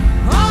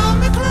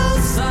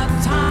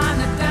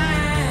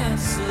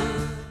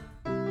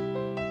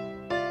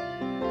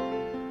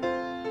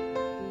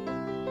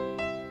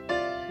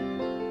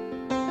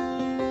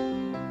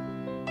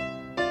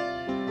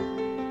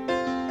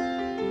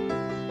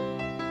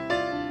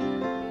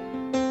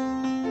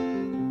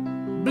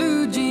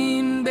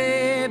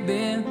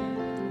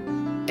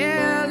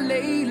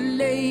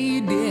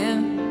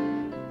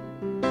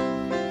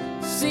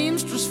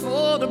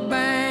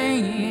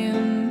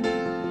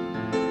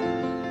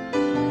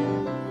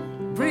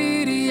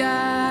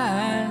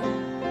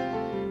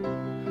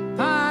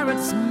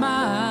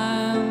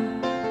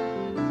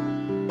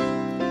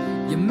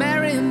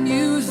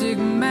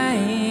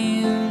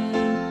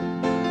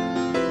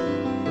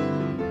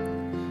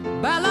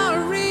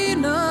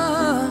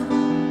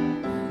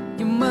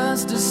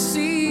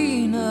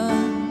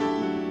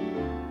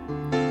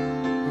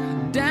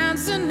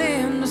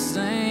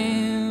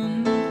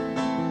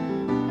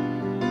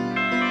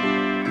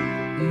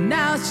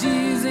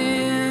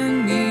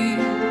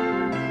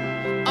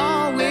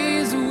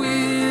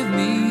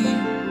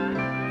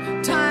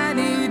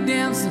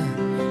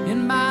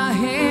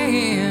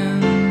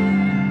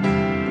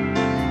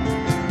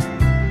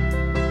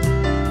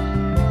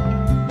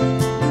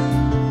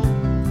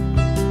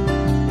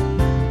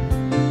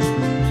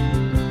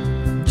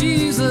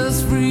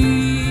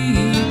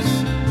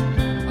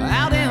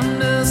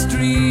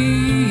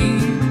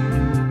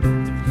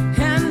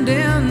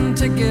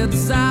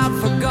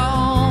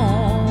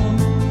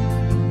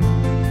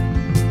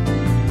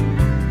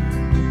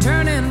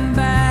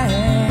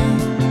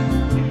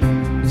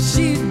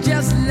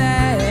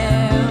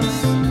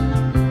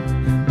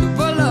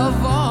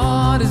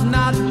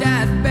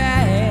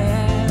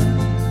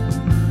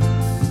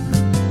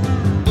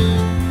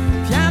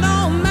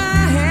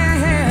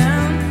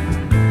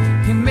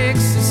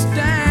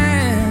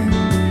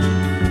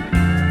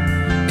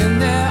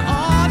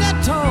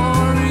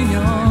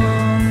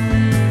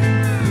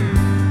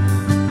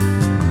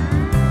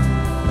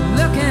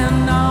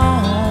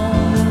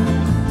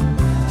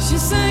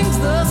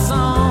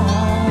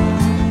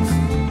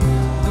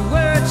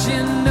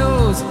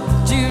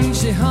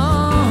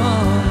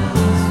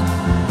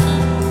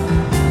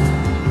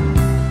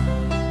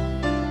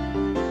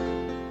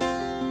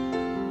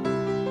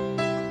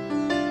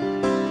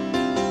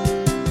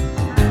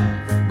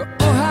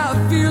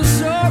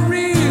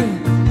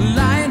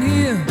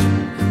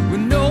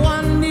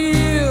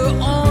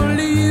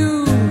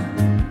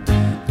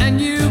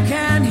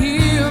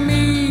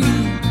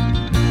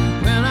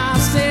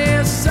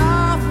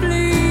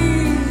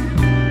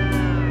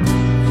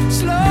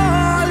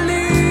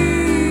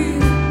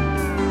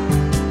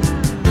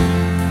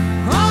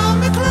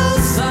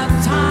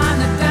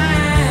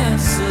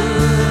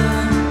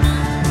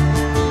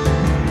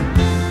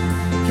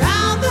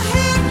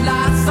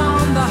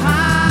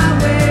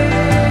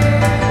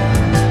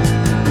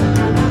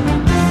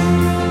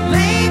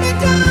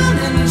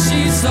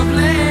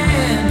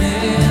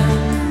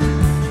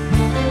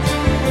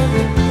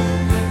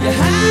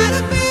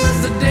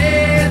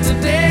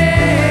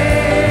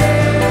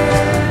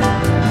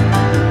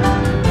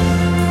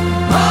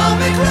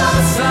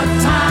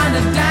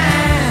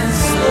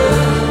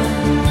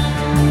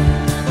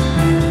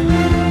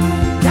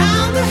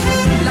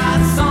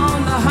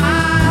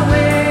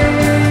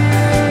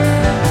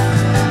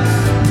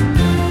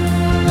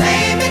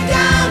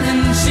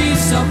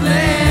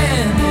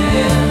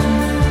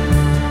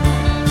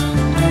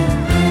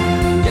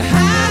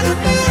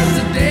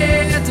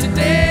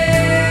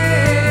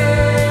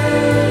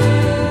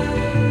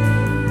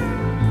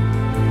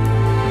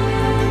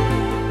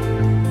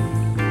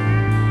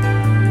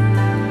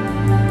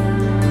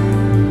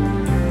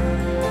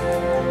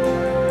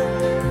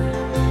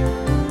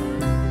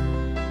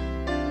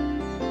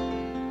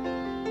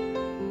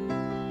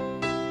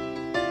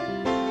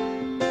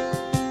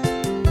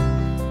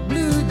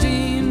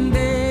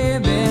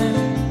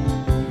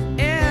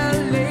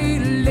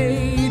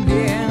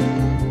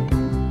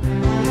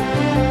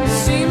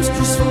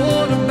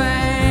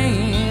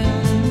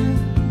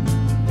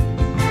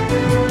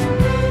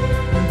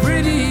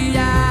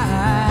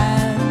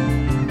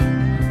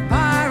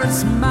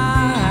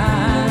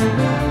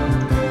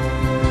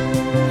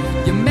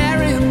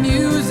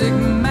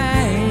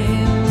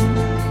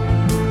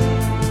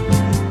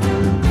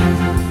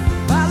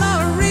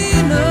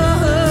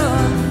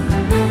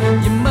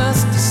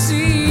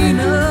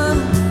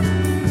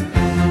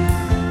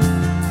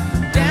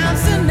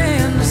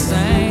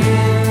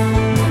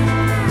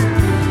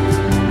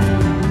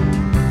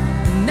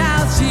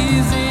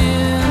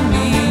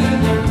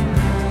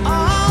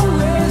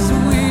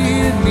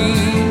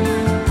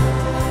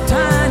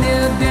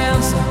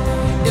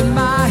 in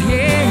my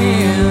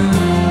hand.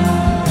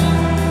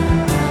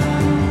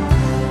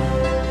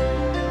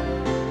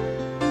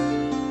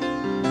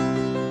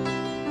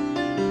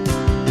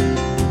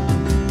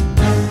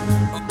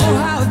 Oh,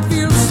 how it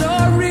feels so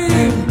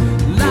real,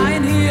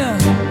 lying here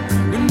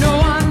with no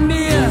one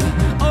near,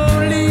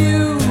 only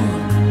you,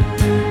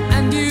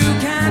 and you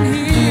can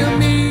hear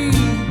me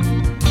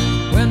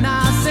when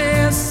I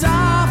say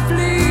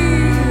softly,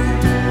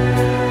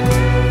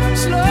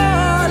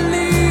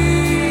 slowly,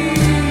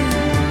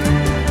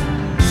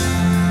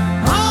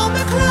 hold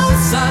me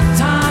closer,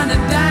 tiny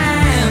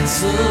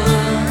dancer.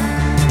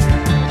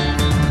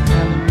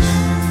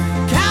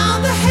 Count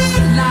the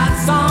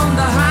headlights on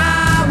the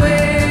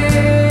highway.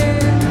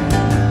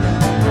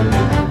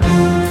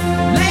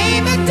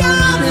 Lay me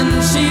down in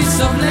sheets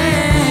of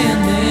landing.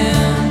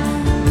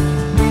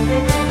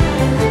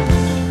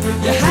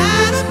 You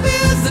had a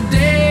busy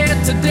day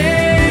today.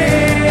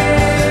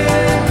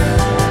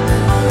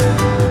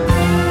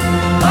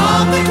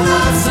 Hold me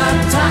closer,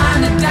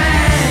 tiny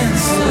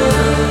dancer.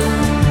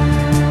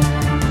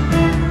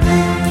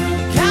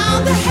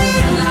 Count the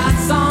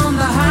headlights on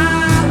the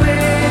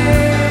highway.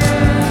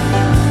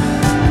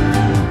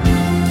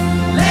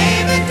 Lay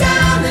me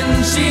down in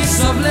sheets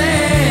of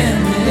landing.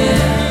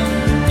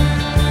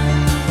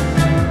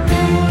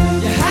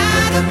 You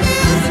had a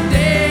busy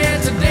day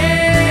today.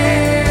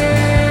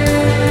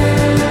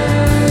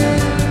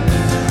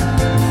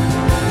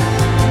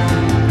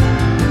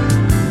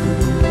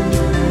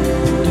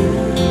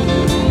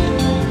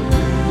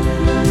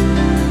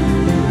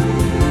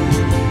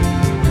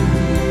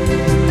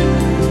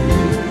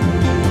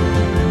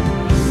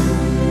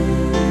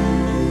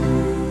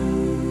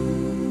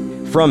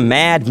 From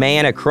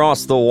Madman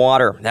Across the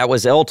Water, that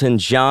was Elton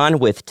John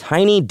with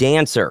Tiny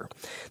Dancer.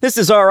 This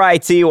is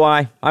RITY.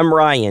 I'm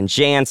Ryan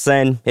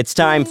Jansen. It's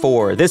time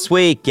for This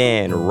Week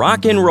in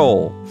Rock and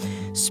Roll.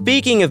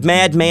 Speaking of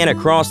Madman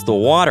Across the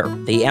Water,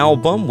 the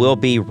album will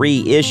be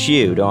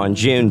reissued on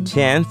June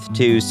 10th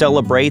to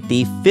celebrate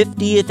the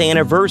 50th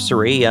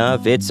anniversary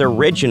of its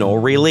original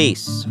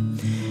release.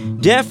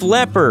 Def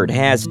Leppard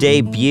has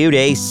debuted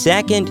a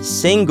second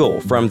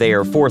single from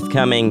their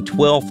forthcoming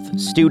 12th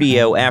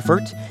studio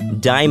effort,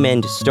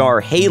 Diamond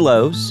Star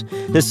Halos.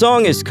 The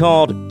song is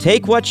called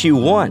Take What You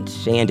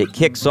Want, and it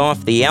kicks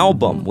off the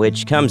album,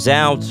 which comes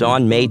out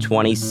on May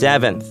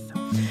 27th.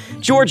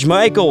 George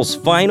Michael's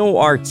final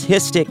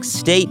artistic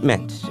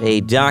statement,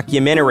 a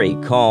documentary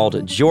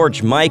called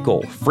George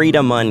Michael,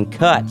 Freedom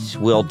Uncut,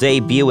 will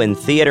debut in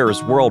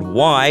theaters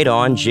worldwide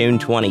on June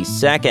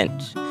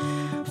 22nd.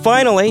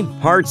 Finally,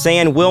 Hearts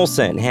Ann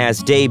Wilson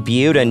has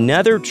debuted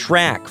another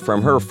track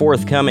from her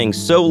forthcoming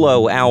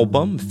solo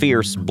album,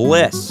 Fierce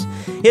Bliss.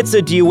 It's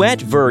a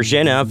duet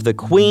version of the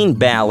Queen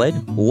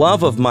ballad,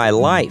 Love of My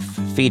Life,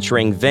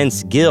 featuring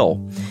Vince Gill.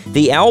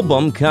 The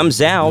album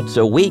comes out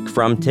a week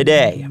from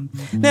today.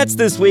 That's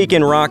This Week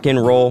in Rock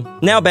and Roll.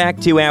 Now back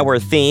to our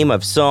theme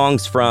of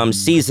songs from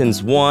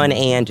Seasons 1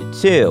 and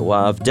 2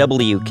 of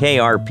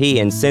WKRP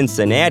in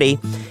Cincinnati.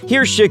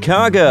 Here's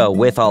Chicago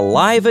with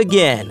Alive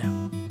Again.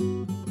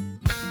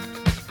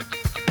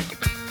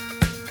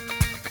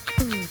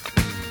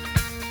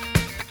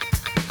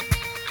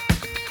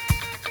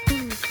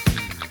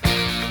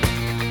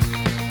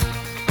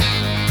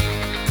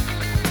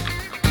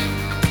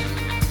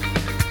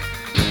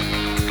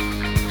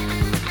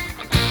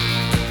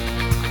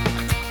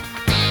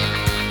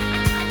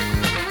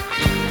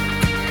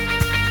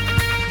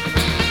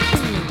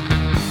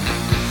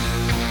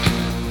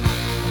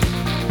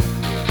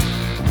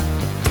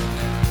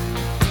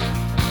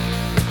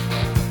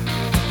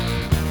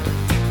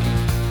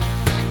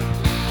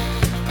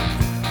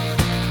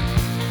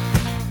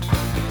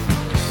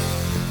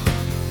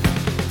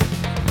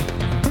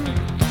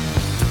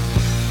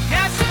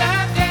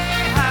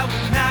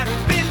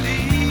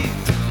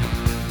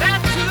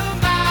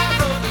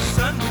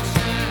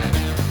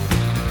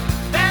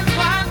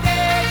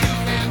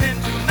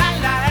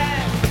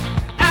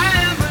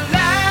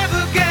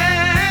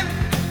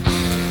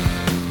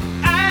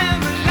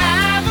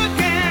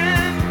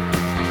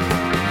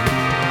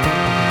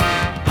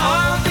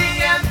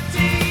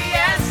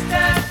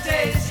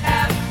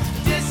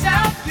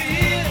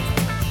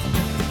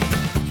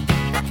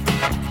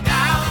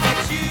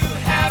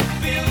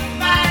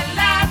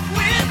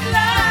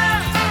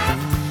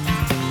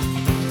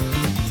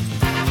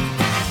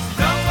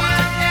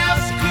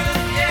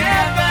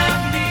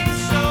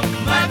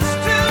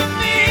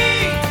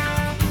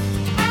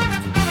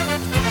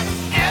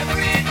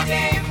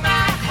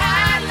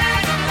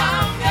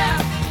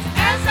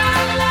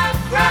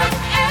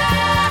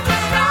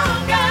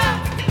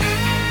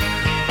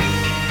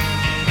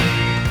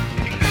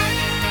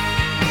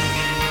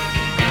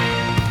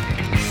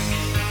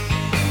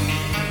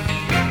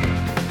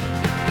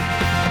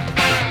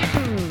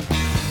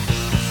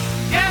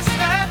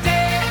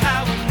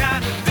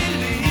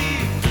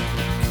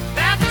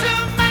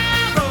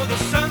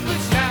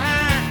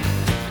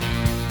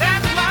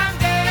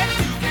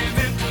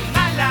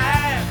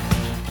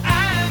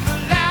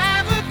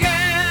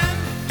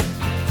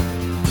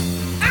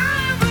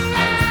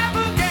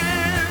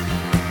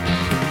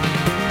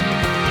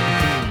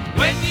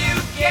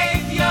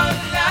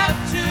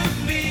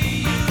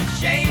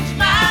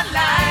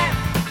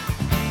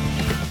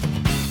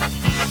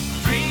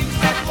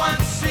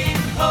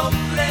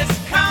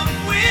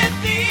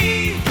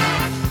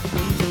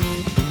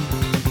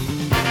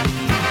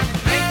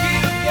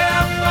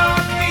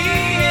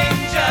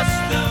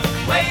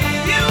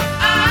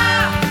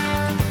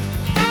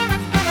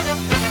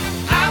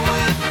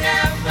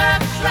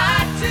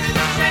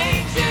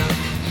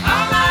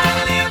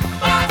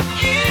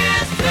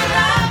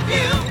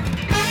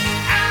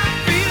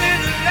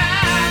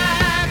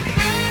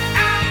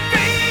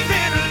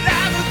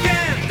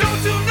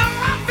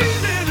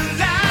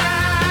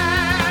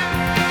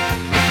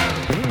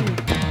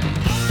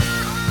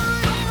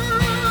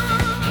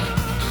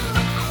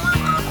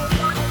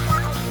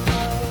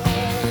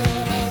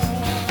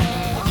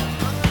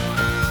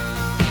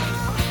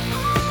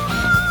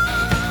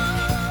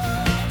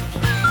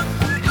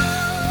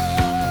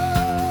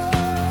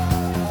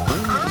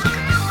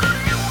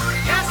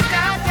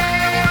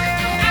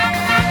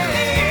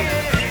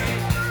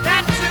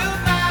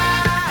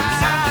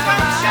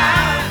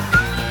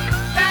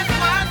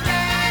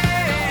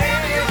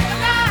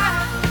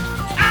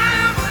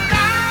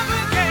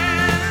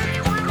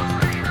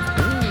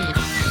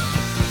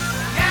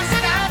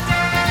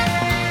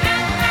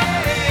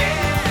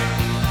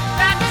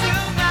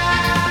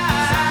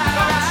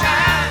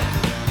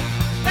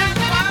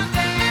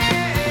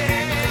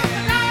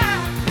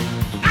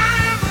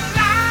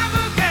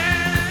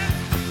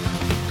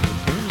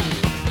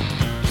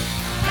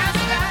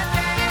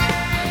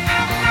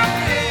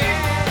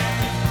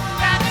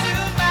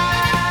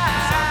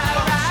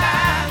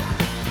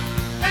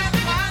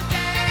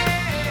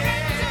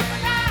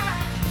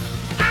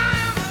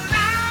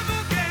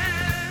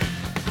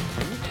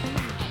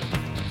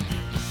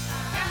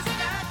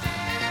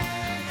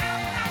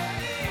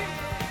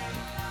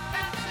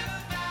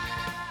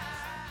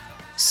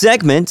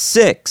 Segment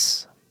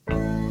 6.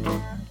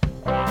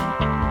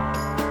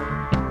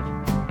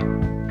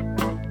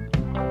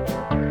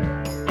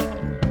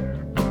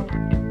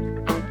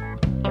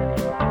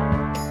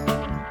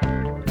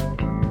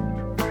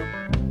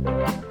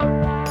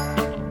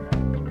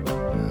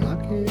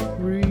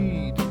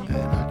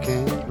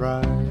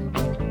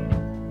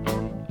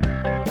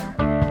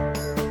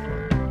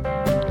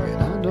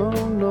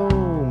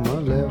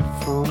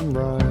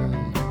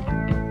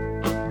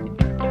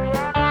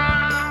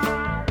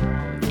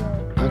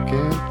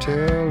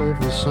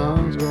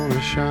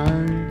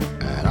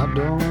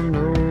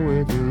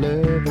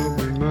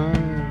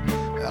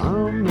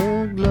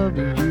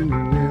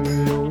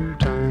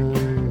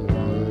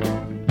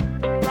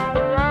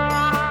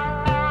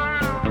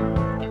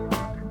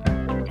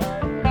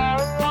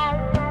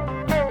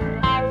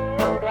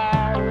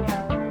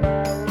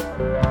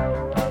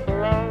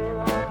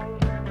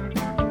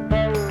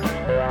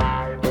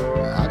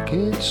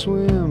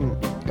 Swim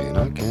and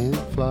I can't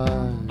fly.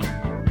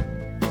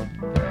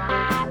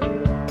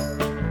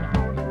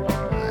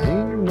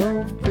 Ain't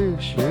no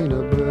fish, ain't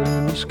a bird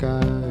in the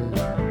sky.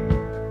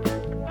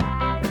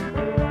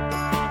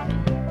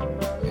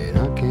 And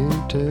I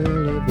can't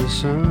tell if the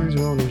sun's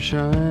gonna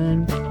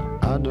shine.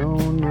 I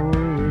don't know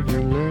if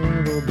you'll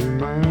ever be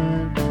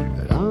mine,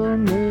 but I'll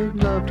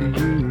make love to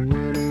you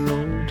any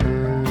old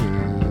time.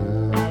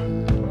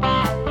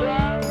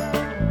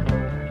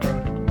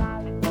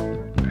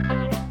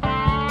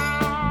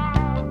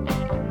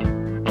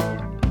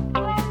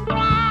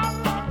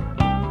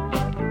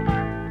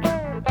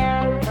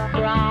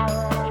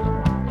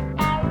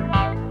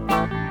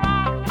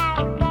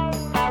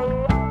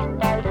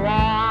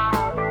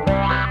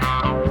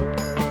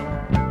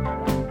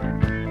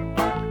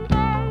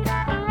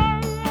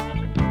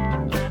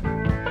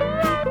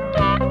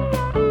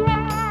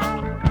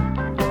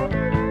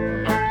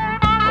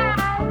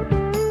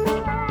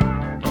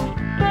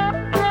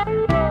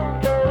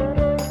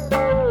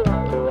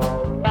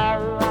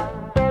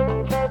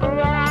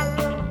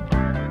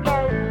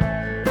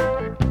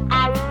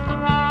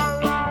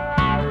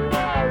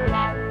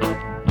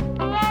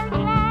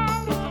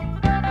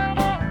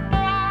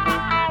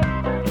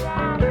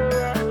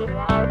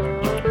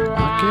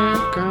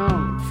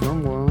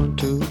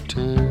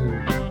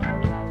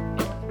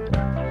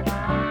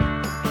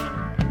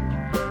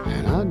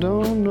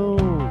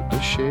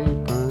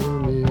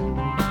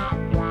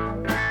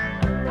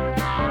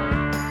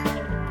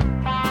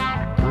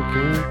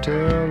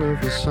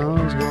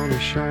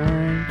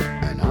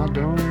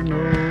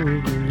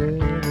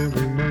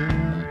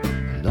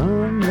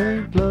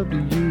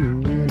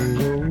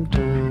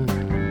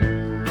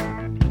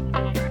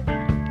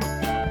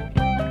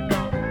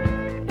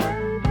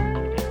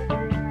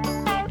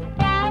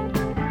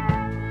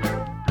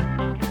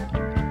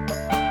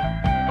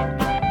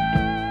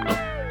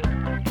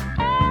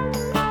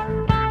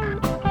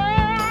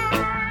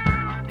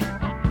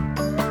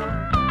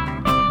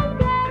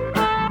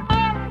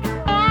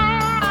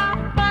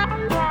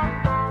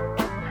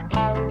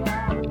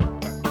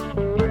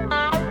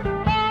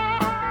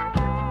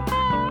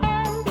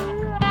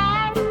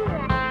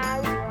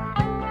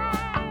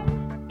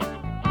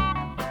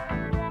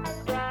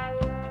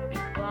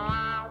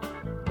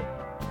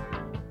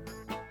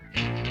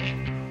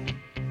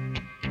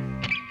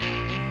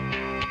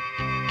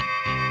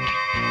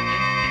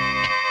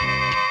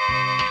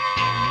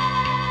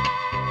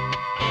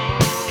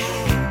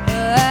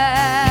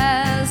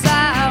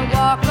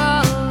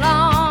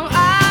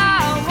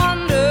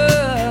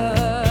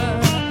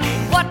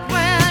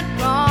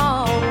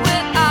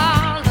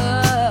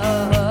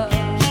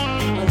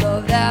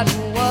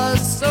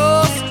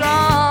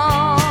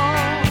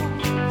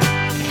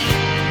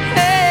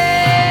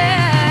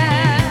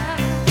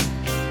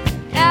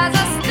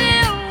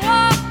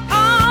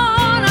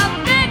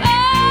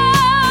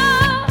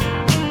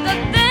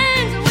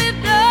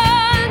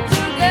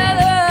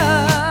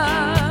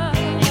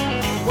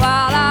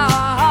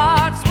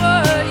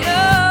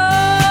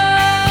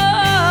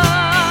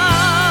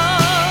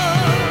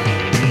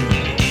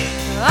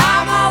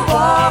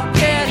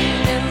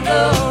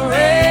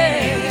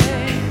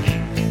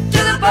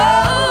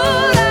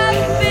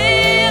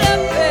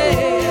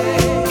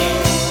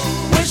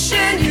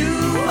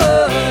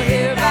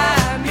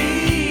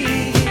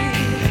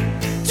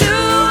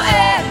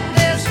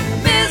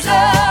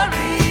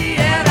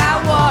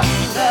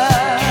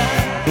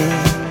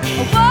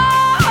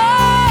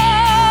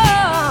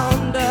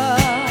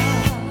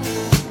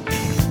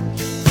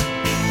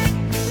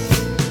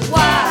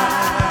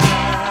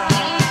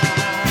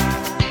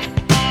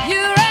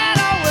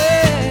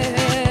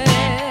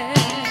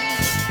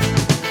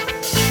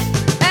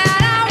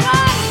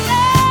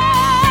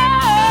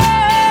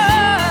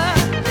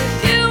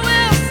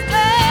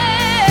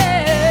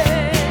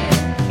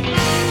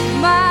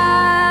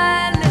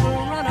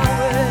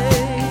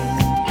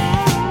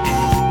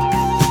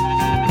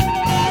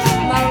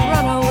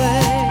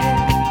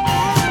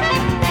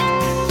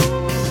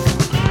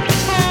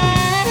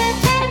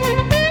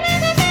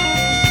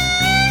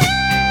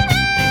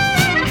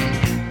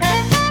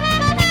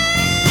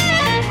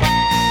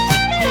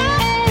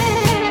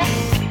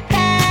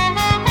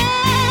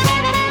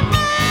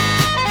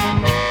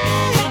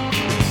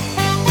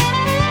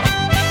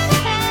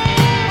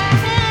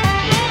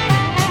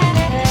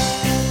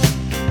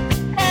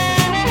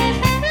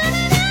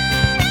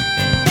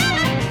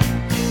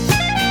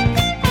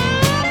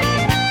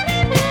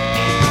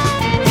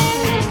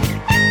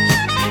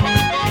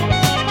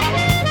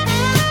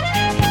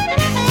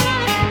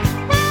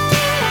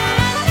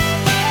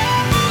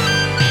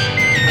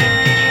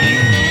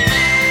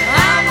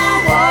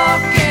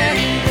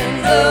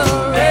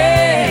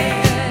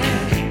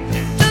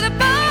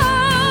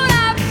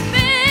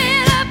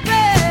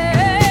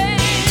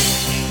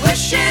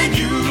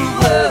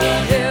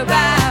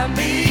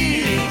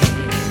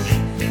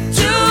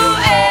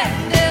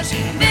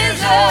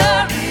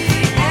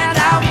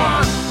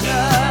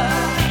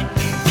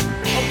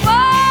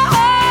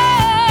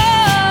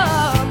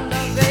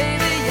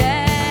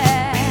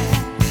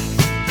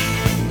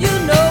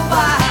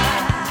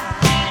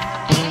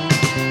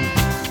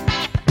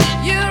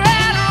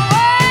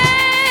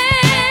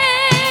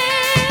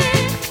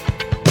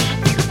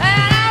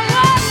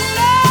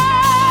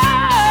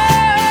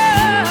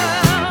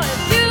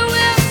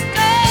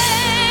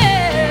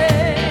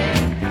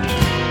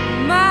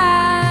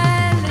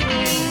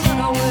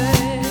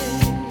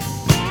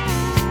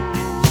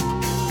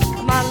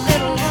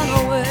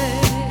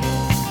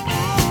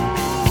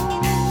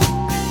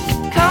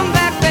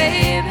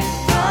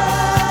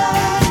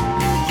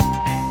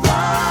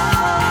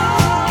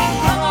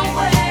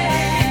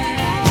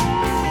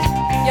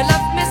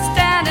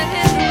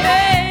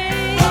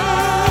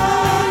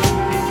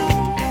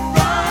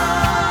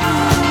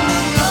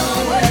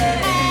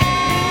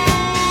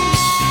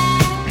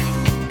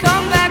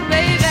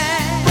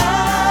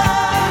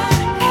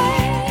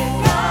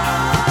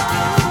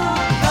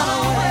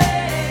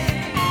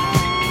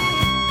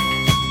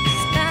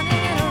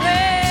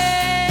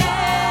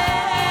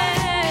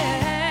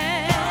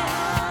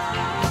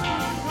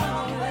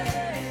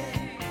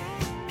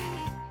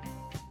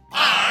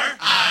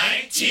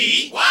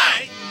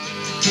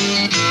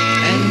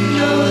 and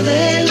know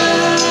they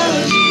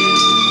love you.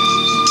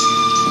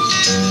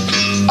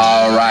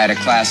 All right, a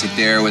classic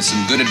there with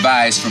some good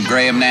advice from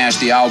Graham Nash,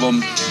 the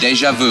album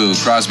Deja Vu,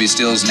 Crosby,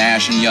 Stills,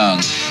 Nash & Young.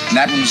 And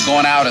that one's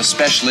going out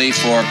especially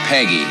for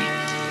Peggy,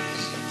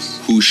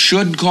 who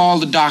should call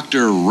the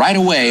doctor right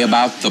away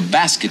about the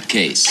basket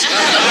case.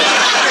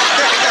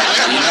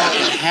 You know,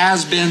 it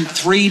has been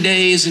 3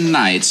 days and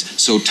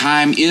nights, so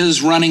time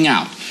is running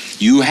out.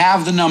 You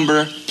have the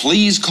number.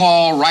 Please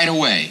call right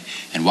away.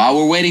 And while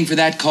we're waiting for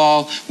that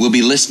call, we'll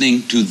be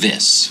listening to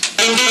this.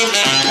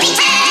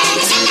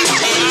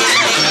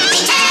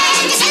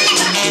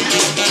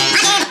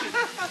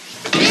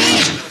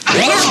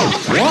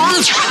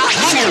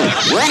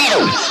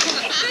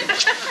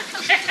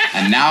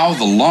 And now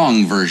the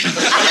long version.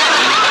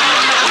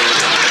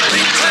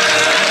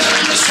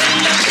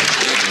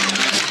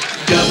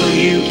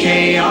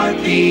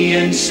 WKRP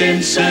in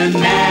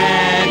Cincinnati.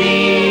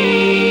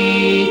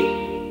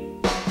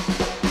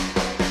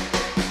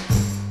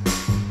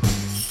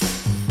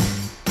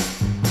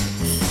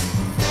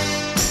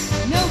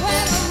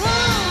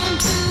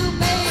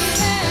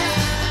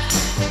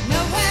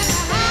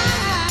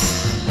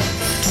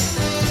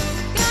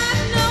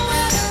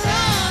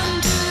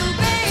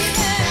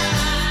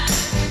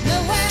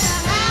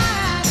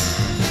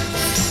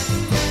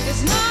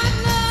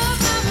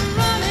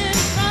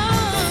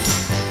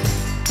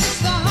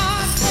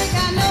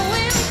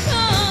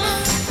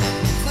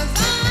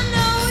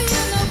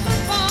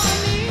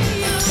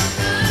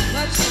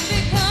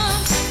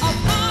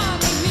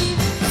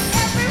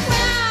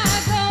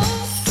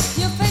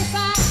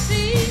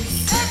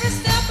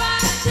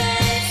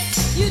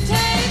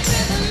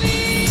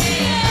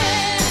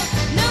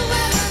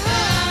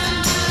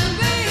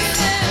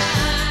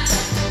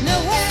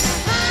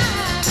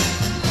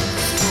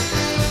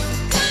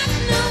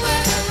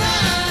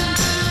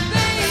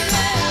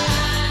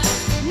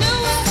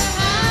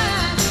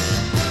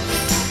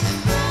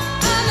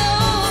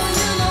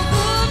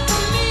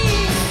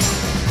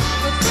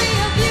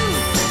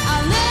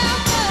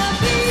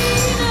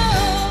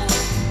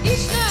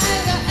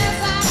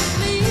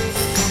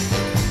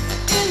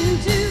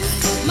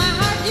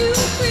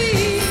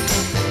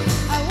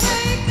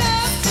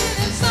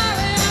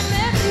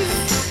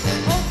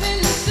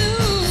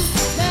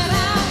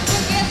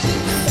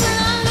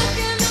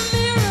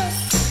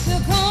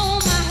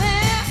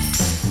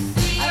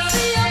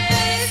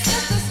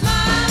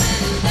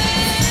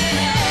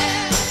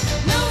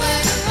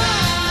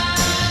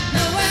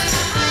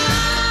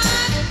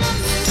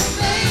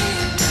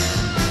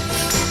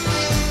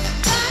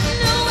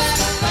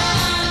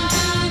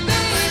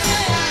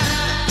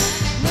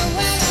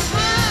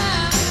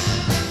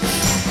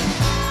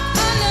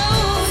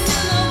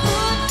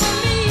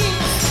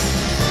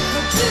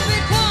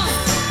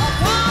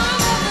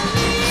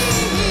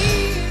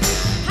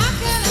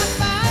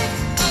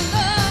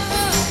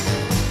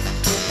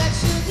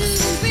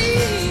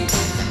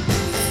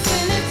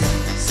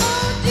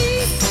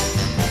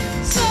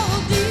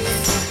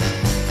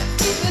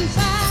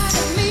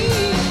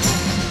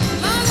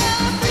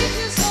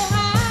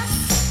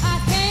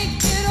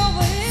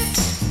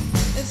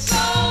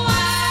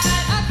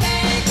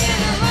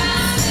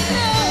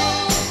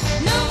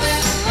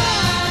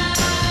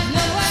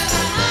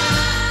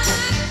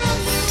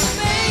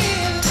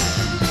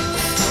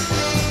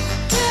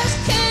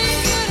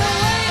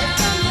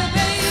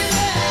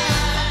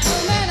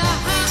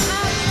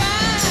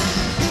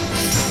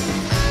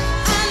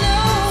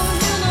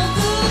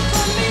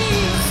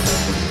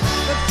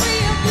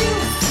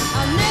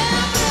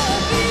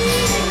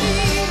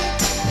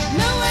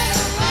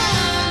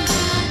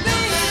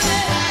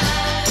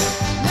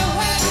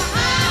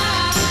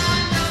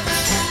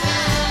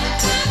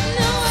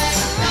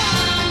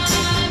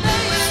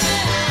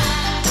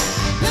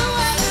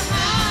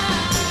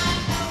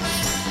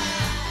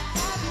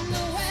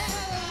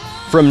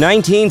 From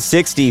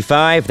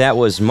 1965, that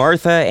was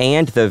Martha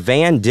and the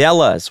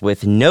Vandellas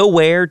with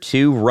Nowhere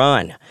to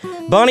Run.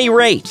 Bonnie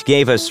Raitt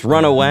gave us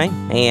Runaway,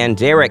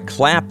 and Eric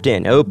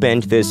Clapton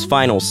opened this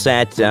final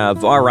set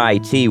of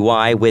RITY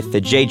with the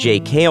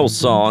J.J. Cale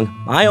song,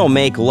 I'll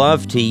Make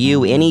Love to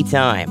You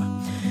Anytime.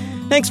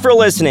 Thanks for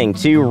listening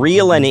to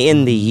Reelin'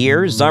 in the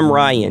Years. I'm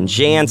Ryan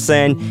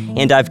Jansen,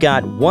 and I've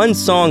got one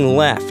song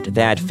left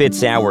that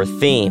fits our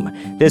theme.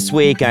 This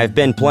week, I've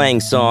been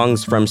playing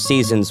songs from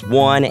seasons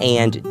 1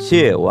 and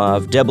 2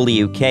 of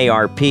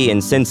WKRP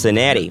in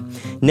Cincinnati.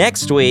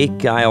 Next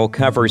week, I'll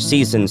cover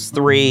seasons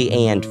 3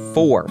 and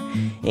 4.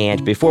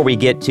 And before we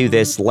get to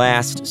this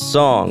last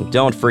song,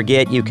 don't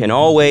forget you can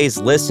always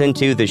listen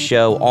to the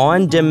show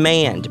on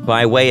demand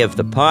by way of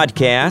the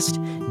podcast.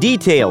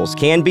 Details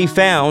can be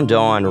found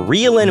on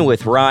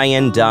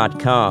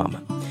reelinwithryan.com.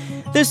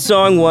 This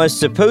song was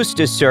supposed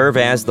to serve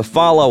as the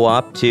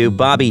follow-up to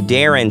Bobby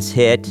Darin's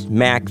hit,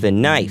 Mac the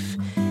Knife.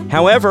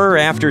 However,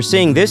 after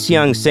seeing this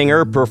young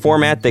singer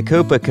perform at the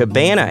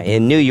Copacabana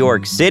in New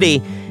York City,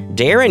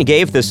 Darin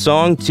gave the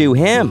song to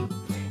him.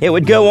 It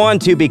would go on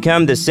to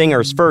become the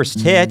singer's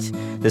first hit.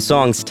 The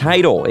song's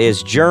title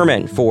is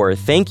German for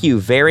Thank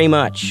You Very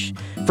Much.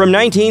 From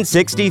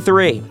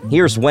 1963,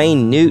 here's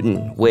Wayne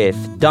Newton with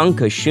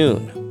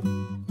Dankeschön.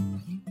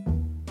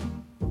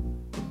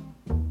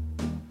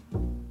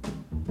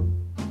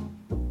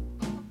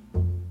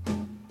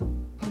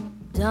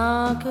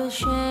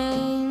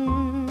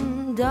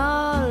 Dankeschön,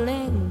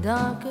 darling,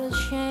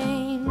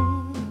 Dankeschön.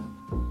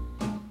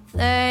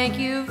 Thank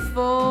you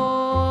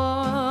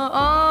for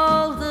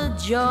all the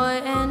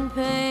joy and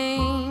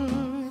pain.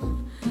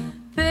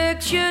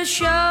 Picture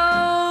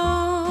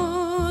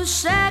show,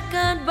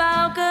 second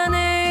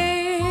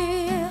balcony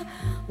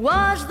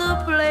was the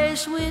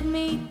place we'd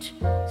meet.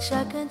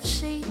 Second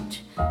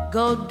seat,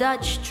 go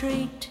Dutch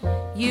treat.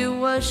 You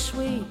were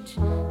sweet.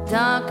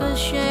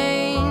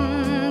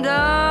 Dankeschön,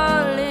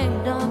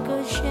 darling,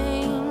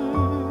 Dankeschön.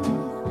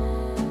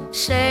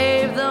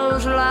 Save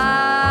those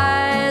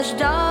lies,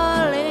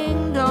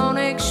 darling, don't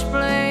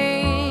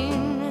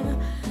explain.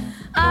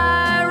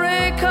 I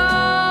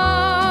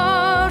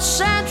recall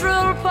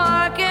Central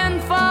Park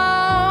in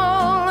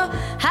fall,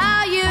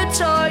 how you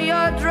tore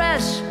your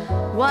dress,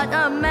 what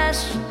a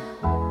mess.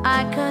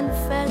 I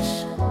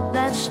confess,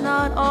 that's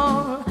not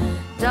all.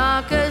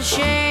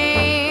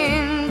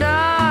 Dankeschön,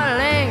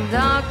 darling,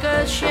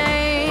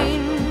 Dankeschön.